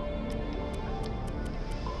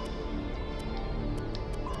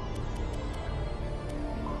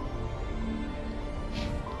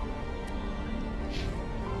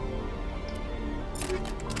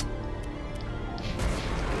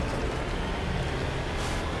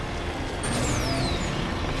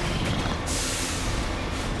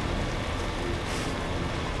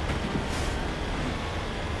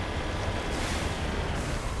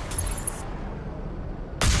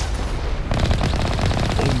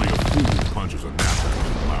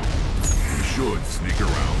 Sneak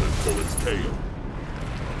around and pull its tail.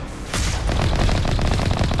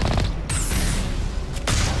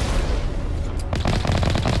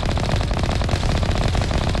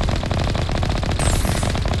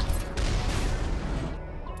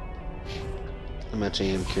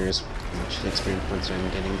 I'm curious how much experience points I'm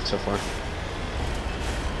getting so far.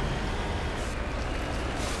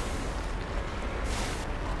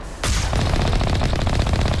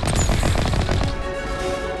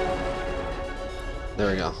 There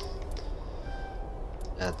we go.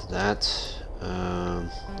 Add to that.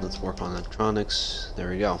 Let's work on electronics. There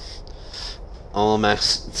we go.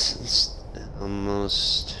 Almost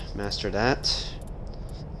mastered that.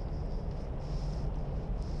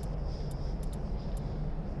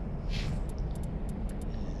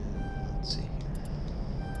 Let's see here.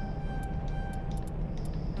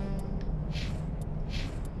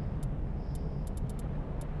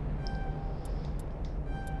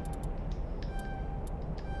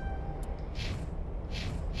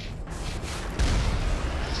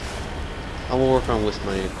 I will work on with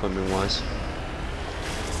my equipment wise.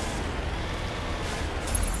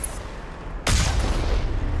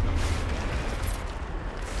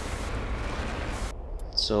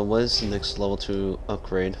 So what is the next level 2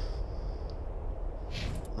 upgrade?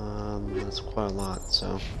 That's quite a lot,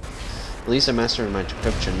 so at least I mastered my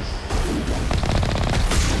decryption.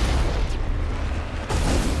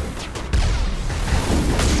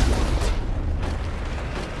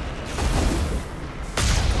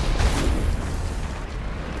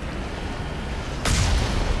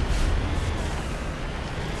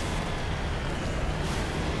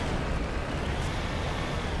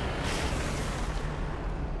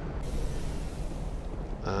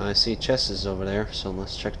 I see chests over there, so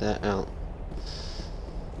let's check that out.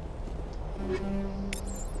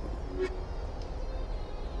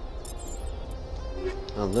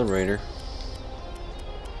 A Liberator.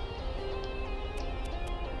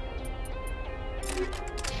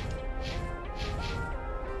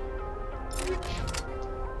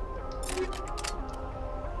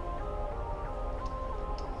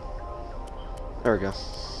 There we go.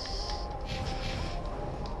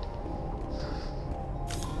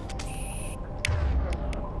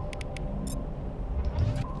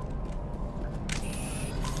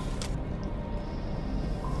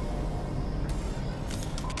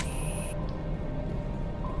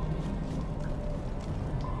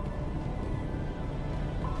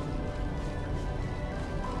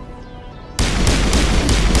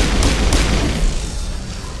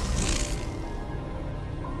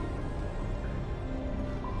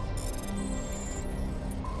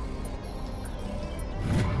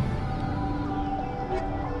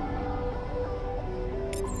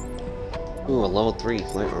 Ooh, a level 3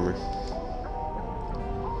 light armor.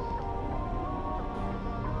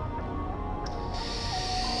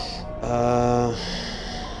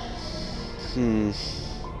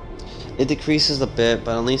 It decreases a bit,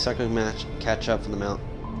 but at least I can catch up in the mount.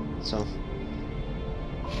 So.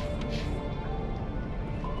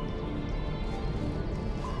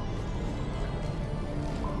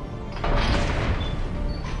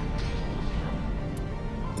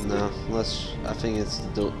 No, I think it's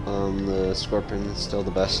the Scorpion is still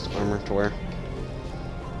the best armor to wear.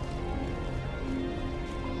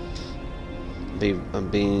 I'm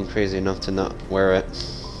being crazy enough to not wear it.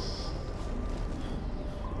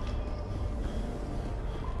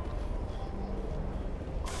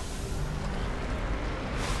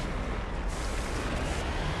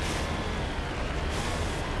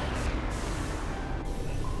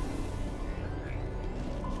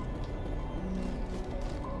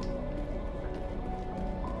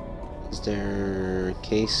 Is there a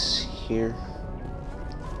case here?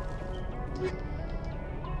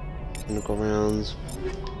 Pinnacle rounds.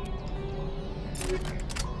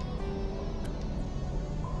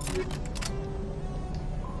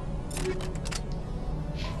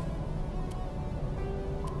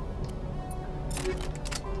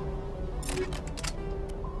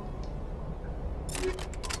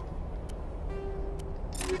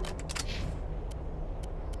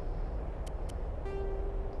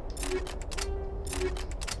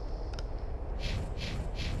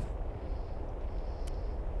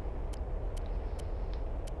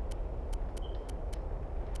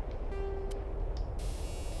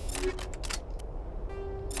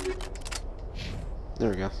 There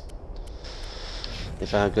we go.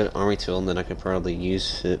 If I had a good army tool, then I could probably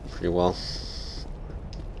use it pretty well.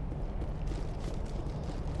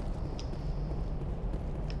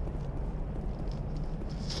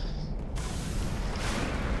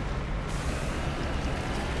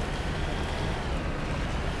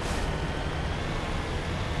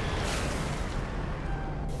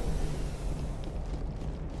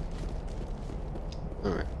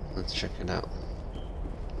 Alright, let's check it out.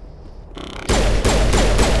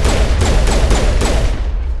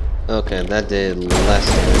 Okay, that did less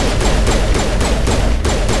damage.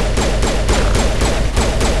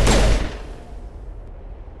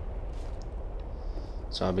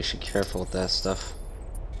 So I'll be careful with that stuff.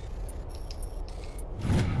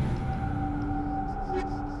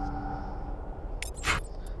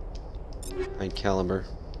 High caliber.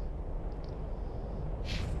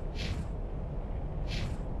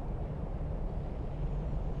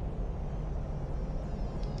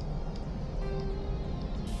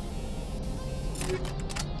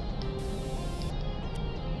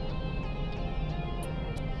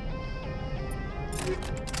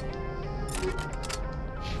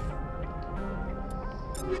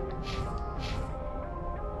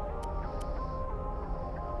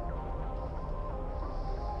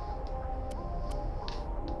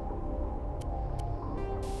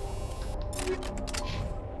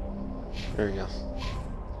 There you go.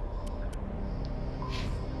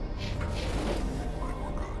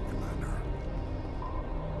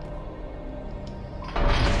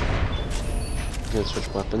 Gonna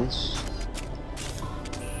switch weapons.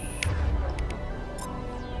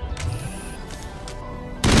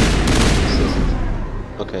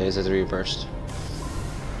 Okay, is it the reversed?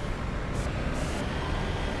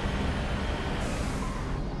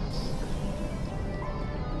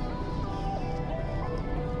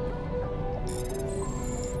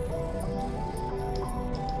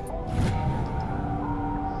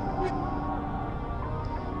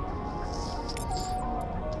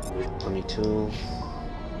 Tool.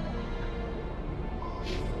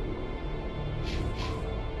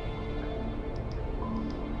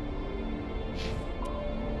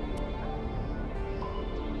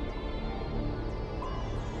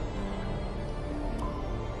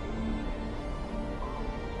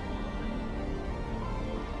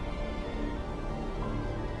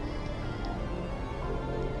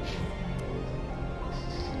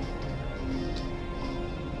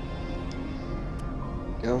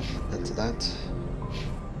 Go into that.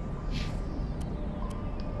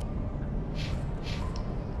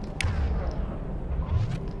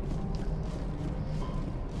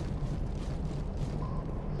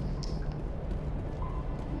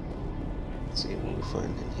 Let's see what we find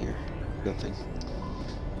in here. Nothing.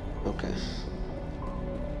 Okay.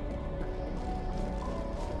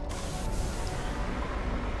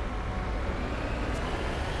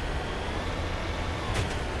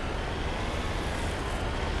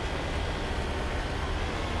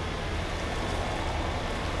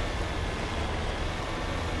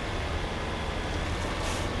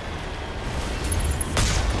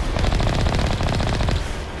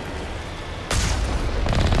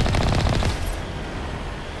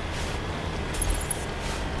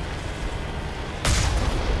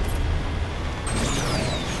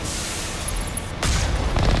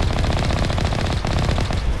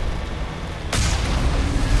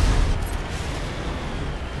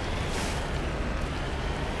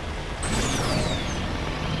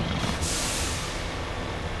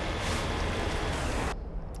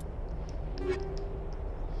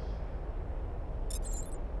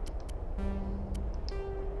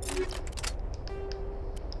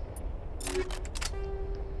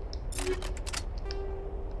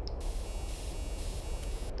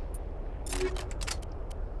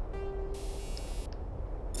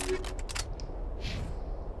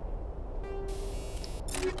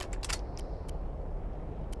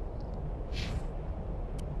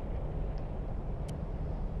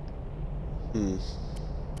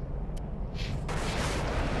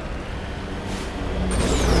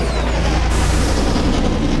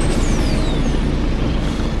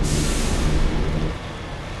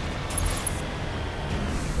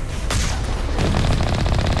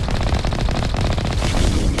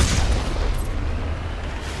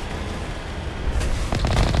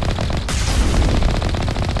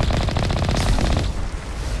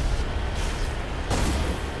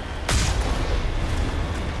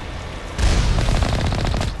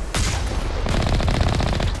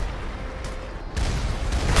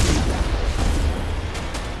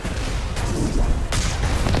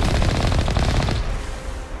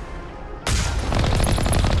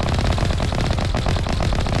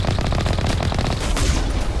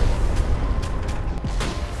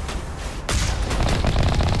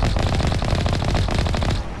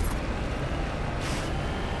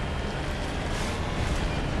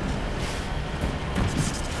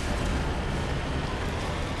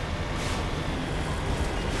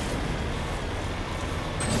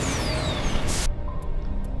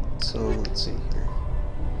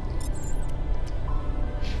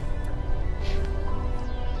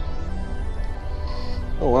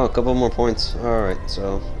 Oh wow, a couple more points. Alright,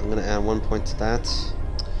 so I'm gonna add 1 point to that.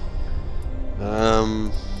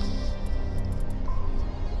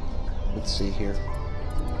 Let's see here.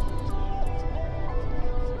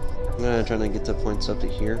 I'm gonna try to get the points up to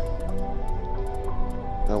here.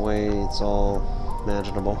 That way it's all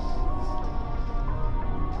manageable.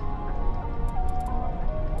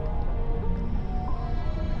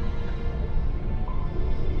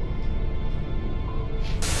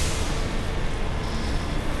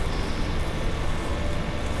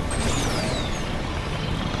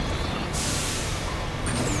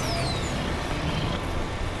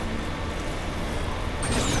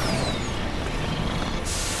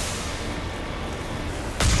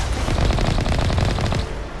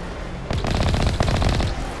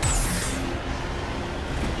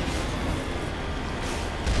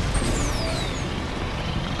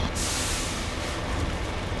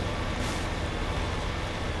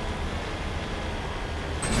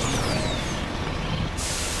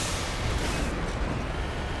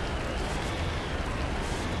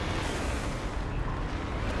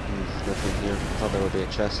 Nothing here. I thought there would be a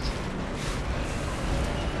chest.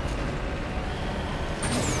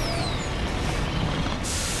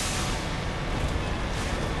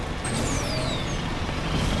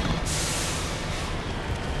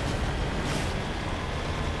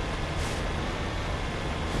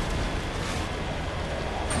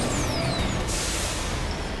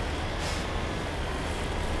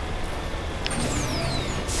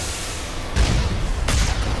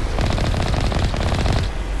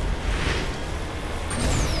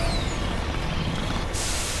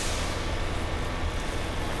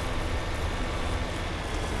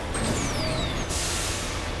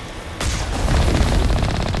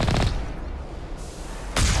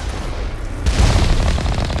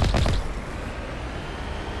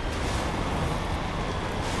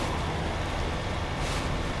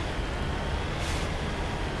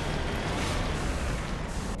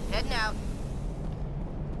 Heading out.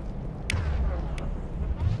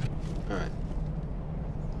 Alright.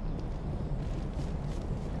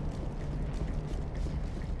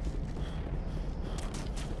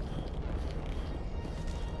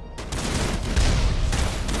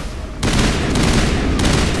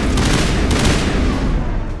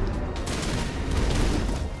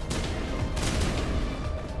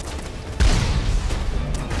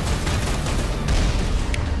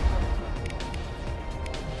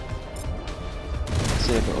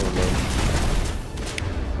 See if it overload.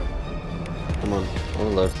 Come on,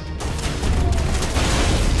 overload.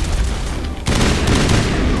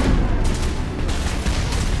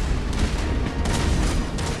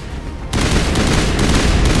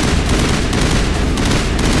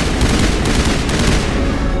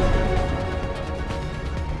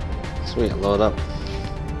 Sweet, load up.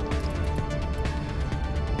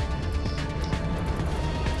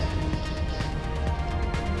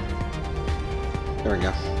 There we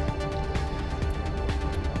go.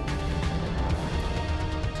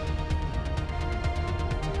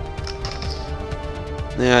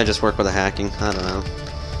 Yeah, I just work with the hacking. I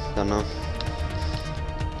don't know.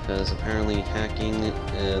 Because apparently hacking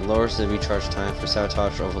lowers the recharge time for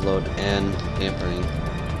sabotage, overload, and tampering.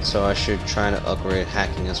 So I should try to upgrade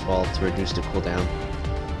hacking as well to reduce the cooldown.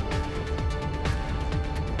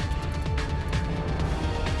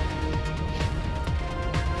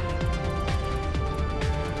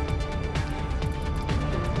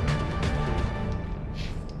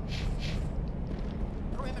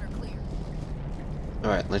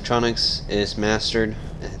 Alright, electronics is mastered,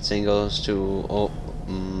 and same goes to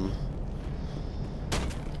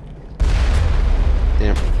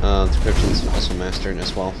description is also mastered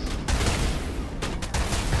as well.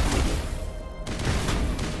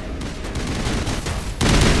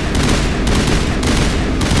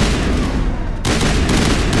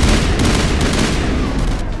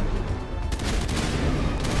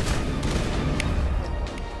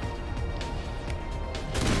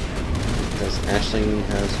 Ashley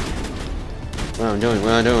has. What am I doing? What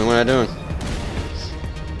am I doing? What am I doing?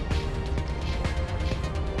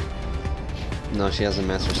 No, she hasn't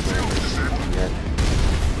mastered snipers yet.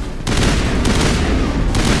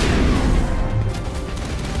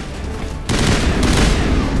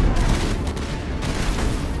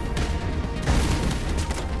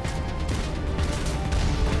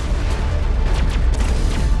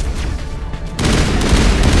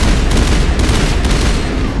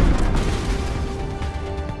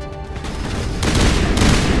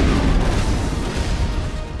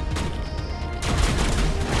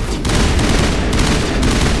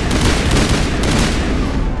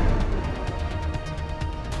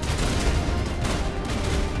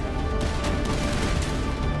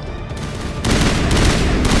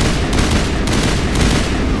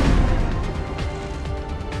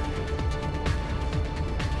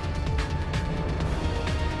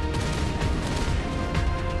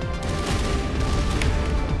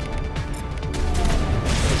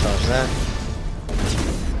 that.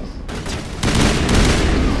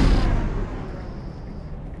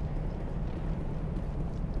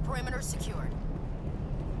 Perimeter secured.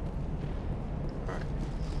 Alright.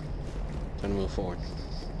 Time to move forward.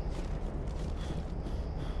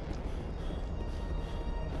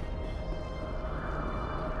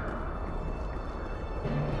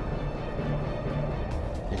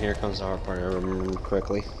 And here comes the hard part, I remember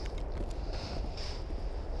correctly.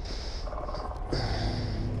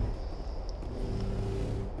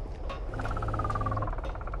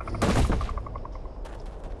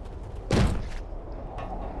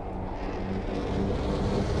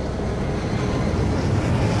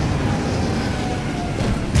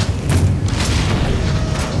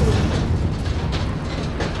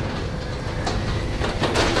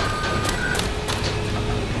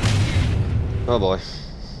 Oh boy.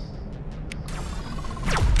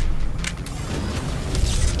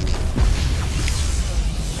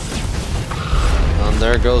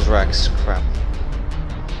 There goes Rex. Crap.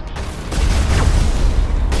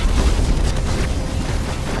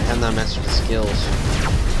 I have not mastered the skills.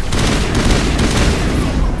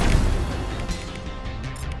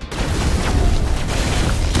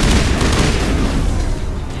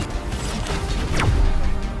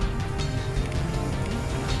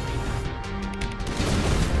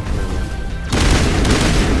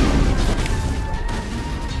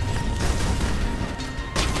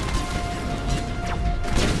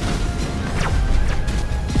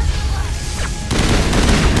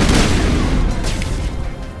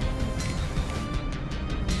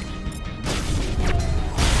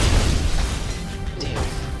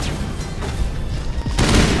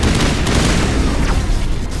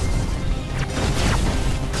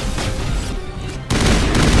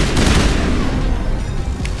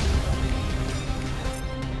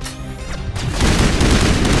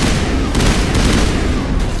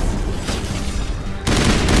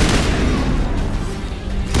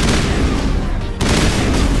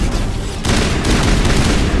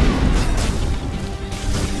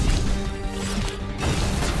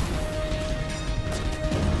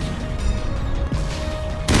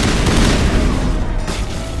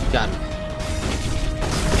 Got him.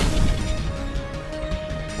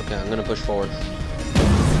 Okay, I'm gonna push forward.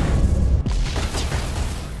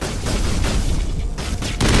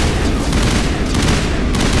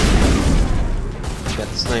 Got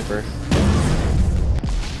the sniper.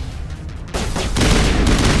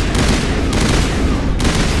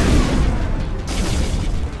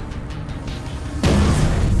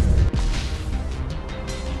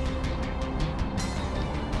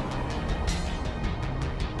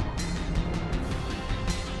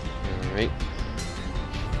 Alright.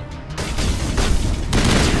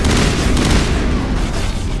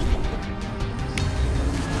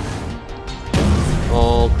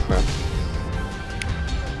 Oh crap.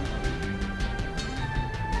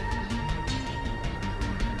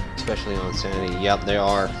 Especially on Insanity. Yep, they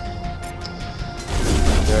are.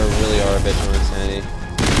 They really are a bitch on Insanity.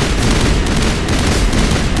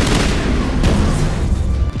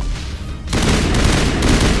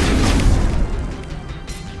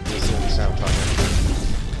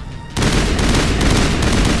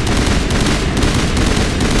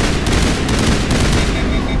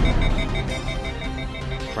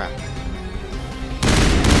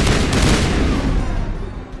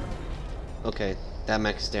 Okay, that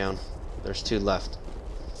mech's down. There's two left.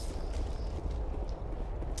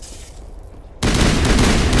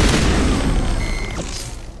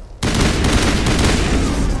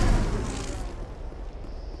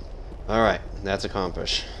 Alright, that's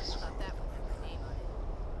accomplished.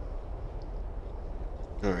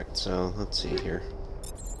 Alright, so let's see here.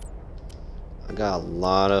 I got a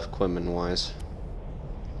lot of equipment wise.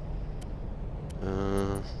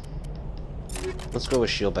 Let's go with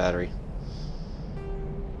shield battery.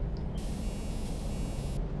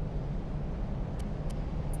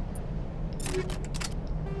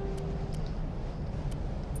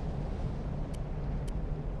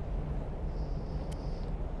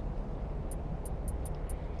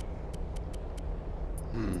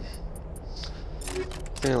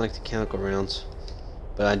 I think I like the chemical rounds,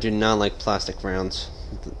 but I do not like plastic rounds.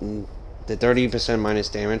 The 30% minus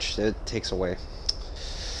damage it takes away.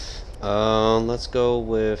 Let's go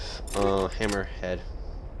with hammerhead.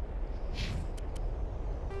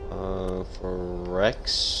 For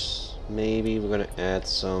Rex, maybe we're gonna add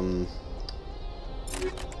some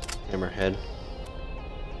hammerhead.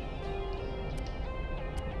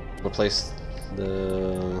 Replace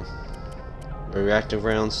the reactive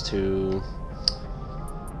rounds to,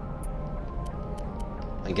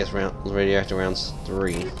 I guess, radioactive rounds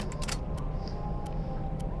 3.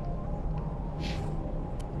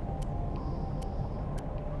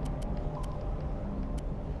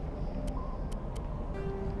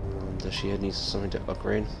 she needs something to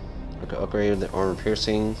upgrade. I could upgrade the armor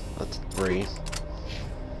piercing up to 3.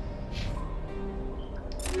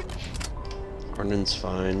 Arden's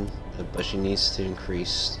fine, but she needs to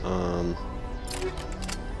increase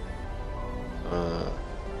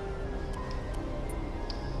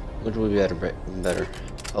which would be better?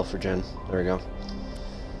 Health for Jen. There we go.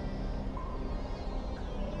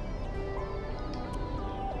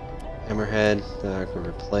 Hammerhead that I could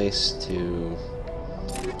replace to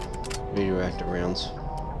radioactive rounds.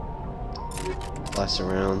 Blaster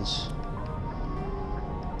rounds.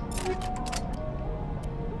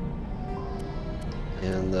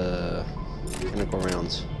 And the chemical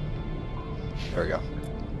rounds. There we go.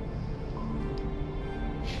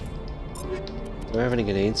 Do I have any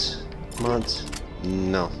grenades mods?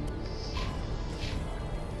 No.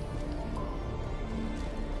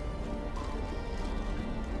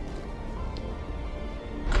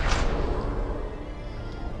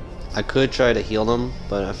 I could try to heal them,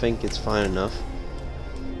 but I think it's fine enough.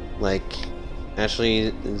 Like,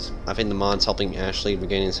 Ashley is, I think the mod's helping Ashley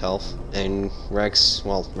regain his health, and Rex,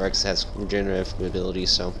 well, Rex has regenerative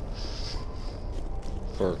abilities, so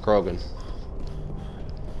for Krogan.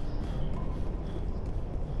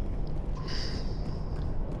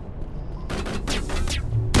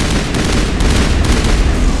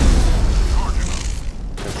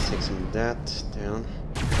 Let's take some of that down.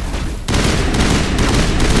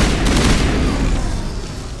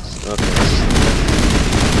 Okay.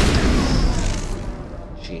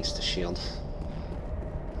 Jeez, the shield.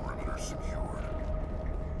 Perimeter secured.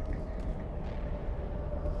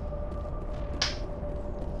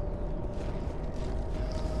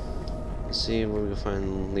 Let's see where we can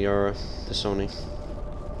find Liara Pisoni.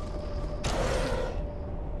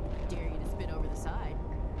 Dare you to spin over the side.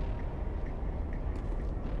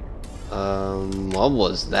 What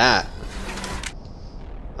was that?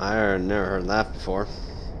 I never heard that before.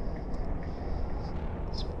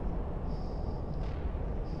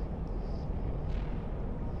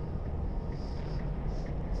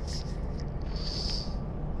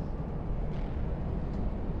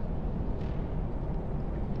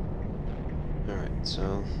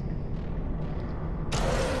 So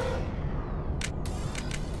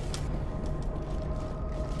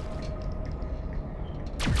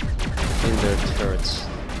in their turrets.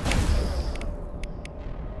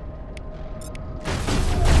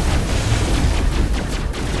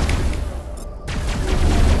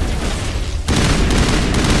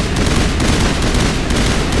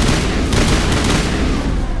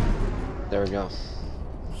 There we go.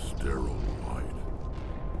 Sterile.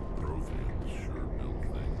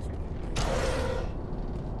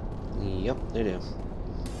 Yep, they do.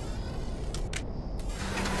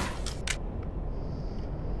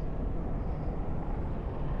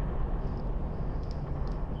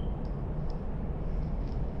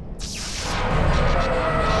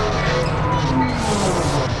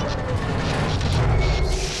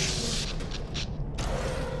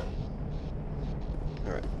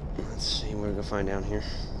 Alright, let's see what we can find down here.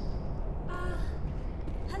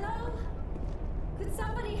 Hello? Could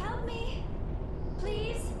somebody help me?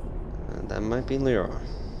 Please? That might be Liara.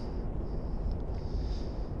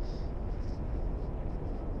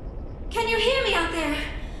 Can you hear me out there?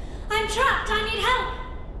 I'm trapped. I need help.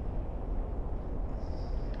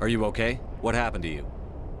 Are you okay? What happened to you?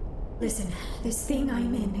 Listen, this thing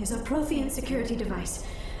I'm in is a Prothean security device.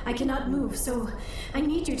 I cannot move, so I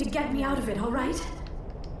need you to get me out of it, all right?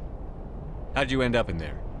 How'd you end up in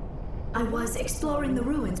there? I was exploring the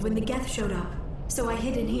ruins when the Geth showed up, so I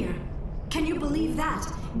hid in here. Can you believe that?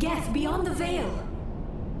 Geth, beyond the veil!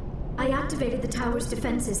 I activated the tower's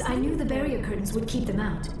defenses. I knew the barrier curtains would keep them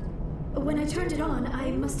out. When I turned it on,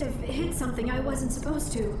 I must have hit something I wasn't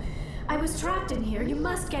supposed to. I was trapped in here. You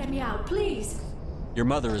must get me out, please! Your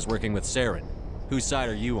mother is working with Saren. Whose side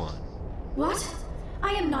are you on? What?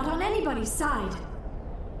 I am not on anybody's side.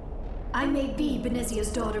 I may be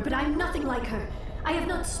Benezia's daughter, but I'm nothing like her. I have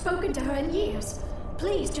not spoken to her in years.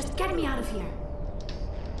 Please, just get me out of here.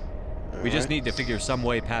 We just need to figure some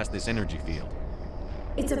way past this energy field.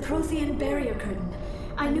 It's a Prothean barrier curtain.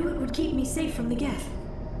 I knew it would keep me safe from the Geth.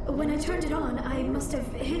 When I turned it on, I must have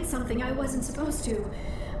hit something I wasn't supposed to.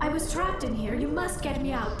 I was trapped in here. You must get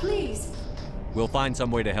me out, please. We'll find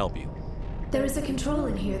some way to help you. There is a control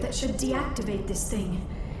in here that should deactivate this thing.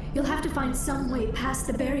 You'll have to find some way past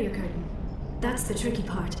the barrier curtain. That's the tricky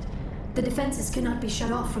part. The defenses cannot be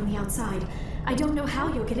shut off from the outside. I don't know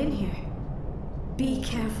how you'll get in here. Be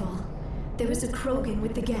careful. There is a Krogan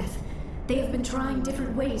with the Geth. They have been trying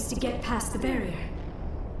different ways to get past the barrier.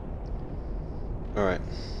 Alright.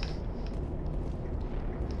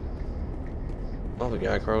 Well, we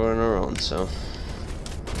gotta grow on our own, so.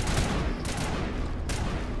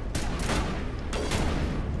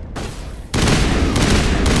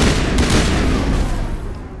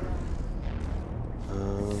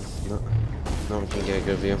 No, we can get a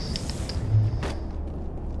good view.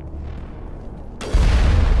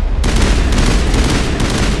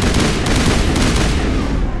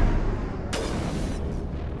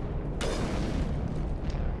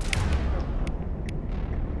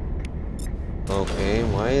 Okay,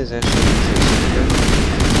 why is Ashley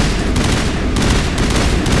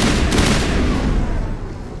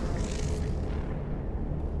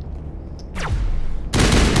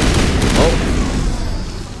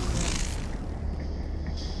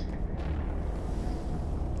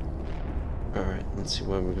Alright, let's see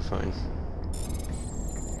what we can find.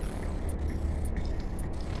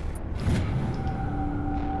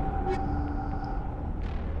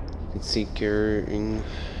 You can see carrying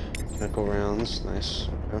mechanical rounds, nice.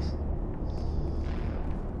 Okay.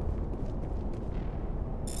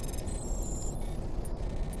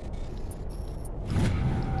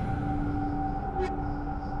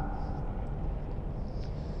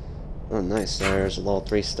 Oh nice, there's level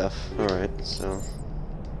 3 stuff. Alright, so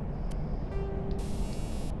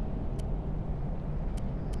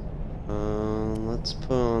let's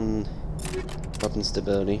put on weapon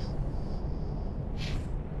stability.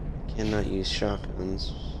 Cannot use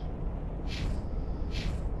shotguns,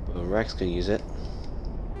 but Rex could use it.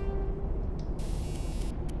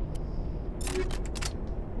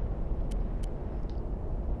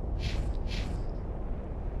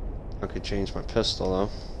 I could change my pistol though.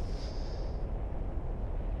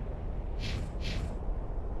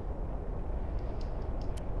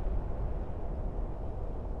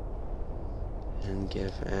 And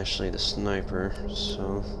give Ashley the sniper,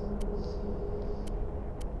 so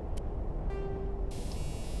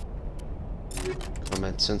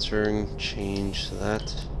combat censoring, change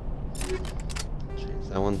that. Change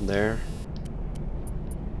that one there.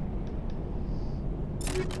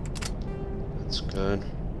 That's good.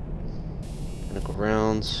 Mechanical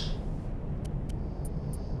rounds.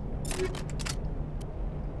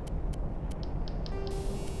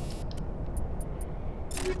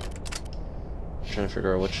 Trying to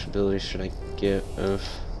figure out which ability should I get of.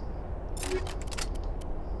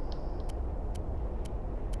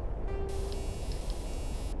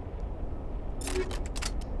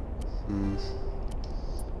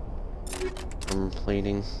 Armor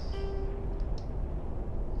plating.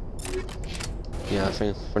 Yeah, I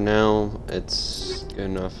think for now it's good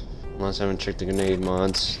enough. Unless I haven't checked the grenade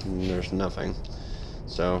mods, there's nothing.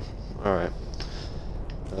 So, alright.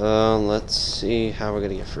 Let's see how we're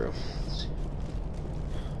gonna get through.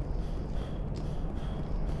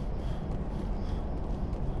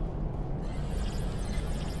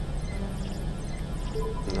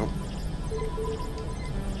 Nope.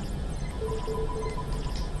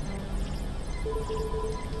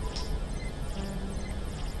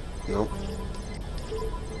 Nope.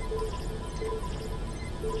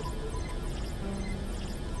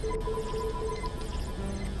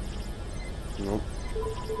 Nope.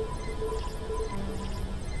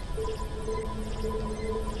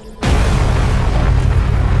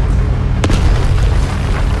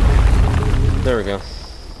 There we go.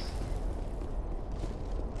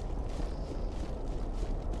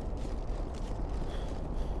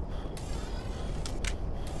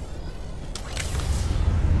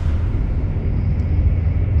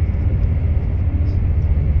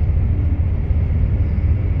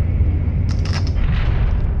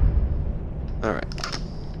 Alright.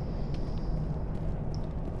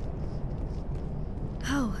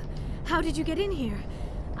 Oh, how did you get in here?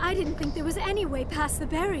 I didn't think there was any way past the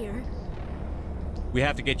barrier. We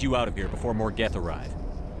have to get you out of here before more Geth arrive.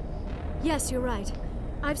 Yes, you're right.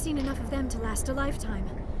 I've seen enough of them to last a lifetime.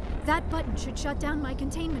 That button should shut down my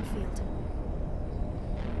containment field.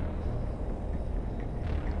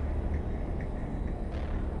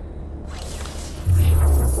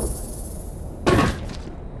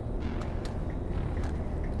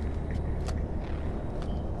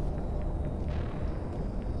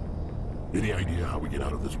 Any idea how we get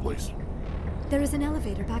out of this place? There is an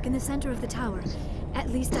elevator back in the center of the tower. At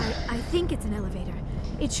least I think it's an elevator.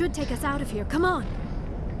 It should take us out of here. Come on!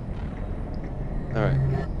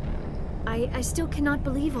 Alright. I still cannot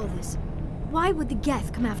believe all this. Why would the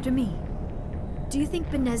Geth come after me? Do you think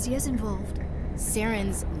Benezia's involved?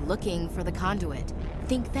 Saren's looking for the conduit.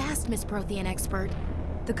 Think fast, Miss Prothean expert.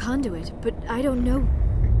 The conduit? But I don't know.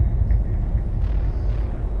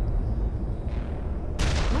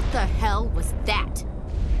 What the hell was that?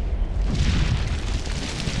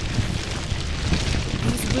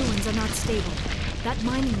 These ruins are not stable. That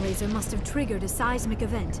mining laser must have triggered a seismic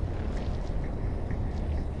event.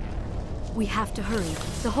 We have to hurry.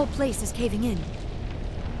 The whole place is caving in.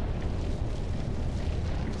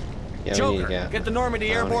 Yeah, Joker, get the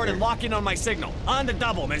Normandy airborne and lock in on my signal. On the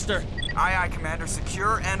double, mister. Aye, aye, Commander.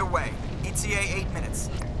 Secure and away. ETA 8 minutes.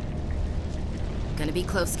 Gonna be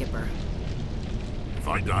close, Skipper. If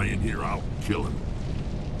I die in here, I'll kill him.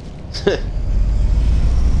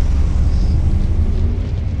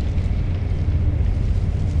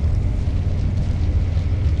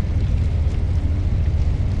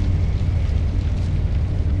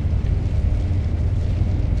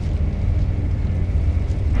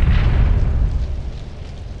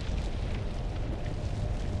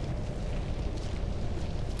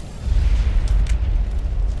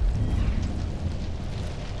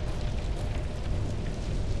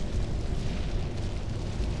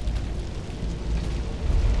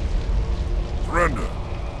 Surrender.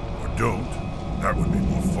 Or don't. That would be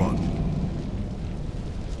more fun.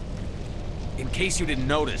 In case you didn't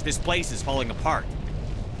notice, this place is falling apart.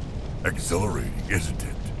 Exhilarating, isn't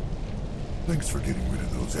it? Thanks for getting rid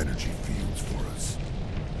of those energy fields for us.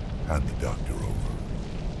 Hand the doctor over.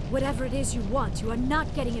 Whatever it is you want, you are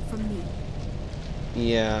not getting it from me.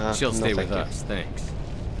 Yeah. She'll stay with us, thanks.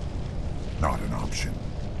 Not an option.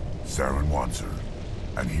 Saren wants her,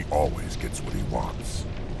 and he always gets what he wants.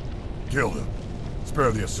 Kill him.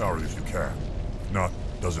 Spare the Asari if you can. If not,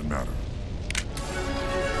 doesn't matter.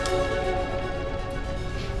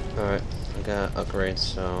 Alright, I got upgrades,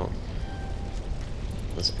 so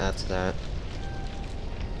let's add to that.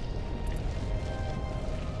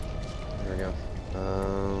 There we go.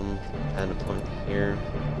 Add a point here.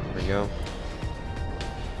 There we go.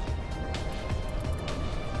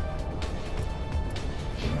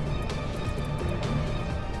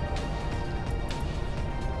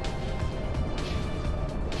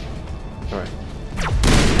 Alright.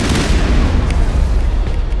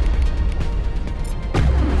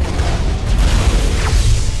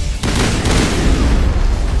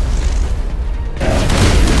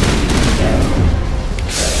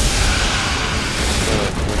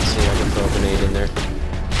 Let's see, I can throw a grenade in there.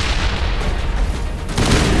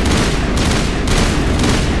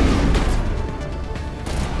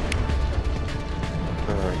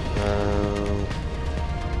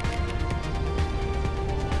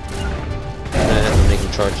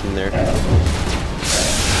 Charge in there.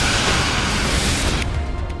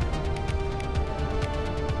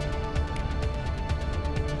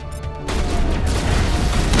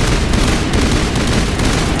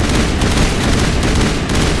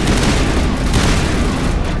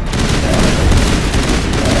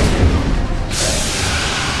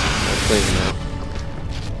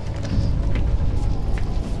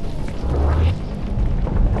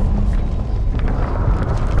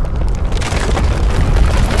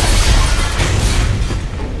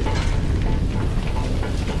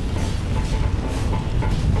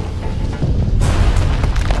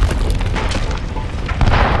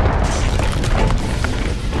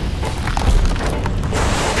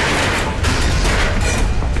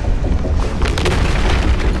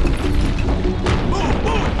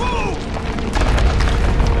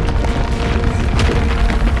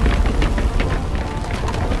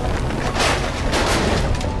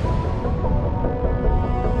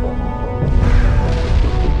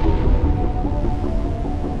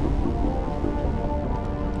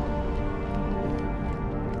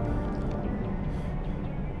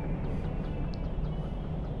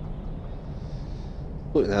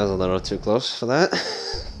 Ooh, that was a little too close for that.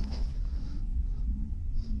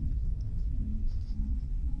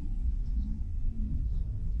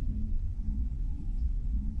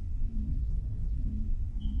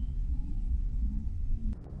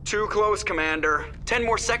 Too close, Commander. 10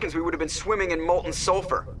 more seconds we would have been swimming in molten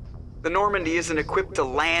sulfur. The Normandy isn't equipped to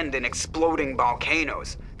land in exploding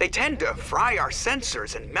volcanoes. They tend to fry our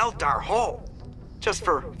sensors and melt our hull. Just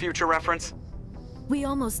for future reference. We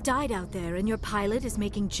almost died out there, and your pilot is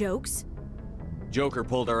making jokes? Joker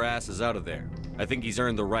pulled our asses out of there. I think he's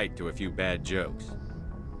earned the right to a few bad jokes.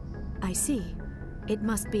 I see. It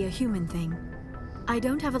must be a human thing. I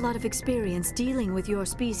don't have a lot of experience dealing with your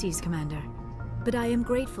species, Commander. But I am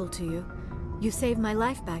grateful to you. You saved my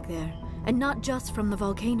life back there, and not just from the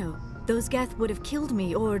volcano. Those Geth would have killed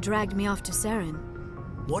me or dragged me off to Saren.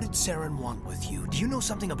 What did Saren want with you? Do you know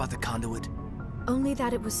something about the conduit? Only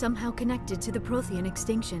that it was somehow connected to the Prothean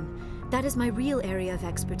extinction. That is my real area of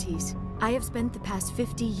expertise. I have spent the past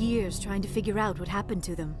 50 years trying to figure out what happened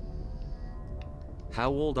to them. How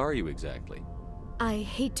old are you exactly? I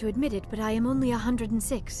hate to admit it, but I am only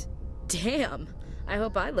 106. Damn! I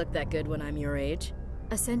hope I look that good when I'm your age.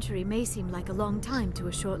 A century may seem like a long time to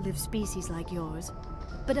a short-lived species like yours,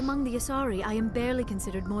 but among the Asari, I am barely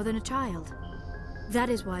considered more than a child. That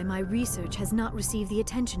is why my research has not received the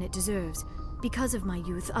attention it deserves. Because of my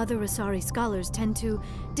youth, other Asari scholars tend to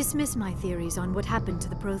dismiss my theories on what happened to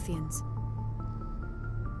the Protheans.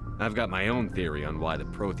 I've got my own theory on why the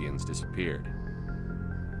Protheans disappeared.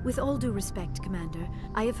 With all due respect, Commander,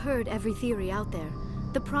 I have heard every theory out there.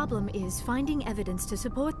 The problem is finding evidence to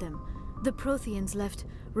support them. The Protheans left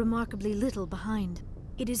remarkably little behind.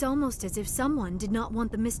 It is almost as if someone did not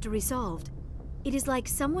want the mystery solved. It is like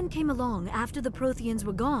someone came along after the Protheans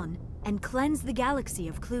were gone and cleansed the galaxy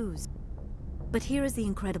of clues. But here is the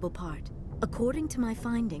incredible part. According to my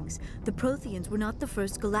findings, the Protheans were not the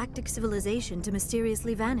first galactic civilization to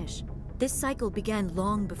mysteriously vanish. This cycle began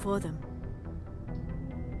long before them.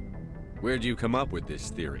 Where'd you come up with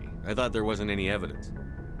this theory? I thought there wasn't any evidence.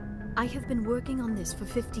 I have been working on this for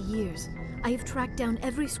 50 years. I have tracked down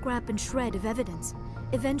every scrap and shred of evidence.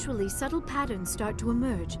 Eventually, subtle patterns start to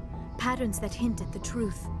emerge, patterns that hint at the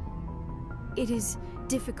truth. It is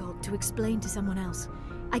difficult to explain to someone else.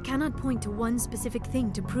 I cannot point to one specific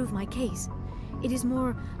thing to prove my case. It is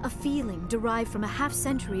more a feeling derived from a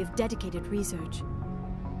half-century of dedicated research.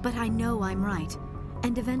 But I know I'm right,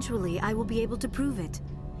 and eventually I will be able to prove it.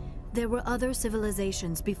 There were other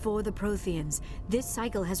civilizations before the Protheans. This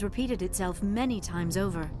cycle has repeated itself many times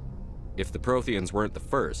over. If the Protheans weren't the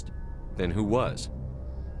first, then who was?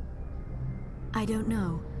 I don't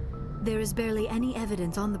know. There is barely any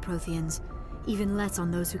evidence on the Protheans, even less on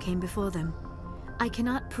those who came before them. I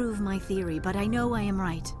cannot prove my theory, but I know I am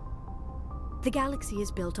right. The galaxy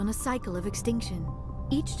is built on a cycle of extinction.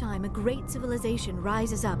 Each time a great civilization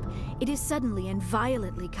rises up, it is suddenly and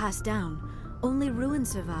violently cast down. Only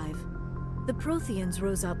ruins survive. The Protheans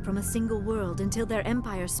rose up from a single world until their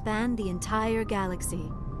empire spanned the entire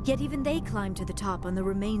galaxy. Yet even they climbed to the top on the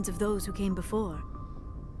remains of those who came before.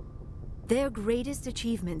 Their greatest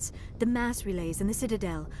achievements, the mass relays and the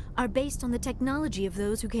Citadel, are based on the technology of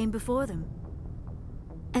those who came before them.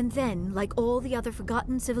 And then, like all the other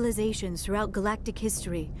forgotten civilizations throughout galactic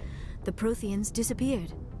history, the Protheans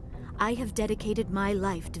disappeared. I have dedicated my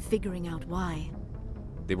life to figuring out why.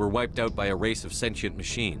 They were wiped out by a race of sentient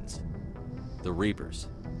machines. The Reapers.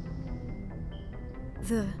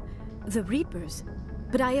 The Reapers?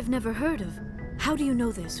 But I have never heard of. How do you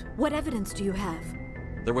know this? What evidence do you have?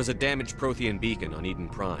 There was a damaged Prothean beacon on Eden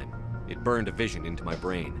Prime. It burned a vision into my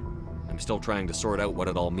brain. I'm still trying to sort out what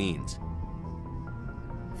it all means.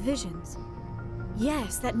 Visions.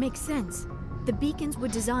 Yes, that makes sense. The beacons were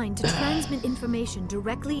designed to transmit information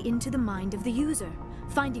directly into the mind of the user.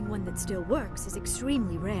 Finding one that still works is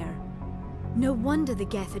extremely rare. No wonder the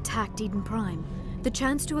Geth attacked Eden Prime. The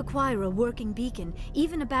chance to acquire a working beacon,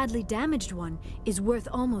 even a badly damaged one, is worth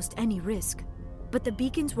almost any risk. But the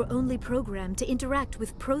beacons were only programmed to interact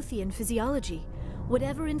with Prothean physiology.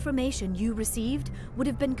 Whatever information you received would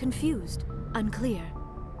have been confused, unclear.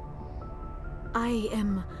 I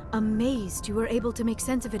am amazed you were able to make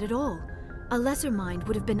sense of it at all. A lesser mind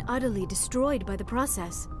would have been utterly destroyed by the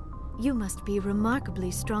process. You must be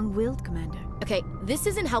remarkably strong-willed, Commander. Okay, this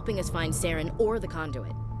isn't helping us find Saren or the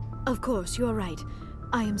conduit. Of course, you're right.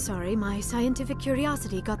 I am sorry, my scientific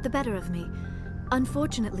curiosity got the better of me.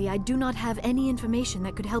 Unfortunately, I do not have any information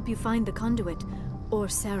that could help you find the conduit, or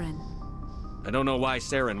Saren. I don't know why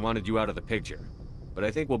Saren wanted you out of the picture, but I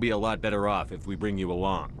think we'll be a lot better off if we bring you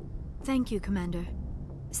along. Thank you, Commander.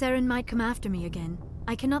 Saren might come after me again.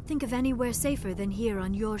 I cannot think of anywhere safer than here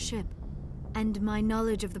on your ship. And my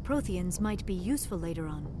knowledge of the Protheans might be useful later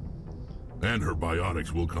on. And her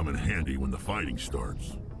biotics will come in handy when the fighting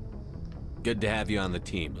starts. Good to have you on the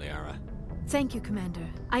team, Liara. Thank you, Commander.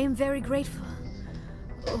 I am very grateful.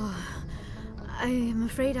 Oh, I am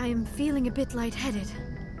afraid I am feeling a bit lightheaded.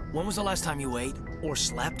 When was the last time you ate or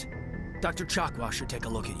slept? Dr. Chakwa should take a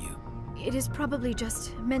look at you. It is probably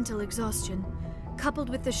just mental exhaustion, coupled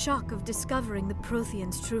with the shock of discovering the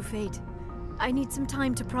Protheans' true fate. I need some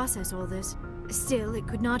time to process all this. Still, it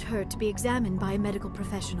could not hurt to be examined by a medical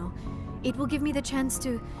professional. It will give me the chance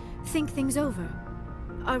to think things over.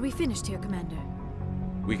 Are we finished here, Commander?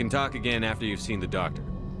 We can talk again after you've seen the doctor.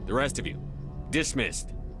 The rest of you,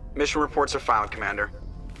 dismissed. Mission reports are filed, Commander.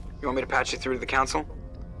 You want me to patch you through to the Council?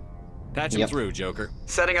 Patch him through, Joker.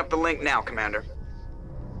 Setting up the link now, Commander.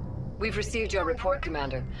 We've received your report,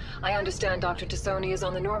 Commander. I understand Dr. Tassoni is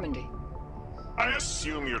on the Normandy. I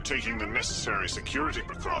assume you're taking the necessary security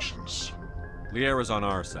precautions. Liara's on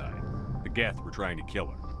our side. The Geth were trying to kill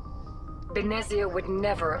her. Benezia would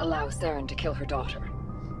never allow Saren to kill her daughter.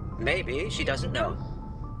 Maybe she doesn't know.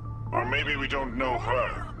 Or maybe we don't know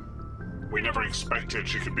her. We never expected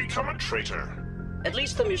she could become a traitor. At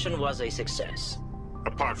least the mission was a success.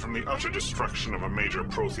 Apart from the utter destruction of a major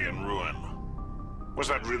Prothean ruin, was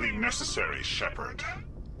that really necessary, Shepard?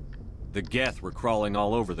 The Geth were crawling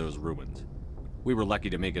all over those ruins. We were lucky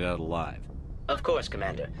to make it out alive. Of course,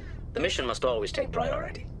 Commander. The mission must always take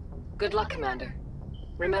priority. Good luck, Commander.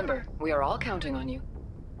 Remember, we are all counting on you.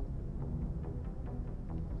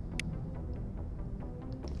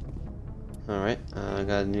 Alright, I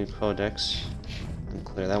got a new codex. I'll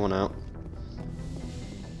clear that one out.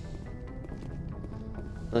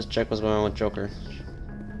 Let's check what's going on with Joker.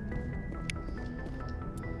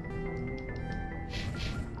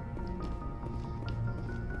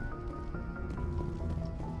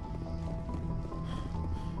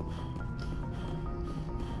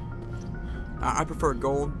 I prefer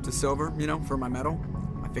gold to silver, you know, for my medal.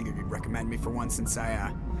 I figured you'd recommend me for one since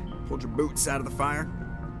I pulled your boots out of the fire.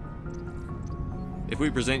 If we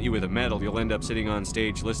present you with a medal, you'll end up sitting on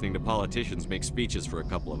stage listening to politicians make speeches for a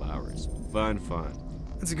couple of hours. Fun.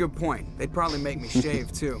 That's a good point. They'd probably make me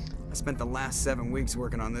shave, too. I spent the last 7 weeks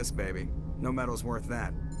working on this baby. No medal's worth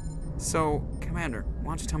that. So, Commander,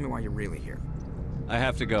 why don't you tell me why you're really here? I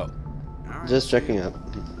have to go. Right. Just checking up.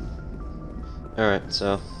 Alright,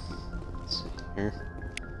 so... let's see here.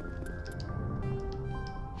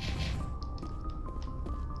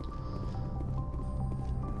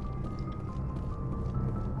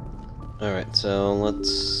 Alright, so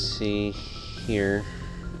let's see here.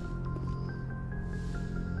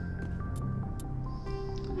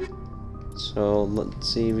 So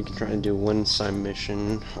let's see if we can try to do one side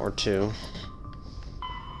mission or two.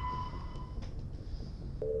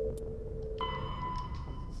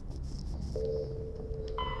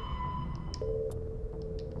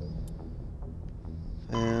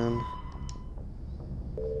 And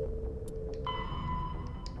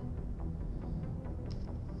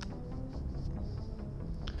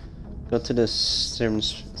go to the Serum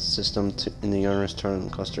system in the Uranus Turn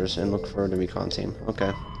clusters and look for the recon team.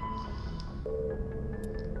 Okay.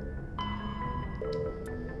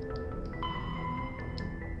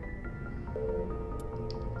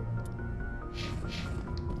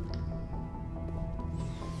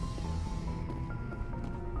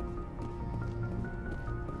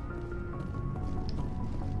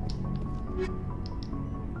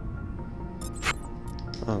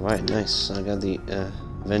 Alright, nice. I got the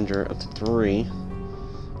Avenger up to 3.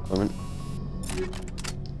 Equipment.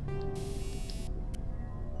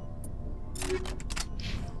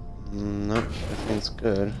 Nope, everything's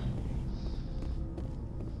good.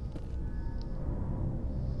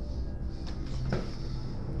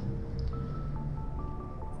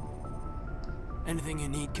 Anything you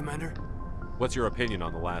need, Commander? What's your opinion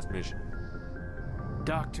on the last mission?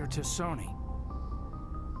 Dr. T'Soni.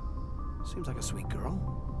 Seems like a sweet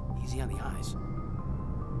girl. Easy on the eyes.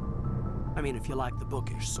 I mean, if you like the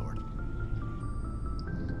bookish sort.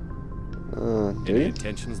 Any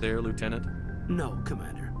intentions there, Lieutenant? No,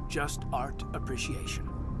 Commander. Just art appreciation.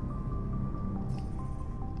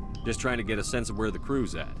 Just trying to get a sense of where the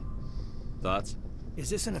crew's at. Thoughts? Is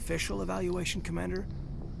this an official evaluation, Commander?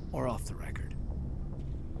 Or off the record?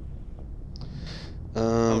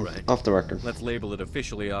 All right. Off the record. Let's label it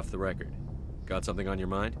officially off the record. Got something on your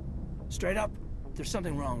mind? Straight up, there's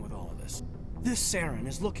something wrong with all of this. This Saren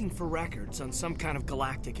is looking for records on some kind of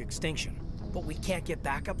galactic extinction, but we can't get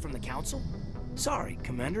backup from the Council? Sorry,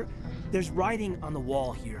 Commander. There's writing on the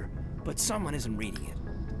wall here, but someone isn't reading it.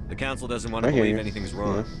 The Council doesn't want to believe anything's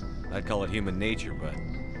wrong. Yeah. I'd call it human nature, but...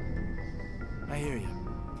 I hear you.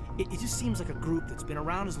 It just seems like a group that's been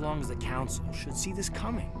around as long as the Council should see this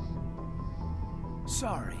coming.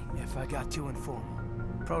 Sorry if I got too informal.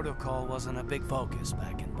 Protocol wasn't a big focus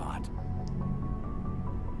back in Bot.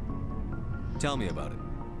 Tell me about it.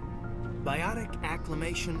 Biotic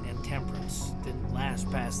acclimation and temperance didn't last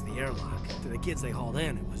past the airlock. To the kids they hauled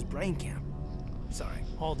in, it was brain camp. Sorry,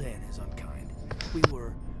 hauled in is unkind. We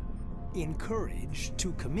were encouraged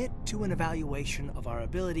to commit to an evaluation of our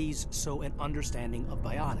abilities so an understanding of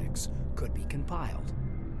biotics could be compiled.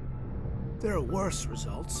 There are worse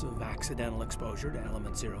results of accidental exposure to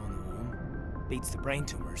Element Zero in the womb. Beats the brain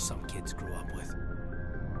tumors some kids grew up with.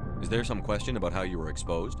 Is there some question about how you were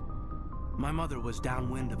exposed? My mother was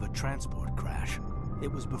downwind of a transport crash.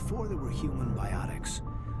 It was before there were human biotics,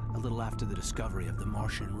 a little after the discovery of the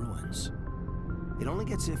Martian ruins. It only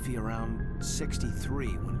gets iffy around 63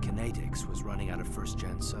 when Kinetics was running out of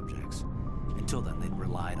first-gen subjects. Until then, they'd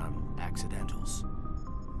relied on accidentals.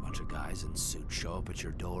 Bunch of guys in suits show up at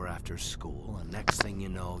your door after school, and next thing you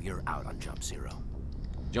know, you're out on Jump Zero.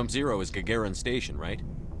 Jump Zero is Gagarin Station, right?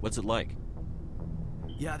 What's it like?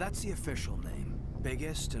 Yeah, that's the official name.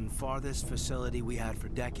 Biggest and farthest facility we had for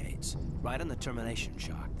decades. Right on the termination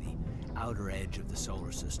shock, the outer edge of the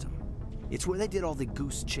solar system. It's where they did all the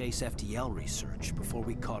Goose Chase FTL research before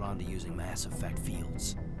we caught on to using mass effect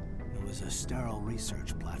fields. It was a sterile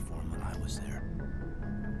research platform when I was there.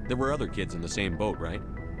 There were other kids in the same boat, right?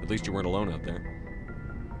 At least you weren't alone out there.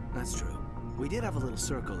 That's true. We did have a little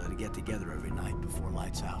circle that'd get together every night before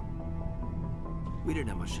lights out. We didn't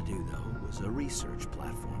have much to do, though. It was a research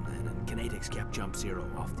platform then, and Kinetics kept Jump Zero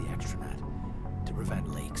off the extranet to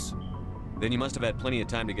prevent leaks. Then you must have had plenty of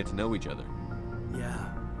time to get to know each other.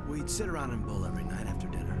 Yeah, we'd sit around and bull every night after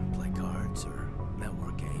dinner, play cards or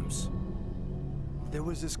network games. There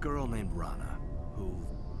was this girl named Rana, who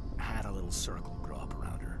had a little circle grow up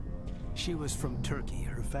around her. She was from Turkey.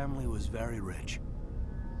 Her family was very rich.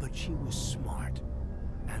 But she was smart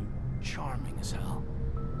and charming as hell.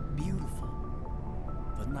 Beautiful,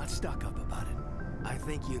 but not stuck up about it. I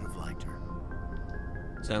think you'd have liked her.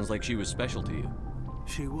 Sounds like she was special to you.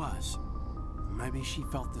 She was. Maybe she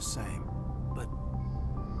felt the same, but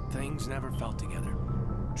things never felt together.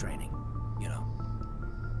 Training, you know.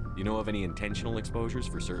 You know of any intentional exposures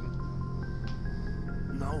for certain?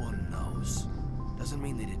 No one knows. Doesn't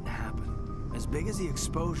mean they didn't happen. As big as the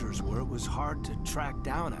exposures were, it was hard to track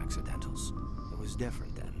down accidentals. It was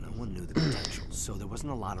different then. No one knew the potentials, so there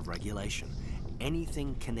wasn't a lot of regulation.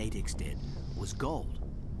 Anything Kinetics did was gold.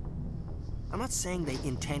 I'm not saying they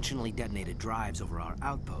intentionally detonated drives over our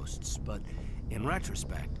outposts, but in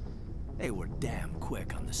retrospect, they were damn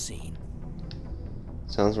quick on the scene.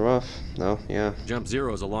 Sounds rough. No, yeah. Jump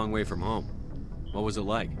Zero's a long way from home. What was it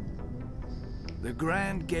like? The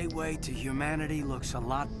grand gateway to humanity looks a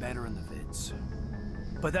lot better in the vids.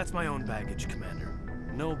 But that's my own baggage, Commander.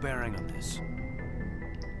 No bearing on this.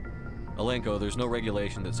 Alenko, there's no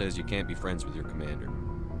regulation that says you can't be friends with your commander.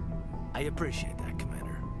 I appreciate that,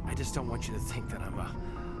 Commander. I just don't want you to think that I'm a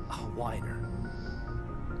whiner.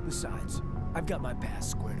 Besides, I've got my past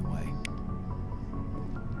squared away.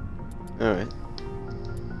 Alright.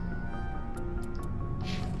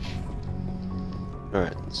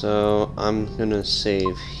 Alright, so I'm gonna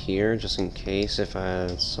save here just in case if I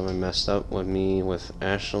had something messed up with me with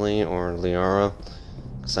Ashley or Liara,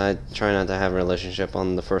 because I try not to have a relationship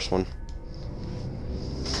on the first one.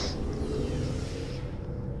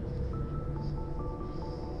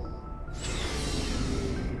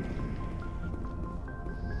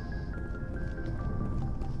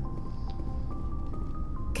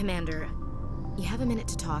 Commander, you have a minute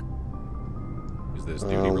to talk? Is this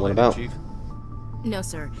duty related, what about? Chief? No,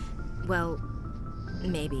 sir. Well,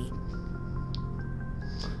 maybe.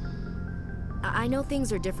 I know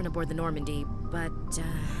things are different aboard the Normandy, but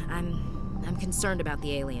I'm concerned about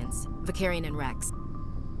the aliens, Vakarian and Rex.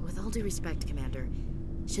 With all due respect, Commander,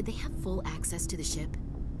 should they have full access to the ship?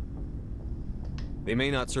 They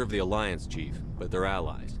may not serve the Alliance, Chief, but they're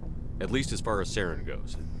allies. At least as far as Saren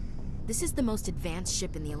goes. This is the most advanced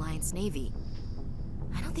ship in the Alliance Navy.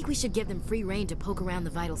 I don't think we should give them free rein to poke around the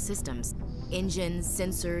vital systems. Engines,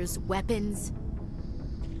 sensors, weapons.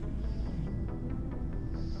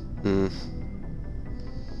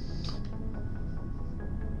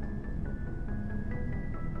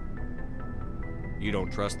 You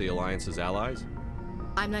don't trust the Alliance's allies?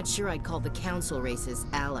 I'm not sure I'd call the Council races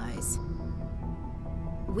allies.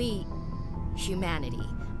 We, humanity,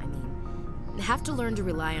 I mean, have to learn to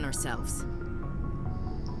rely on ourselves.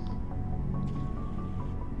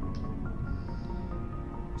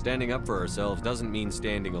 Standing up for ourselves doesn't mean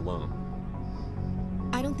standing alone.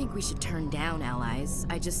 I don't think we should turn down allies.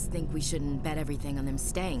 I just think we shouldn't bet everything on them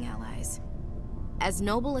staying allies. As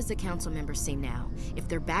noble as the council members seem now, if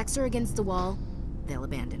their backs are against the wall, they'll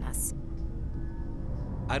abandon us.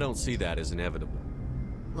 I don't see that as inevitable.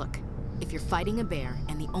 Look, if you're fighting a bear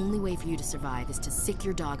and the only way for you to survive is to sick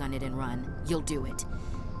your dog on it and run, you'll do it.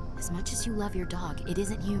 As much as you love your dog, it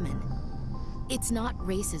isn't human. It's not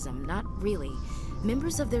racism, not really.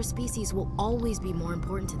 Members of their species will always be more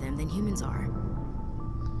important to them than humans are.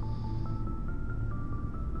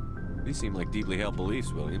 These seem like deeply held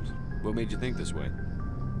beliefs, Williams. What made you think this way?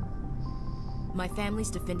 My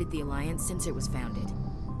family's defended the Alliance since it was founded.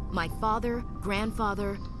 My father,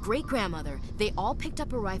 grandfather, great-grandmother, they all picked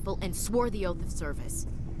up a rifle and swore the oath of service.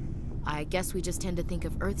 I guess we just tend to think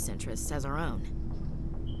of Earth's interests as our own.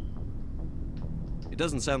 It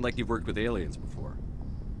doesn't sound like you've worked with aliens before.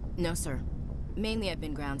 No, sir. Mainly I've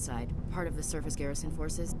been groundside, part of the surface garrison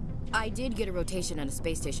forces. I did get a rotation on a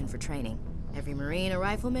space station for training. Every Marine a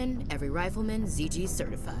rifleman, every rifleman ZG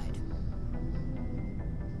certified.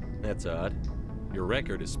 That's odd. Your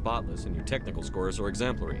record is spotless and your technical scores are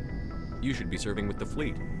exemplary. You should be serving with the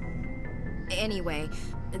fleet. Anyway,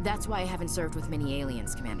 that's why I haven't served with many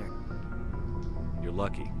aliens, Commander. You're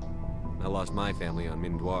lucky. I lost my family on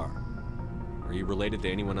Mindoir. Are you related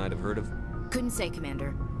to anyone I'd have heard of? Couldn't say,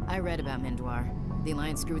 Commander. I read about Mindoir. The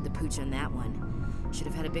Alliance screwed the pooch on that one. Should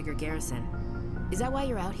have had a bigger garrison. Is that why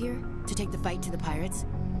you're out here? To take the fight to the pirates?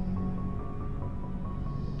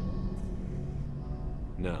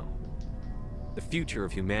 No. The future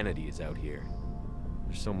of humanity is out here.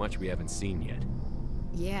 There's so much we haven't seen yet.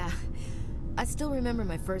 Yeah. I still remember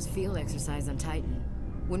my first field exercise on Titan.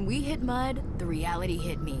 When we hit mud, the reality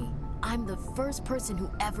hit me. I'm the first person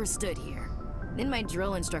who ever stood here. Then my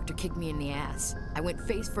drill instructor kicked me in the ass. I went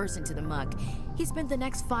face first into the muck. He spent the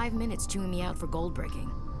next 5 minutes chewing me out for gold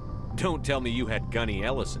breaking. Don't tell me you had Gunny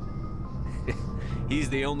Ellison. He's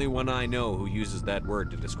the only one I know who uses that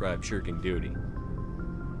word to describe shirking duty.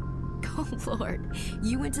 Oh, Lord.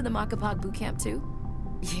 You went to the Makapog boot camp, too?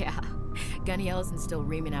 Yeah. Gunny Ellison's still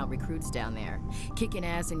reaming out recruits down there. Kicking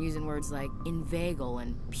ass and using words like inveigle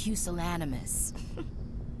and pusillanimous.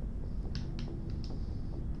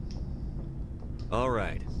 All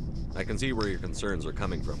right. I can see where your concerns are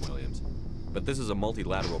coming from, Williams. But this is a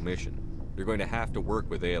multilateral mission. You're going to have to work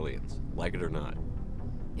with aliens, like it or not.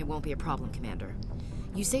 It won't be a problem, Commander.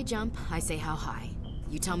 You say jump, I say how high.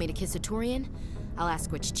 You tell me to kiss a Turian, I'll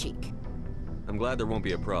ask which cheek. I'm glad there won't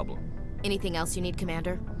be a problem. Anything else you need,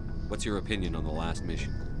 Commander? What's your opinion on the last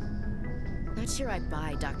mission? Not sure I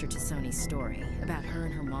buy Dr. Tassoni's story about her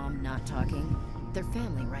and her mom not talking. They're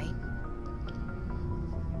family, right?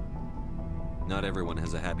 Not everyone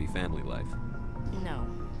has a happy family life. No,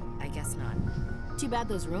 I guess not. Too bad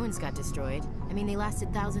those ruins got destroyed. I mean, they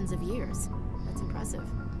lasted thousands of years. That's impressive.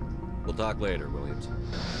 We'll talk later, Williams.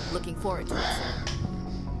 Looking forward to it, sir.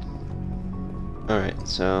 Alright,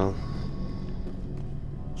 so...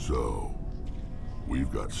 So,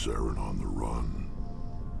 we've got Saren on the run.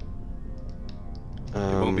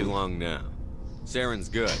 It won't be long now. Saren's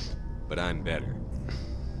good, but I'm better.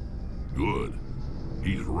 Good.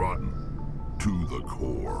 He's rotten. To the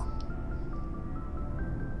core.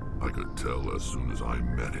 I could tell as soon as I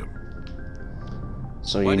met him.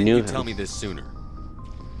 So Why you didn't knew you him? tell me this sooner?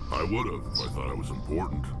 I would have if I thought I was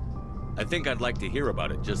important. I think I'd like to hear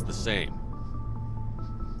about it just the same.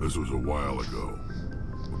 This was a while ago.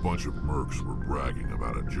 A bunch of mercs were bragging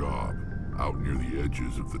about a job out near the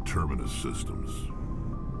edges of the Terminus systems.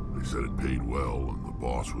 They said it paid well and the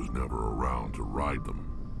boss was never around to ride them.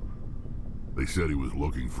 They said he was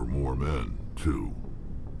looking for more men, too.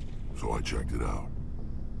 So I checked it out.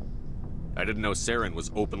 I didn't know Saren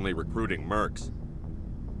was openly recruiting mercs.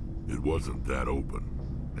 It wasn't that open,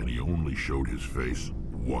 and he only showed his face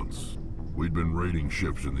once. We'd been raiding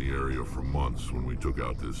ships in the area for months when we took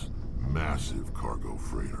out this massive cargo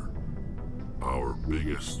freighter. Our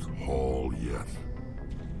biggest haul yet.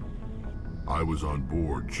 I was on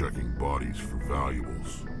board checking bodies for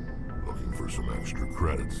valuables, looking for some extra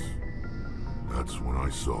credits. That's when I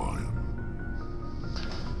saw him.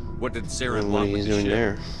 What did Saren What want are with you the doing ship?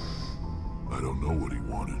 there? I don't know what he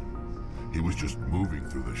wanted. He was just moving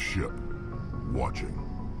through the ship, watching.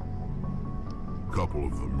 A couple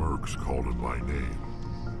of the mercs called him by name,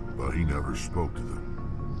 but he never spoke to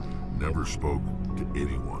them. Never spoke to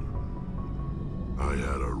anyone. I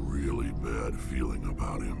had a really bad feeling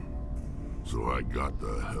about him, so I got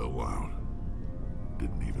the hell out.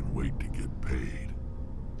 Didn't even wait to get paid.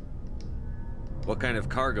 What kind of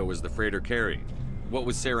cargo was the freighter carrying? What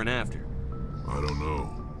was Saren after? I don't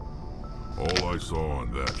know. All I saw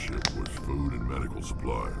on that ship was food and medical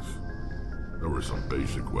supplies. There were some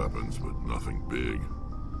basic weapons, but nothing big.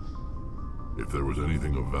 If there was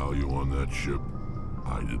anything of value on that ship,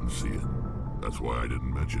 I didn't see it. That's why I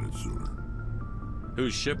didn't mention it sooner.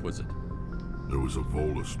 Whose ship was it? There was a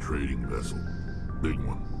Volus trading vessel. Big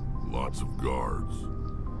one. Lots of guards.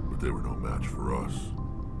 But they were no match for us.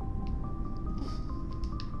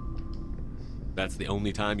 That's the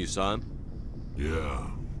only time you saw him? Yeah.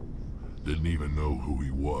 Didn't even know who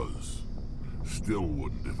he was. Still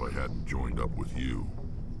wouldn't if I hadn't joined up with you.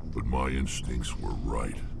 But my instincts were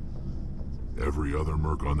right. Every other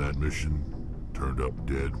merc on that mission turned up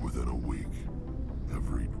dead within a week.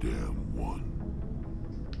 Every damn one.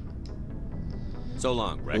 So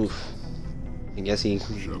long, Rex. Oof. I guess he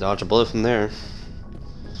dodged a bullet from there.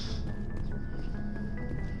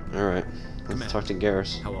 Alright, let's talk to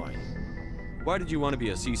Garrus. How are you? Why did you want to be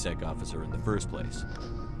a CSEC officer in the first place?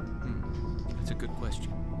 That's a good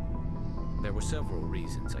question. There were several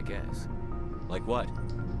reasons, I guess. Like what?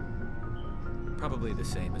 Probably the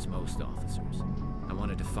same as most officers. I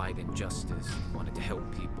wanted to fight injustice, wanted to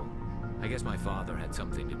help people. I guess my father had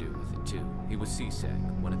something to do with it too. He was CSEC,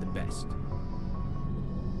 one of the best.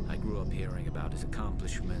 I grew up hearing about his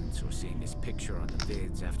accomplishments or seeing his picture on the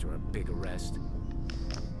vids after a big arrest.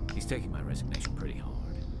 He's taking my resignation pretty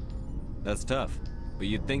hard. That's tough, but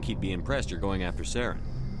you'd think he'd be impressed you're going after Saren.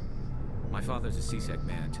 My father's a C-Sec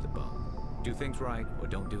man to the bone. Do things right or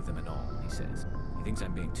don't do them at all, he says. He thinks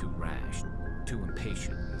I'm being too rash, too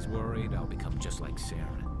impatient. He's worried I'll become just like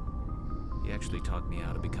Saren. He actually talked me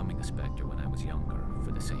out of becoming a Spectre when I was younger,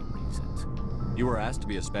 for the same reasons. You were asked to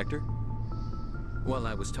be a Spectre? Well,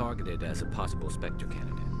 I was targeted as a possible Spectre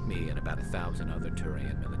candidate, me and about 1,000 other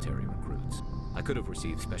Turian military recruits. I could have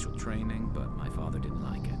received special training, but my father didn't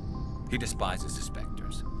like it. He despises the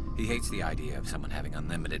Spectres. He hates the idea of someone having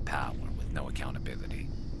unlimited power with no accountability.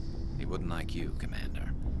 He wouldn't like you,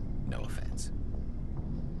 Commander. No offense.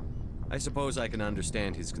 I suppose I can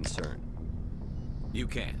understand his concern. You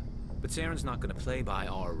can. But Saren's not going to play by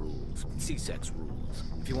our rules, C-Sec's rules.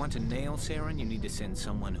 If you want to nail Saren, you need to send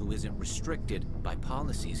someone who isn't restricted by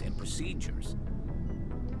policies and procedures.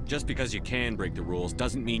 Just because you can break the rules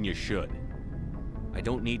doesn't mean you should. I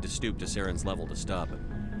don't need to stoop to Saren's level to stop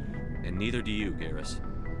him. And neither do you, Garrus.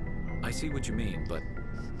 I see what you mean, but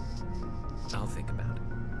I'll think about it.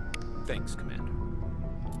 Thanks, Commander.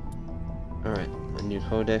 Alright, a new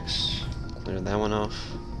codex. Clear that one off.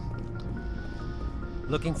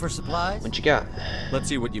 Looking for supplies? What you got? Let's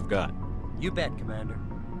see what you've got. You bet, Commander.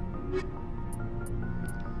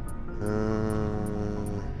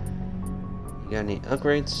 You got any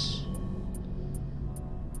upgrades?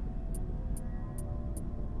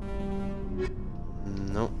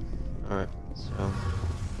 Nope. Alright, so...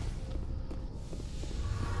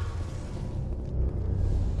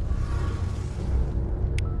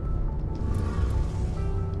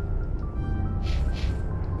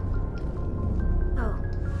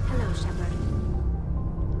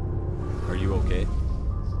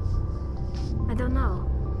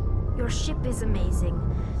 is amazing,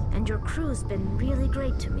 and your crew's been really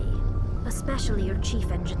great to me, especially your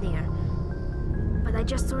chief engineer. But I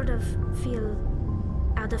just sort of feel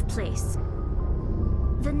out of place.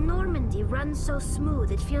 The Normandy runs so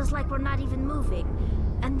smooth it feels like we're not even moving,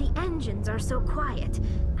 and the engines are so quiet.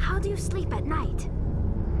 How do you sleep at night?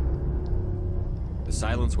 The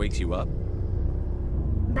silence wakes you up?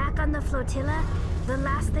 Back on the flotilla, the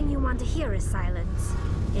last thing you want to hear is silence.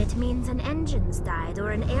 It means an engine's died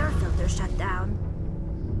or an air filter shut down.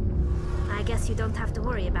 I guess you don't have to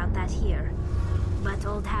worry about that here. But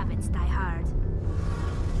old habits die hard.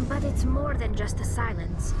 But it's more than just the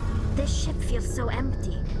silence. This ship feels so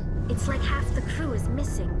empty. It's like half the crew is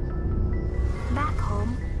missing. Back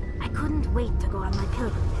home, I couldn't wait to go on my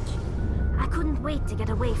pilgrimage. I couldn't wait to get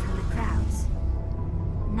away from the crowds.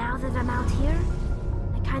 Now that I'm out here,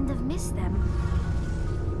 I kind of miss them.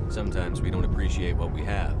 Sometimes we don't appreciate what we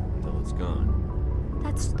have until it's gone.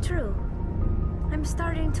 That's true. I'm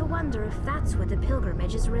starting to wonder if that's what the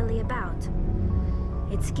pilgrimage is really about.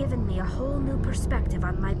 It's given me a whole new perspective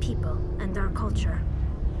on my people and our culture.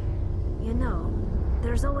 You know,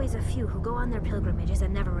 there's always a few who go on their pilgrimages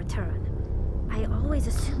and never return. I always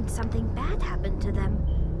assumed something bad happened to them.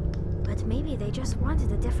 But maybe they just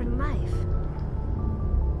wanted a different life.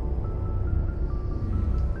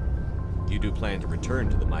 You do plan to return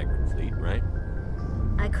to the migrant fleet, right?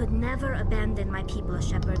 I could never abandon my people,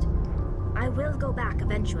 Shepard. I will go back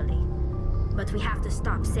eventually. But we have to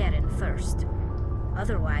stop Saren first.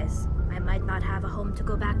 Otherwise, I might not have a home to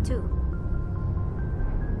go back to.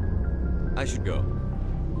 I should go.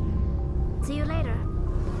 See you later.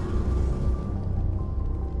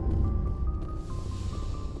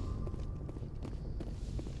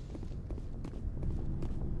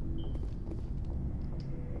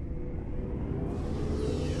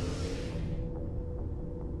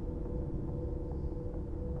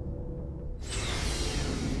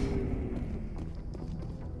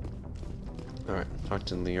 Alright, talk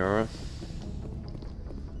to Liara.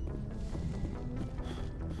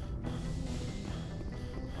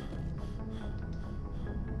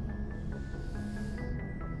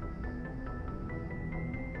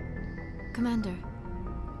 Commander,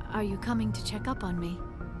 are you coming to check up on me?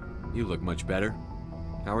 You look much better.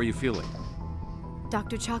 How are you feeling?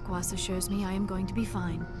 Dr. Chakwas assures me I am going to be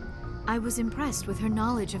fine. I was impressed with her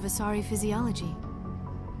knowledge of Asari physiology.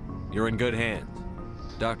 You're in good hands.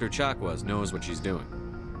 Dr. Chakwas knows what she's doing.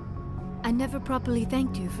 I never properly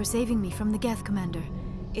thanked you for saving me from the Geth, Commander.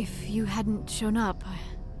 If you hadn't shown up...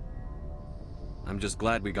 I'm just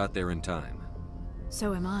glad we got there in time.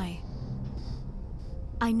 So am I.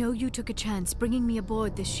 I know you took a chance bringing me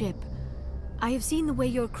aboard this ship. I have seen the way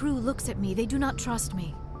your crew looks at me. They do not trust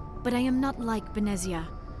me. But I am not like Benezia.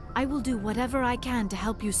 I will do whatever I can to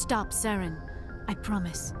help you stop Saren. I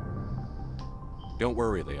promise. Don't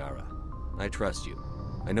worry, Liara. I trust you.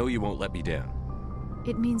 I know you won't let me down.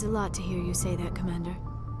 It means a lot to hear you say that, Commander.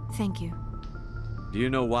 Thank you. Do you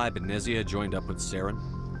know why Benezia joined up with Saren?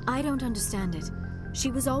 I don't understand it.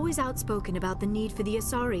 She was always outspoken about the need for the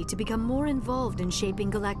Asari to become more involved in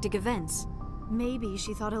shaping galactic events. Maybe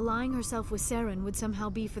she thought allying herself with Saren would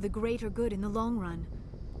somehow be for the greater good in the long run.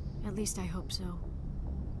 At least I hope so.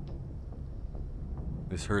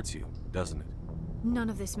 This hurts you, doesn't it?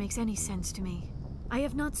 None of this makes any sense to me. I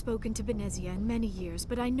have not spoken to Benezia in many years,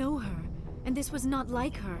 but I know her, and this was not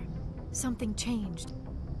like her. Something changed.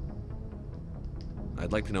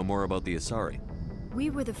 I'd like to know more about the Asari. We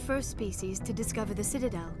were the first species to discover the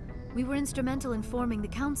Citadel. We were instrumental in forming the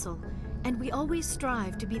Council, and we always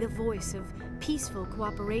strive to be the voice of peaceful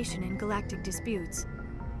cooperation in galactic disputes.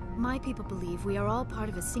 My people believe we are all part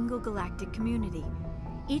of a single galactic community.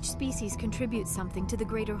 Each species contributes something to the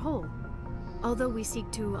greater whole. Although we seek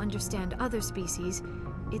to understand other species,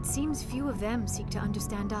 it seems few of them seek to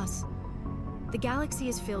understand us. The galaxy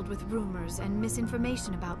is filled with rumors and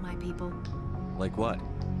misinformation about my people. Like what?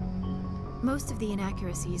 Most of the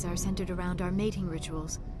inaccuracies are centered around our mating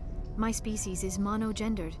rituals. My species is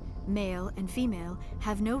monogendered. Male and female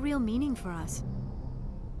have no real meaning for us.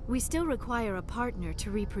 We still require a partner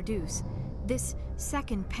to reproduce. This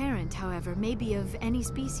second parent, however, may be of any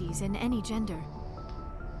species and any gender.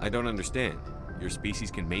 I don't understand. Your species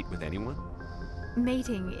can mate with anyone?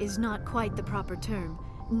 Mating is not quite the proper term,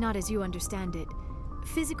 not as you understand it.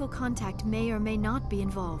 Physical contact may or may not be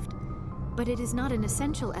involved, but it is not an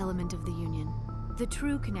essential element of the union. The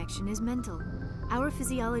true connection is mental. Our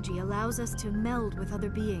physiology allows us to meld with other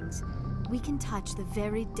beings. We can touch the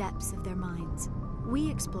very depths of their minds. We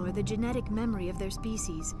explore the genetic memory of their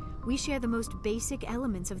species. We share the most basic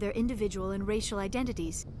elements of their individual and racial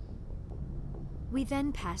identities. We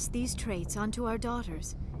then pass these traits on to our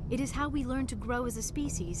daughters. It is how we learn to grow as a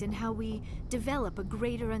species and how we develop a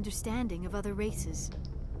greater understanding of other races.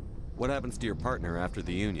 What happens to your partner after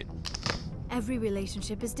the union? Every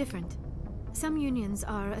relationship is different. Some unions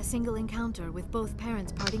are a single encounter with both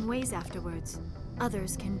parents parting ways afterwards.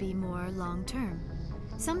 Others can be more long-term.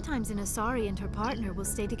 Sometimes an Asari and her partner will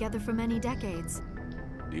stay together for many decades.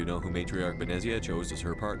 Do you know who Matriarch Benezia chose as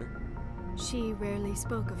her partner? She rarely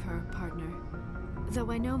spoke of her partner. Though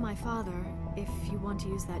I know my father, if you want to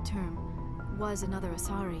use that term, was another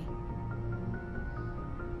Asari.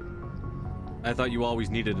 I thought you always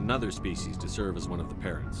needed another species to serve as one of the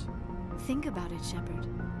parents. Think about it, Shepard.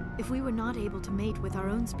 If we were not able to mate with our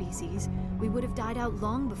own species, we would have died out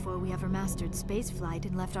long before we ever mastered spaceflight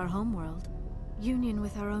and left our homeworld. Union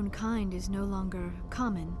with our own kind is no longer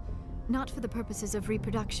common, not for the purposes of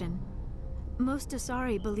reproduction. Most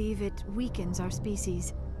Asari believe it weakens our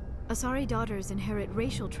species. Asari daughters inherit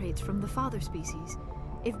racial traits from the father species.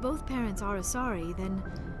 If both parents are Asari, then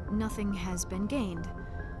nothing has been gained,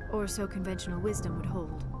 or so conventional wisdom would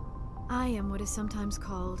hold. I am what is sometimes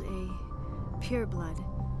called a pureblood.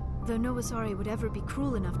 Though no Asari would ever be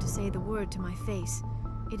cruel enough to say the word to my face,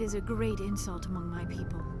 it is a great insult among my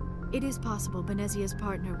people. It is possible Benezia's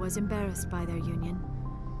partner was embarrassed by their union.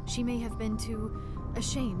 She may have been too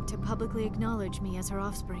ashamed to publicly acknowledge me as her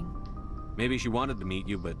offspring. Maybe she wanted to meet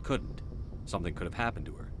you, but couldn't. Something could have happened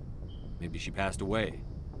to her. Maybe she passed away.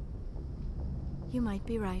 You might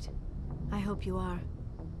be right. I hope you are.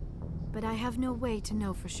 But I have no way to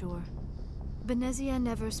know for sure. Benezia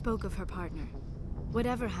never spoke of her partner.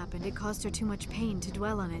 Whatever happened, it caused her too much pain to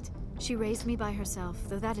dwell on it. She raised me by herself,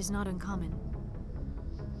 though that is not uncommon.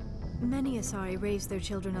 Many Asari raise their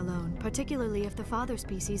children alone, particularly if the father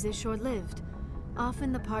species is short-lived.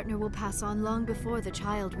 Often the partner will pass on long before the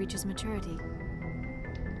child reaches maturity.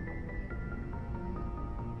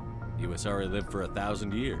 You Asari live for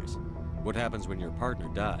 1,000 years. What happens when your partner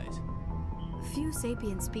dies? Few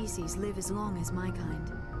sapient species live as long as my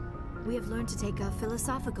kind. We have learned to take a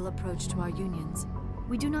philosophical approach to our unions.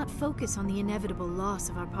 We do not focus on the inevitable loss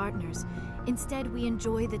of our partners. Instead, we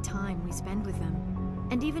enjoy the time we spend with them.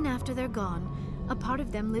 And even after they're gone, a part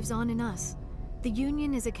of them lives on in us. The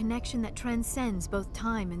union is a connection that transcends both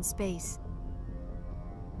time and space.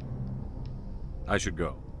 I should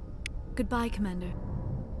go. Goodbye, Commander.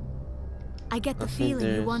 I get the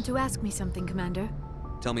feeling you want to ask me something, Commander.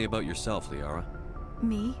 Tell me about yourself, Liara.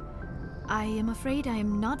 Me? I am afraid I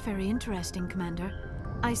am not very interesting, Commander.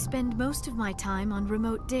 I spend most of my time on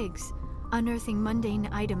remote digs, unearthing mundane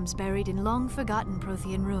items buried in long-forgotten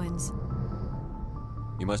Prothean ruins.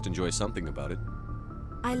 You must enjoy something about it.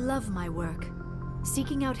 I love my work.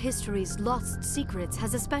 Seeking out history's lost secrets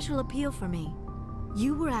has a special appeal for me.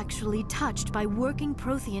 You were actually touched by working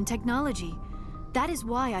Prothean technology. That is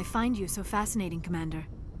why I find you so fascinating, Commander.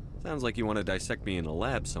 Sounds like you want to dissect me in a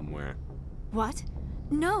lab somewhere. What?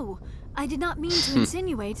 No, I did not mean to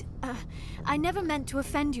insinuate. I never meant to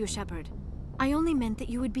offend you, Shepard. I only meant that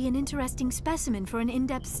you would be an interesting specimen for an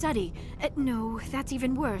in-depth study. No, that's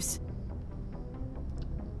even worse.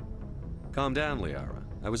 Calm down, Liara.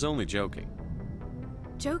 I was only joking.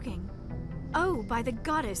 Joking? Oh, by the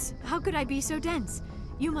goddess, how could I be so dense?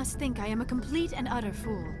 You must think I am a complete and utter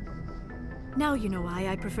fool. Now you know why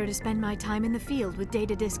I prefer to spend my time in the field with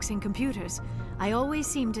data disks and computers. I always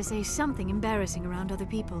seem to say something embarrassing around other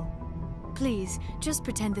people. Please, just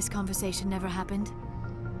pretend this conversation never happened.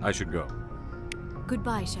 I should go.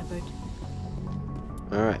 Goodbye, Shepard.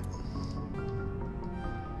 Alright.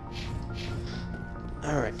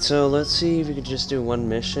 Alright, so let's see if we could just do one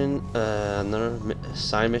mission, another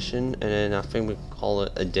side mission, and then I think we call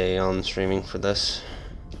it a day on streaming for this.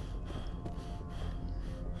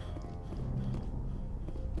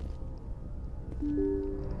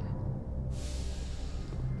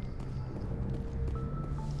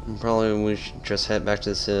 And probably we should just head back to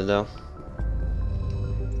the Citadel.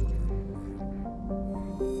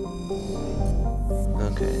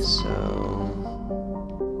 Okay, so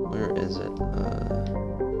where is it?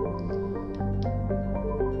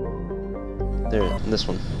 There, this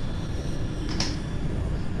one.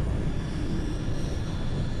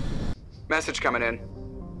 Message coming in.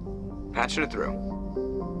 Patching it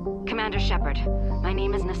through. Commander Shepard, my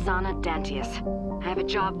name is Nassana Dantius. I have a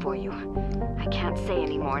job for you. I can't say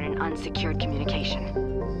any more in an unsecured communication.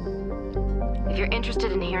 If you're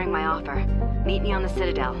interested in hearing my offer, meet me on the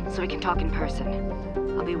Citadel so we can talk in person.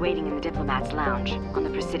 I'll be waiting in the Diplomat's Lounge on the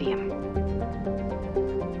Presidium.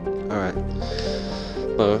 Alright.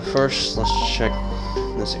 But first, let's check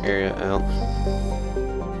this area out.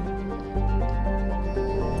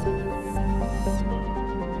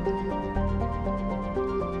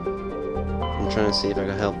 I'm trying to see if I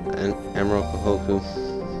can help Admiral Kahoku.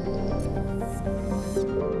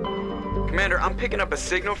 Commander, I'm picking up a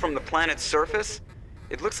signal from the planet's surface.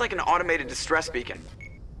 It looks like an automated distress beacon.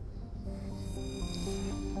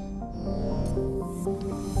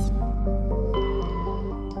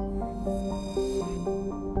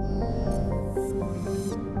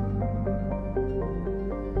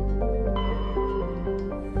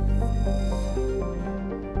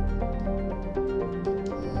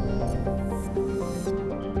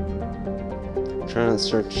 Trying to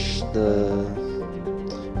search the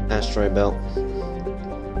asteroid belt,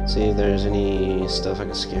 see if there's any stuff I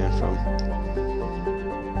can scan from.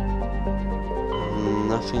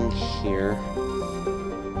 Nothing here.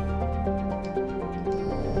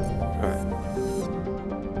 Alright.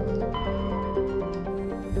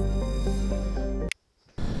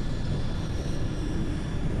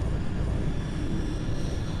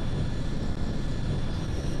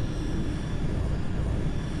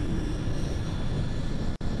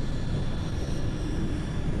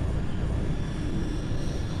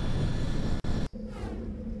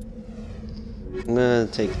 I'm gonna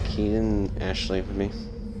take Keaton and Ashley with me.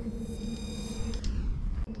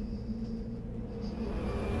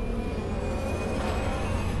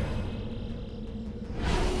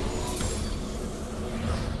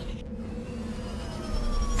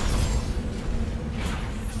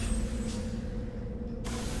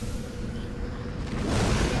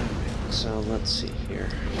 So let's see here.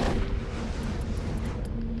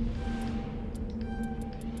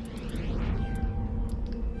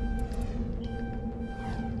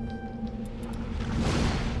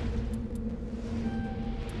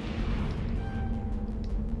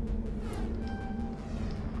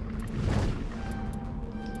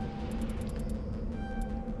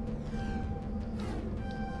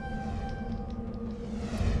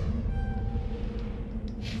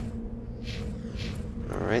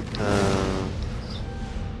 Alright,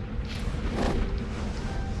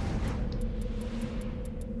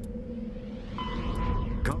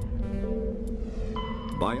 Go.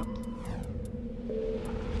 Bio.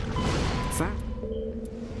 Fact.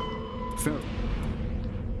 Fair.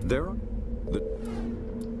 There are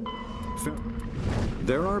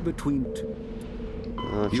There are between two.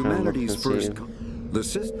 Humanity's first. The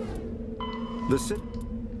system.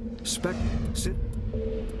 Spec. Sit.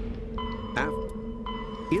 After.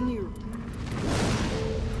 In the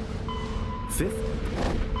fifth.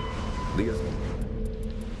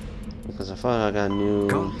 Because I thought I got a new.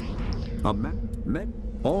 Met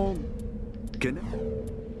all connect.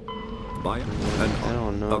 By I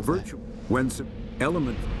don't know. A virtual when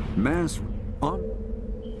element mass on.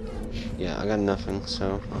 Yeah, I got nothing,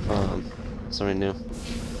 so I thought something new.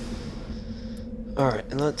 Alright,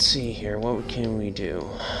 and let's see here. What can we do?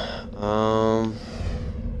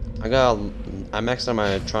 I maxed out my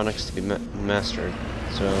electronics to be mastered,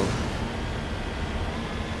 so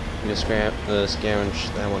I'm gonna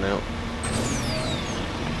scavenge that one out.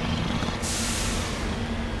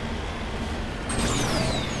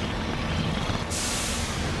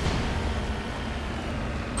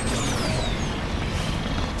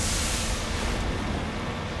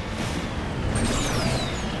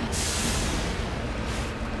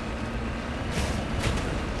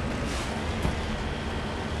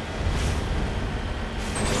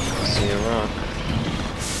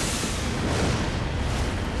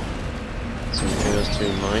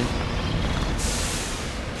 Mine.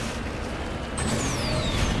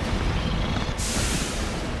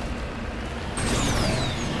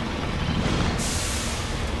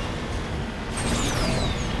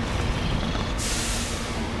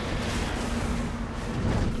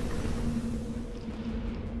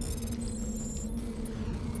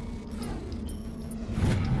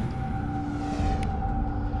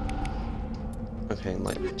 Okay,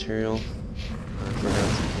 light material. I forgot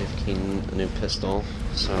to give Keen a new pistol,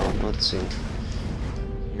 so let's see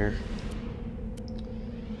here.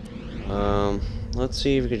 Let's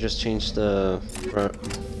see if we could just change the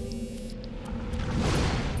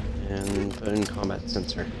and put in combat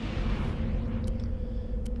sensor.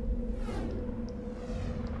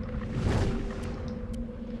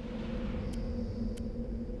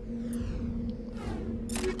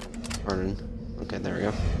 Pardon. Okay, there we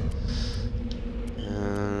go.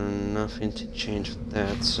 Nothing to change with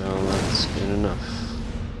that, so that's good enough.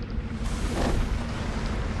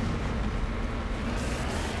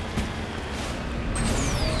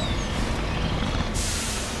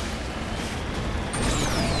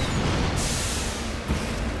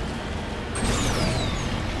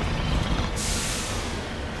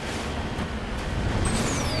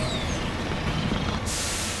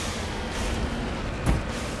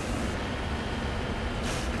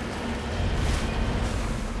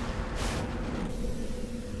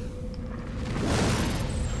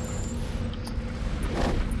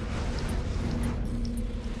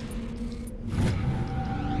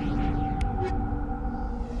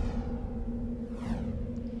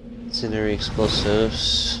 Incendiary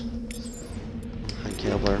explosives. High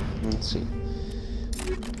caliber. Let's see.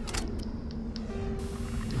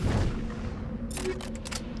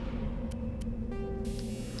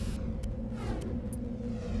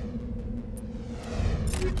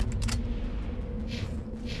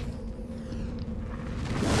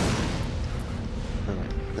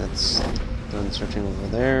 Alright, that's done searching over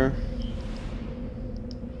there.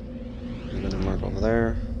 I'm gonna mark over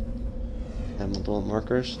there. Have multiple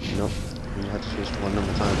markers? Nope. You have to choose one at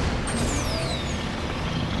a time.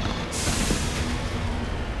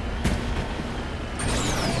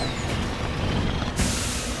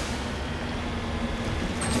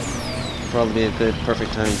 Probably be a good,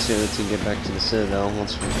 perfect time to get back to the Citadel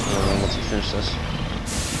once we finish this.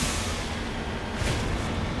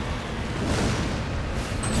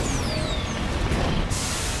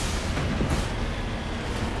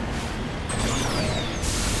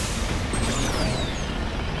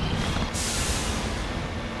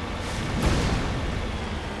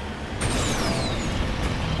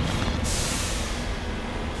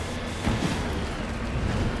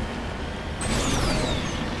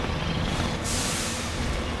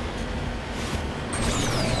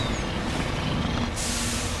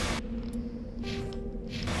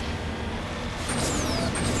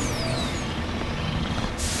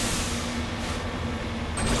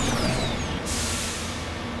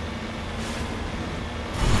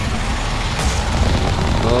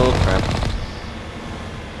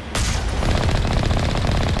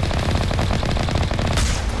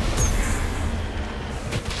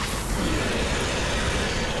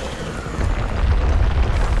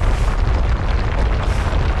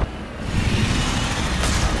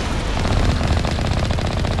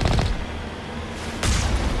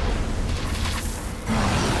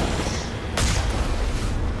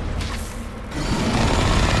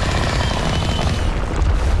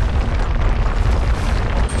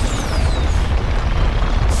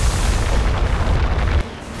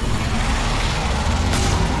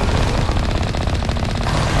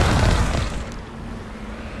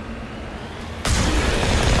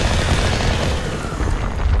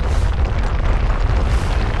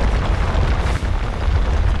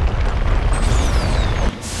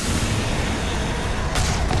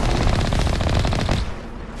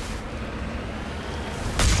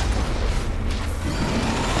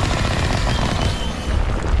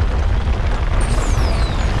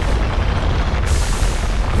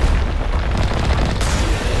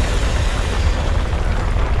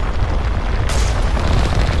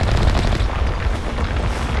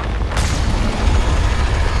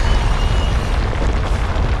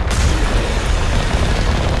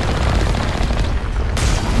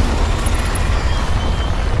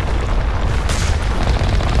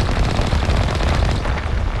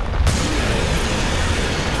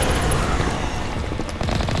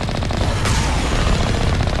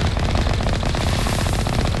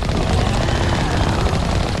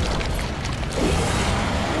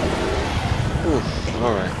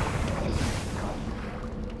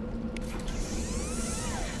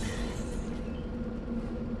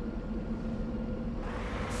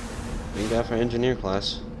 got for engineer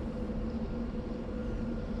class.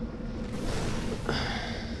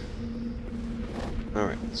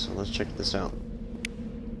 Alright, so let's check this out.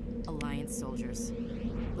 Alliance soldiers.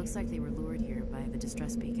 Looks like they were lured here by the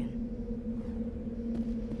distress beacon.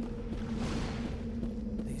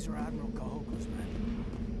 These are Admiral Kahoko's men.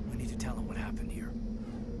 We need to tell him what happened here.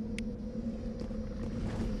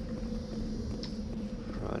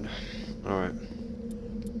 Right. Alright.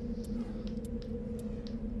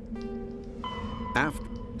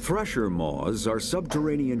 Thresher maws are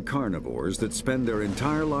subterranean carnivores that spend their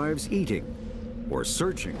entire lives eating or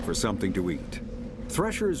searching for something to eat.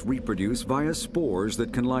 Threshers reproduce via spores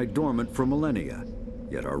that can lie dormant for millennia,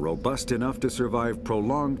 yet are robust enough to survive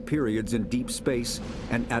prolonged periods in deep space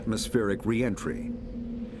and atmospheric re-entry.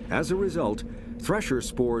 As a result, thresher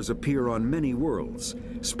spores appear on many worlds,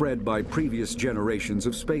 spread by previous generations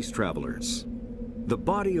of space travelers. The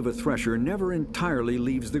body of a thresher never entirely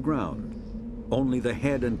leaves the ground. Only the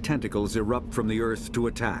head and tentacles erupt from the Earth to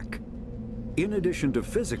attack. In addition to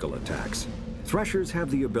physical attacks, threshers have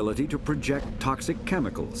the ability to project toxic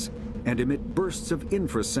chemicals and emit bursts of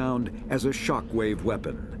infrasound as a shockwave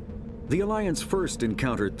weapon. The Alliance first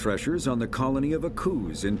encountered threshers on the colony of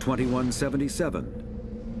Akuz in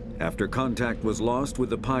 2177. After contact was lost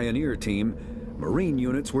with the Pioneer team, Marine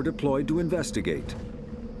units were deployed to investigate.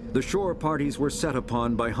 The shore parties were set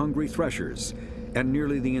upon by hungry threshers, and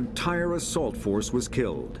nearly the entire assault force was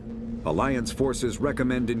killed. Alliance forces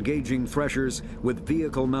recommend engaging threshers with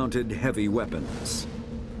vehicle-mounted heavy weapons.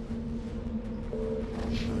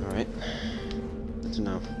 Alright. Good to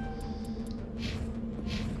know.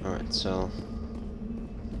 Alright, so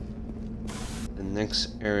the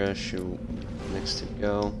next area next to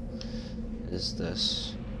go is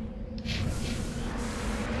this.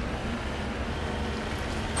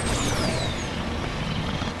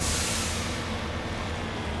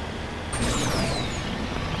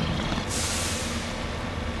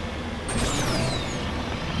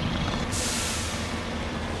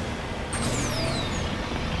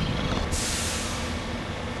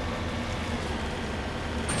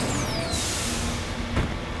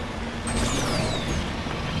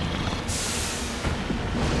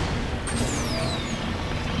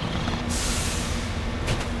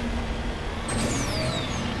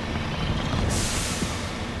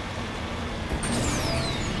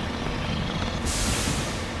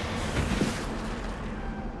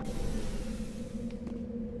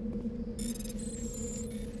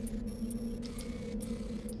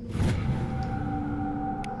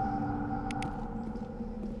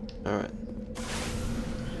 Alright.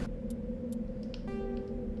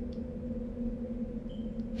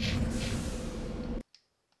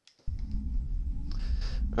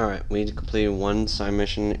 Alright, we completed one side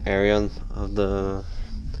mission area of the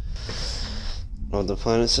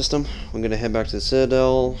planet system. We're gonna head back to the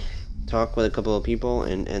Citadel, talk with a couple of people,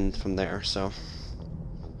 and end from there, so.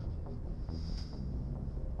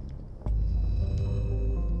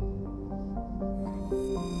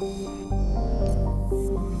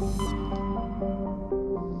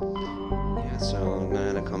 So I'm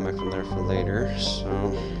gonna come back from there for later,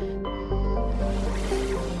 so.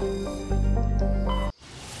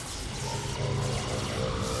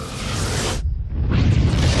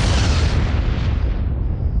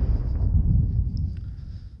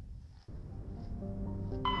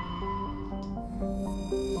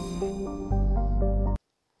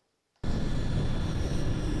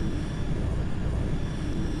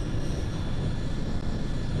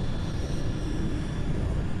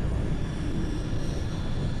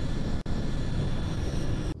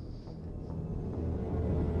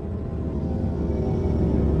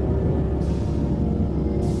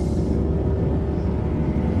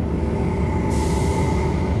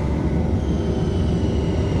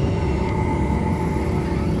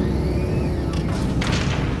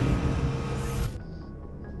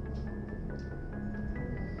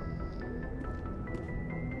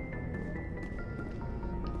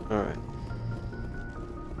 Alright.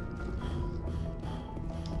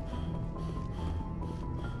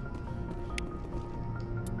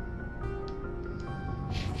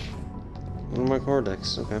 One of my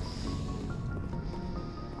Cordex, okay.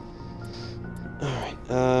 Alright,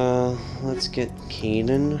 let's get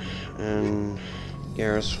Kaidan and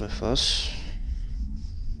Garrus with us.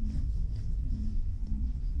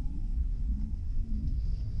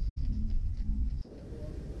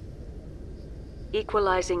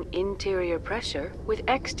 Equalizing interior pressure with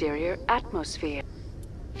exterior atmosphere.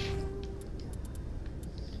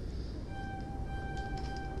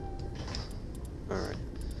 Alright.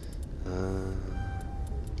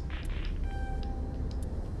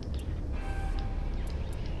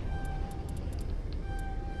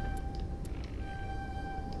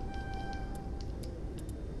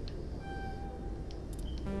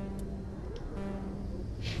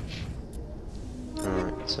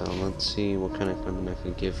 So let's see what kind of equipment I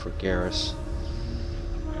can give for Garrus.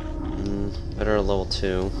 Better a level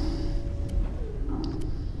 2.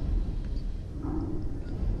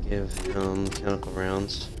 Give him mechanical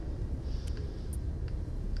rounds.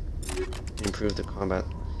 Improve the combat.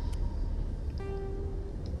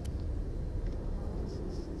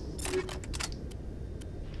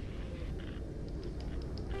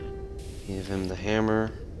 Give him the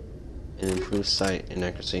hammer and improve sight and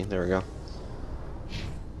accuracy. There we go.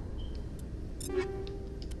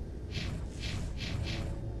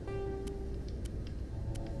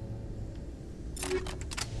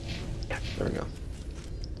 There we go.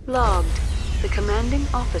 Logged. The commanding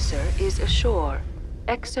officer is ashore.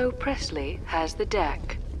 Exo Presley has the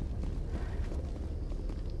deck.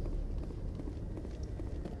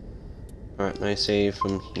 Alright, nice save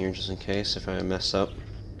from here just in case if I mess up.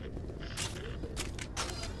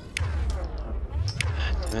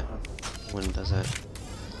 Damn it. When it does that.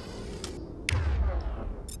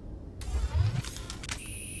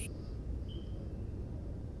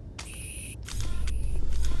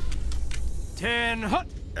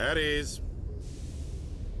 At ease.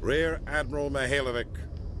 Rear Admiral Mihailovic,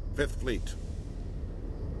 5th Fleet.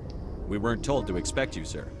 We weren't told to expect you,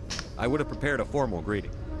 sir. I would have prepared a formal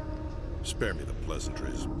greeting. Spare me the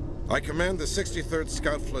pleasantries. I command the 63rd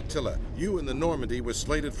Scout Flotilla. You and the Normandy were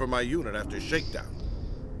slated for my unit after shakedown.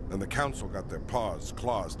 And the Council got their paws,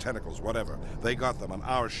 claws, tentacles, whatever. They got them on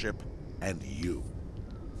our ship, and you.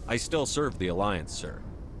 I still serve the Alliance, sir.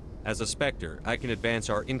 As a Spectre, I can advance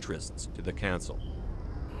our interests to the Council.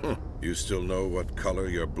 You still know what color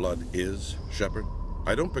your blood is, Shepard?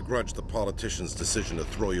 I don't begrudge the politician's decision to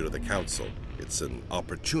throw you to the Council. It's an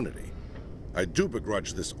opportunity. I do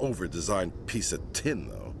begrudge this over-designed piece of tin,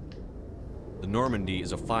 though. The Normandy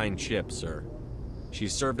is a fine ship, sir.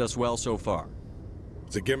 She's served us well so far.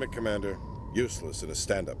 It's a gimmick, Commander. Useless in a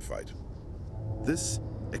stand-up fight. This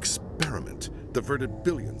experiment diverted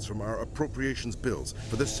billions from our appropriations bills.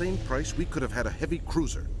 For the same price, we could have had a heavy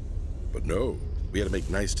cruiser. But no, we had to make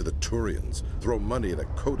nice to the Turians, throw money at a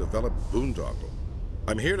co-developed boondoggle.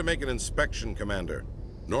 I'm here to make an inspection, Commander.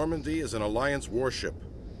 Normandy is an Alliance warship.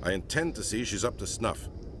 I intend to see she's up to snuff.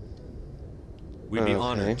 We'd be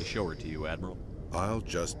honored to show her to you, Admiral. I'll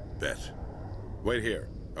just bet. Wait here.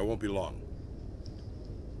 I won't be long.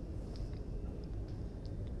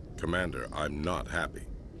 Commander, I'm not happy.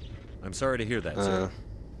 I'm sorry to hear that, sir.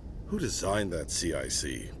 Who designed that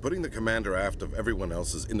CIC? Putting the commander aft of everyone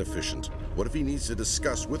else is inefficient. What if he needs to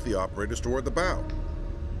discuss with the operators toward the bow?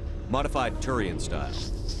 Modified Turian style.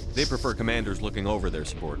 They prefer commanders looking over their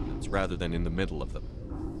subordinates rather than in the middle of them.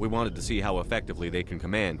 We wanted to see how effectively they can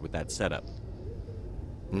command with that setup.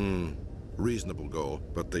 Reasonable goal,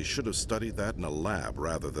 but they should have studied that in a lab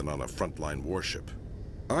rather than on a frontline warship.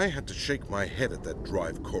 I had to shake my head at that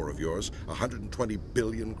drive core of yours. 120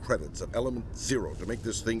 billion credits of element 0 to make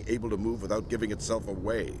this thing able to move without giving itself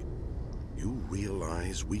away. You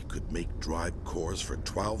realize we could make drive cores for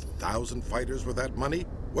 12,000 fighters with that money?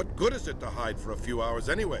 What good is it to hide for a few hours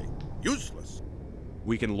anyway? Useless.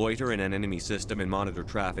 We can loiter in an enemy system and monitor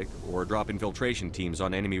traffic, or drop infiltration teams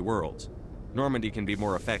on enemy worlds. Normandy can be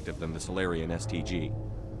more effective than the Solarian STG.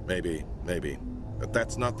 Maybe. But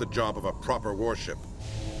that's not the job of a proper warship.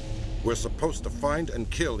 We're supposed to find and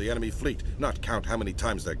kill the enemy fleet, not count how many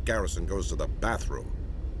times their garrison goes to the bathroom.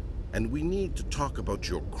 And we need to talk about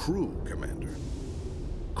your crew, Commander.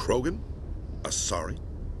 Krogan? Asari?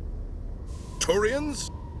 Turians?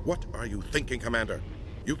 What are you thinking, Commander?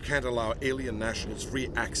 You can't allow alien nationals free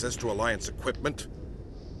access to Alliance equipment?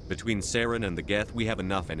 Between Saren and the Geth, we have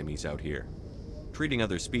enough enemies out here. Treating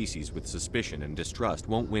other species with suspicion and distrust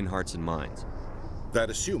won't win hearts and minds. That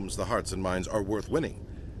assumes the hearts and minds are worth winning.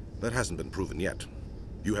 That hasn't been proven yet.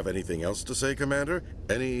 You have anything else to say, Commander?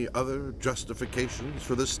 Any other justifications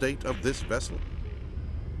for the state of this vessel?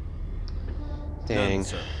 Dang. None,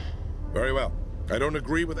 sir. Very well. I don't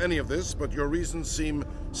agree with any of this, but your reasons seem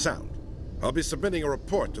sound. I'll be submitting a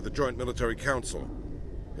report to the Joint Military Council.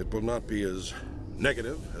 It will not be as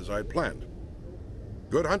negative as I'd planned.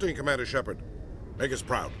 Good hunting, Commander Shepard. Make us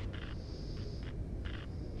proud.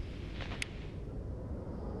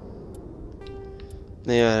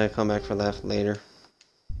 Yeah, I'll come back for that later.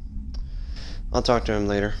 I'll talk to him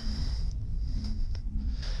later.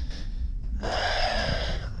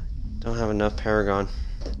 Don't have enough Paragon.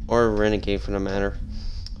 Or Renegade for the matter.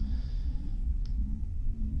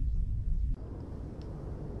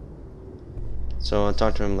 So I'll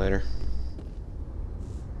talk to him later.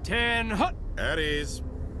 10 hut! At ease.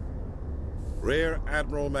 Rear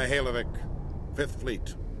Admiral Mihailovic, 5th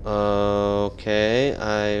Fleet. Okay,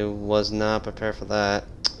 I was not prepared for that.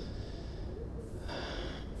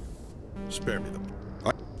 Spare me them.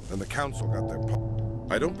 And the council got their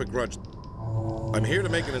I don't begrudge. I'm here to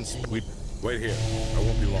make an Wait here. I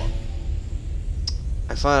won't be long.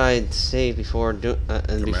 I thought I'd save before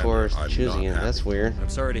before choosing it. That's weird. I'm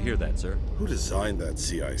sorry to hear that, sir. Who designed that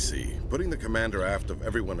CIC? Putting the commander aft of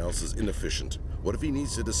everyone else is inefficient. What if he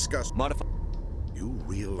needs to discuss... Modify... You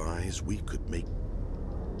realize we could make...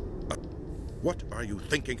 What are you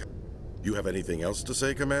thinking? You have anything else to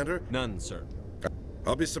say, Commander? None, sir.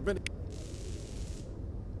 I'll be submitting...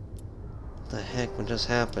 What the heck? What just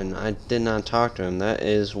happened? I did not talk to him. That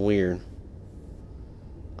is weird.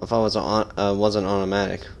 I thought it was wasn't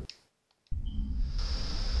automatic.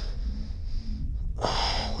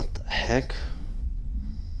 What the heck?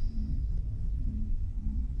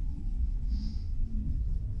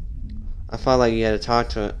 I thought like you had to talk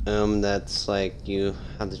to him. That's like you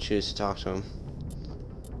have to choose to talk to him.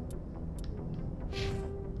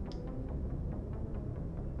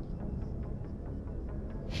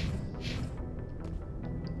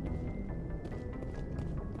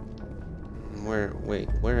 Wait,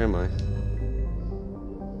 where am I?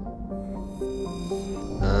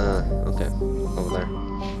 Okay, over there.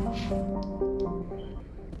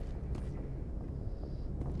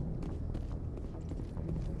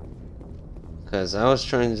 Because I was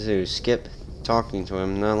trying to skip talking to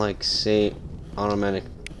him, not like say automatic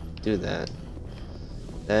do that.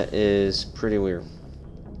 That is pretty weird.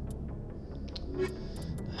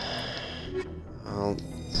 I'll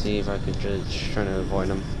see if I could just try to avoid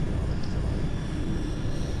him.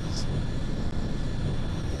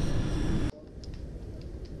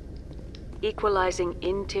 Equalizing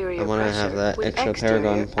interior I want to have that extra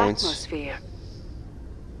Paragon points. Atmosphere.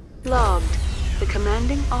 Logged. The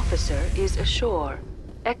commanding officer is ashore.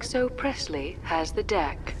 Exo Presley has the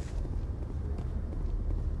deck.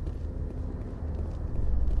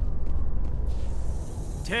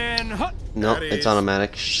 No, it's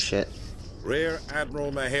automatic. Shit. Rear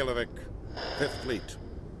Admiral Mihailovic, 5th Fleet.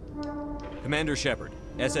 Commander Shepard,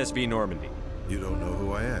 SSV Normandy. You don't know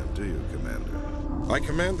who I am, do you, Commander? I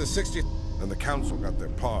command the 60th, and the Council got their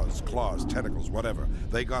paws, claws, tentacles, whatever.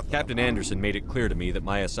 They got... Captain Anderson made it clear to me that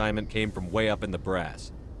my assignment came from way up in the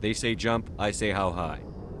brass. They say jump, I say how high.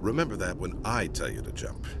 Remember that when I tell you to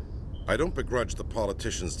jump. I don't begrudge the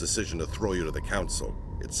politician's decision to throw you to the Council.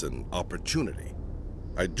 It's an opportunity.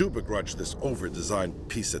 I do begrudge this over-designed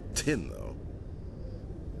piece of tin, though.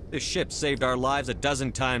 This ship saved our lives a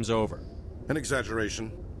dozen times over. An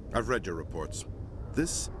exaggeration. I've read your reports.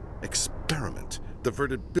 This experiment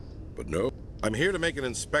diverted... But no, I'm here to make an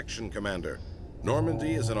inspection, Commander.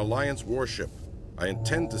 Normandy is an Alliance warship. I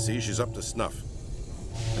intend to see she's up to snuff.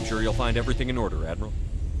 I'm sure you'll find everything in order, Admiral.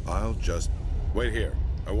 I'll just... Wait here.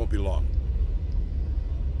 I won't be long.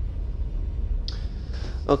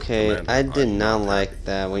 Okay, Commander, I did not like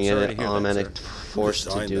that when you had an automatic force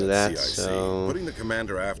to do that, CIC? so... Putting the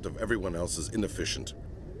commander aft of everyone else is inefficient.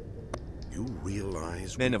 You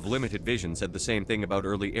realize... Men of limited vision said the same thing about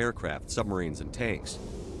early aircraft, submarines, and tanks.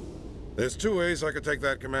 There's two ways I could take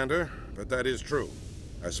that, Commander, but that is true.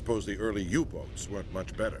 I suppose the early U-boats weren't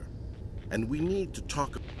much better. And we need to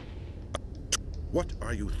talk... What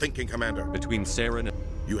are you thinking, Commander? Between Saren and...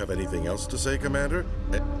 You have anything else to say, Commander?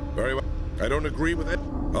 Very well. I don't agree with it.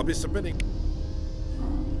 I'll be submitting.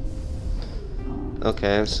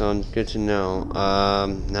 Okay, so good to know.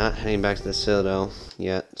 Not heading back to the Citadel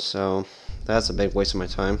yet, so that's a big waste of my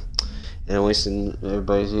time. And I'm wasting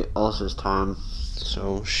everybody else's time,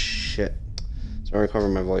 so shit. So I recover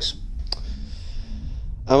my voice.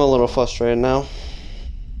 I'm a little frustrated now.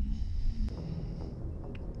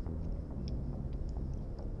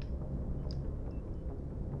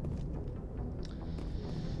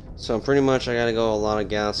 So pretty much I gotta go a lot of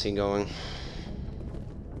galaxy going.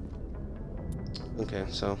 Okay,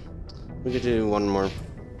 so we could do one more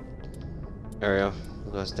area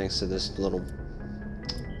because thanks to this little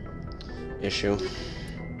issue.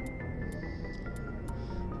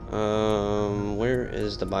 Where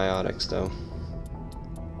is the biotics though?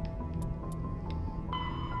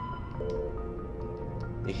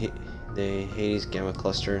 The Hades Gamma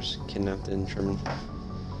clusters kidnapped in Sherman.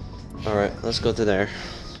 Alright, let's go to there.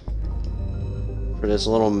 For this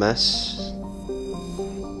little mess.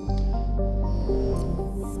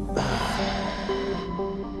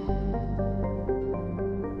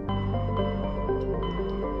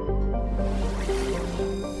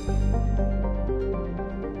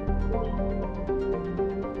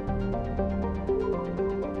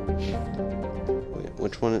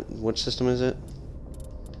 Wait, which system is it?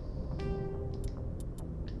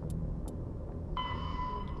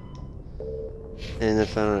 In the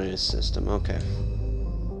Foundry system, okay.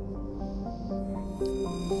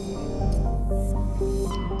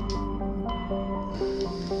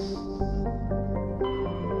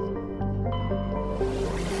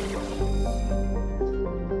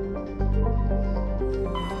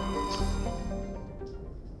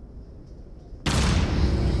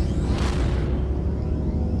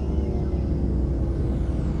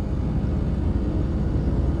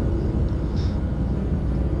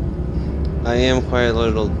 am quite a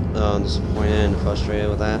little disappointed and frustrated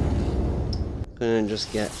with that. Couldn't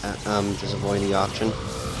just just avoid the auction.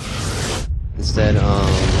 Instead,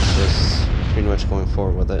 it's just pretty much going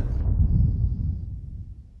forward with it.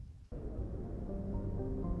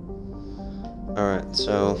 Alright,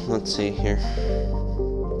 so let's see here.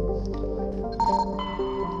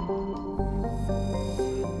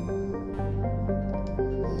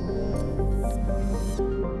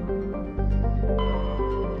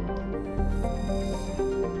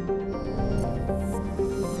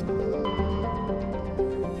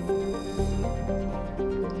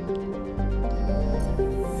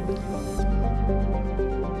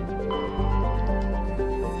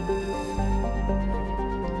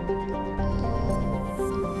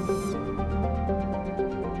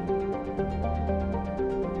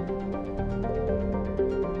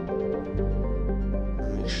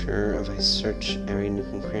 If I search every nook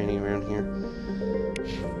and cranny around here.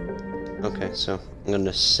 Okay, so I'm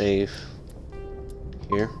gonna save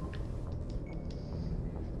here.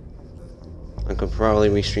 I could probably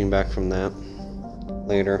restream back from that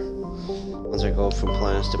later once I go from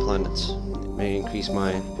planets to planets. It may increase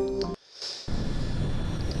my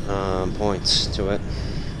points to it.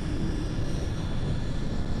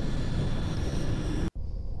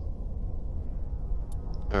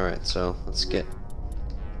 Alright, so let's get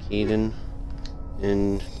Eden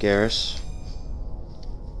and Garrus.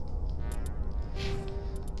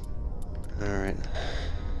 Alright.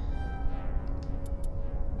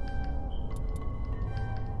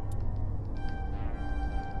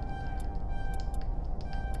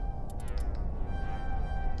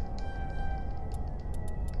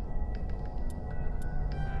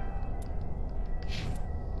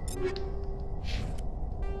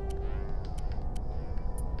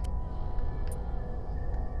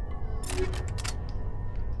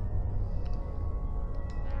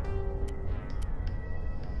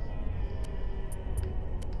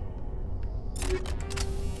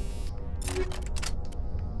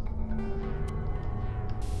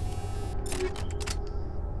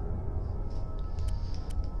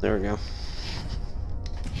 There we go.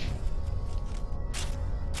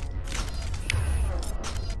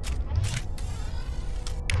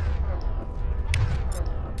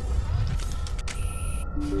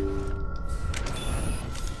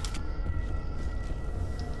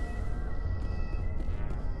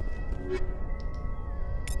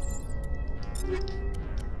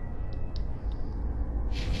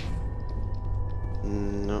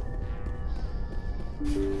 No.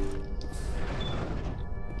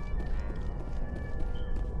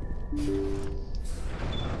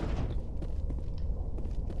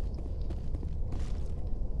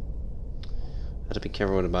 Have to be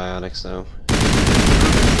careful with the biotics, though.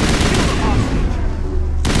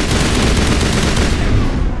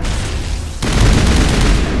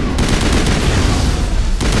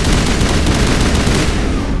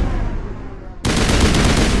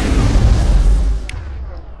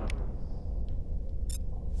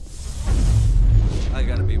 I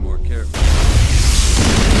gotta be more careful.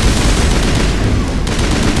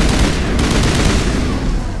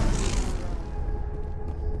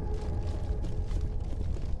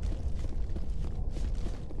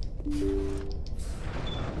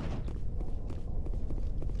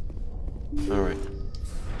 Alright.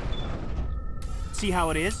 See how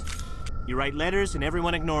it is? You write letters and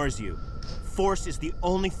everyone ignores you. Force is the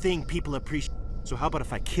only thing people appreciate. So how about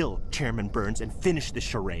if I kill Chairman Burns and finish this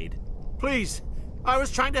charade? Please, I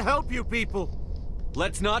was trying to help you people.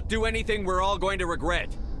 Let's not do anything we're all going to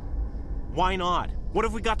regret. Why not? What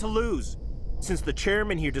have we got to lose? Since the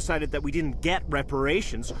chairman here decided that we didn't get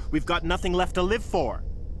reparations, we've got nothing left to live for.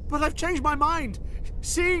 But I've changed my mind.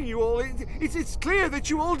 Seeing you all, it's clear that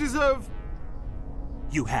you all deserve...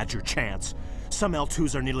 You had your chance. Some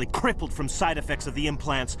L2s are nearly crippled from side effects of the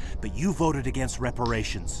implants, but you voted against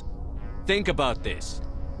reparations. Think about this.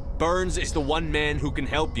 Burns is the one man who can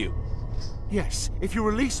help you. Yes, if you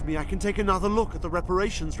release me, I can take another look at the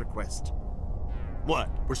reparations request. What,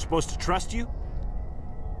 we're supposed to trust you?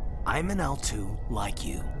 I'm an L2 like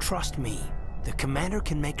you. Trust me. The commander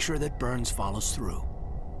can make sure that Burns follows through.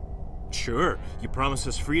 Sure, you promise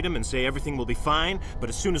us freedom and say everything will be fine, but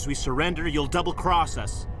as soon as we surrender, you'll double-cross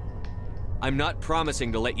us. I'm not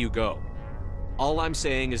promising to let you go. All I'm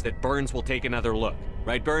saying is that Burns will take another look.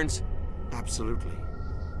 Right, Burns? Absolutely.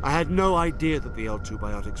 I had no idea that the L2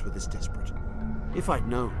 biotics were this desperate. If I'd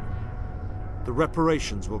known, the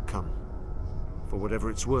reparations will come. For whatever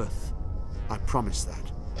it's worth, I promise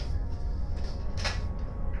that.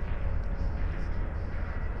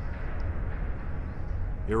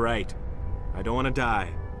 You're right. I don't want to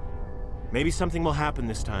die. Maybe something will happen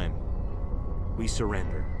this time. we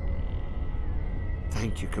surrender.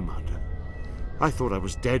 Thank you, Commander. I thought I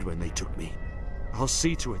was dead when they took me. I'll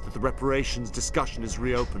see to it that the reparations discussion is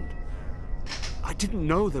reopened. I didn't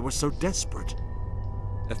know they were so desperate.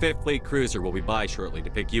 A 5th Fleet cruiser will be by shortly to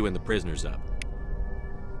pick you and the prisoners up.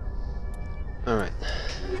 Alright.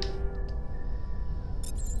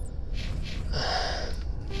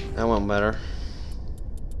 That went better.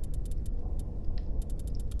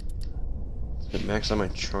 Let's get max on my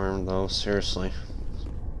charm though, seriously.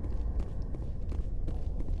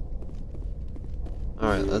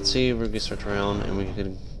 Alright, let's see if we can search around and we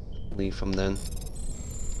can leave from then.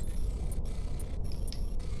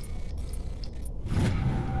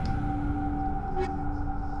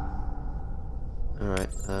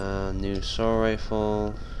 Alright, new assault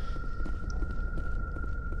rifle.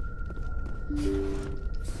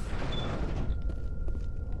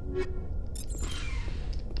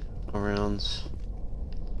 Rounds.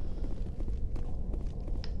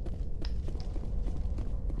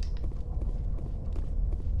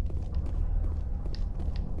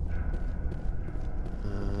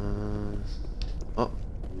 Oh.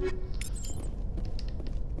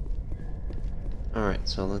 Alright,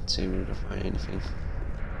 so let's see if we can find anything.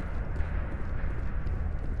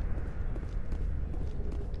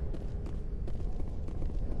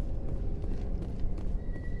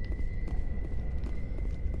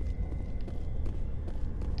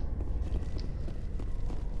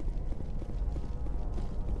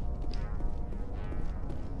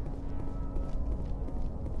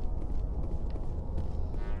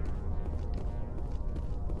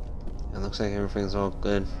 Looks like everything's all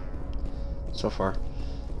good so far.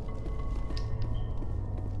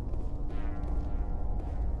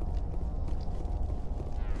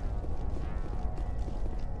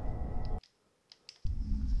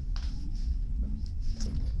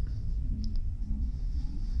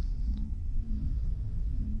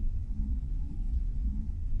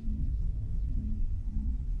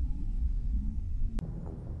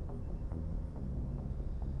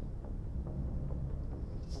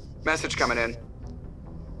 Message coming in.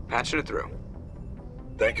 Patching it through.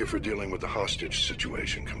 Thank you for dealing with the hostage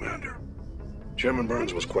situation, Commander. Chairman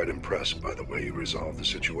Burns was quite impressed by the way you resolved the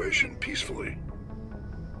situation peacefully.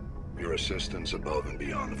 Your assistance above and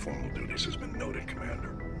beyond the formal duties has been noted,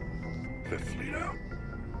 Commander. 5th Fleet out.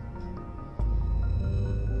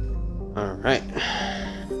 Alright.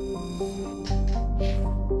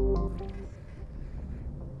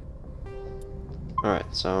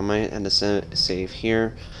 Alright, so I might end the save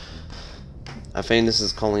here. I think this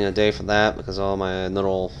is calling a day for that because of all my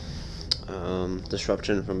little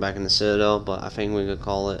disruption from back in the Citadel, but I think we could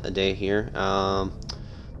call it a day here.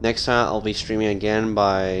 Next time I'll be streaming again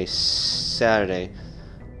by Saturday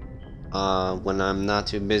when I'm not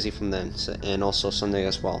too busy from then, and also Sunday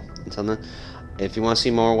as well. Until then, if you want to see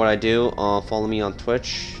more of what I do, follow me on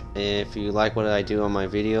Twitch. If you like what I do on my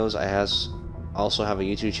videos, I also have a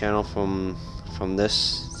YouTube channel from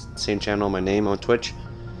this same channel, my name on Twitch.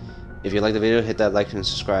 If you like the video, hit that like and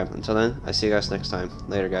subscribe. Until then, I see you guys next time.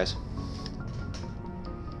 Later, guys.